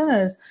and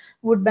listeners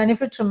would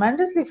benefit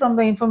tremendously from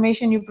the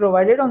information you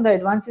provided on the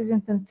advances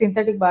in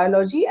synthetic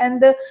biology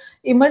and the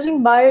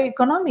emerging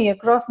bioeconomy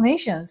across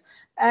nations.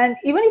 And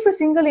even if a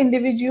single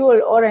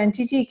individual or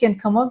entity can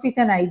come up with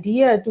an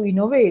idea to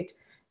innovate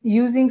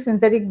using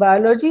synthetic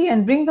biology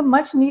and bring the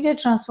much needed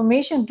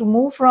transformation to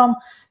move from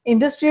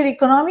industrial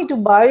economy to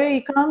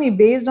bioeconomy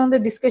based on the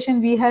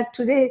discussion we had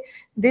today,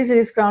 this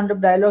Risk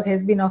Roundup dialogue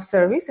has been of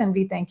service, and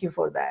we thank you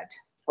for that.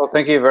 Well,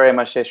 thank you very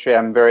much, Jayshree.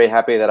 I'm very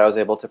happy that I was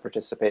able to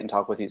participate and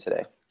talk with you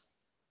today.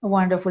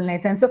 Wonderful,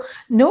 Nathan. So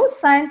no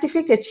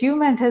scientific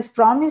achievement has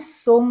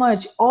promised so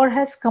much or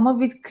has come up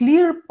with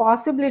clear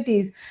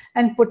possibilities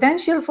and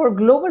potential for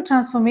global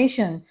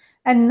transformation,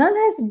 and none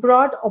has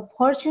brought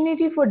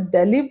opportunity for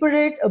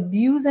deliberate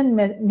abuse and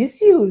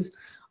misuse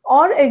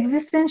or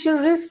existential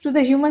risk to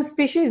the human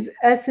species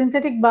as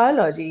synthetic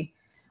biology.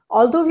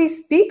 Although we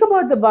speak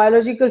about the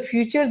biological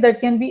future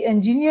that can be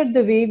engineered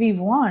the way we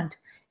want,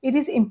 it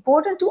is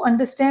important to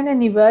understand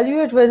and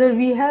evaluate whether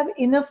we have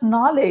enough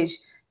knowledge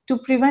to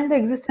prevent the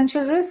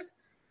existential risk.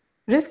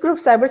 Risk Group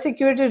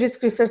Cybersecurity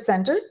Risk Research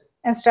Center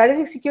and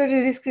Strategic Security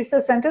Risk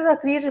Research Center are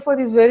created for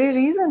this very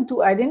reason,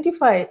 to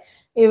identify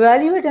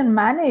evaluate and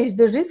manage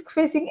the risk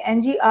facing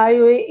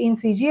NGIOA in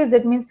CGS,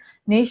 that means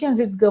nations,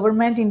 its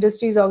government,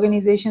 industries,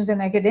 organizations,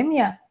 and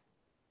academia,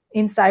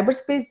 in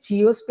cyberspace,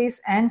 geospace,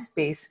 and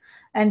space,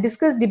 and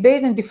discuss,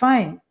 debate, and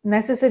define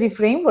necessary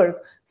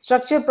framework,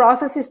 structure,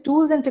 processes,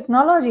 tools, and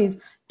technologies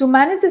to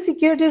manage the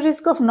security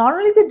risk of not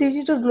only the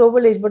digital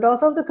global age, but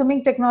also of the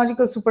coming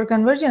technological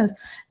superconvergence,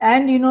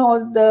 and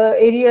the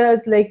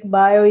areas like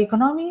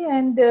bioeconomy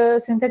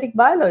and synthetic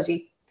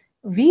biology.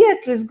 We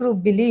at Risk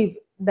Group believe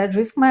that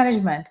risk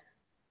management,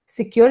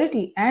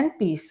 security, and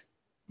peace,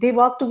 they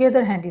walk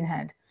together hand in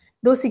hand.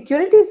 Though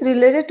security is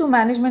related to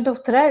management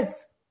of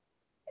threats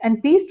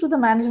and peace to the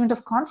management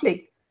of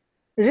conflict,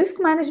 risk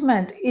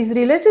management is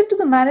related to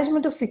the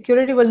management of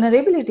security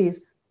vulnerabilities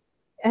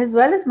as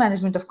well as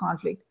management of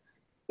conflict.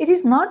 It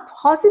is not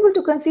possible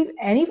to conceive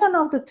any one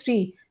of the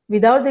three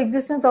without the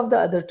existence of the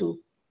other two.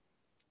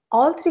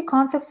 All three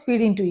concepts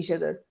feed into each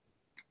other.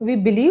 We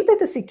believe that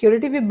the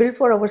security we build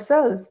for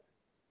ourselves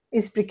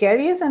is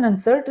precarious and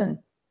uncertain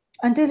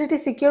until it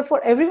is secure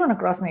for everyone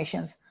across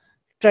nations.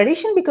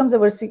 Tradition becomes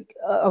our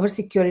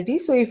security.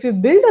 So, if we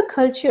build a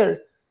culture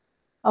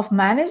of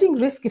managing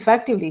risk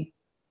effectively,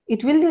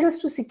 it will lead us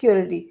to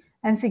security,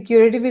 and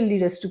security will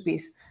lead us to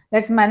peace.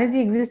 Let's manage the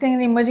existing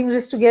and emerging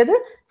risks together.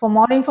 For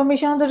more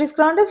information on the risk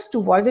roundups, to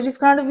watch the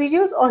risk roundup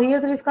videos or hear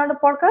the risk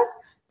roundup podcast,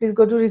 please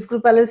go to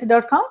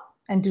riskgroupllc.com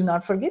and do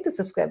not forget to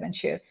subscribe and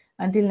share.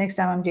 Until next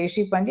time, I'm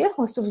Jayashree Pandya,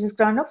 host of Risk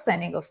Roundup,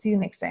 signing off. See you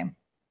next time.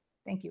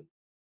 Thank you.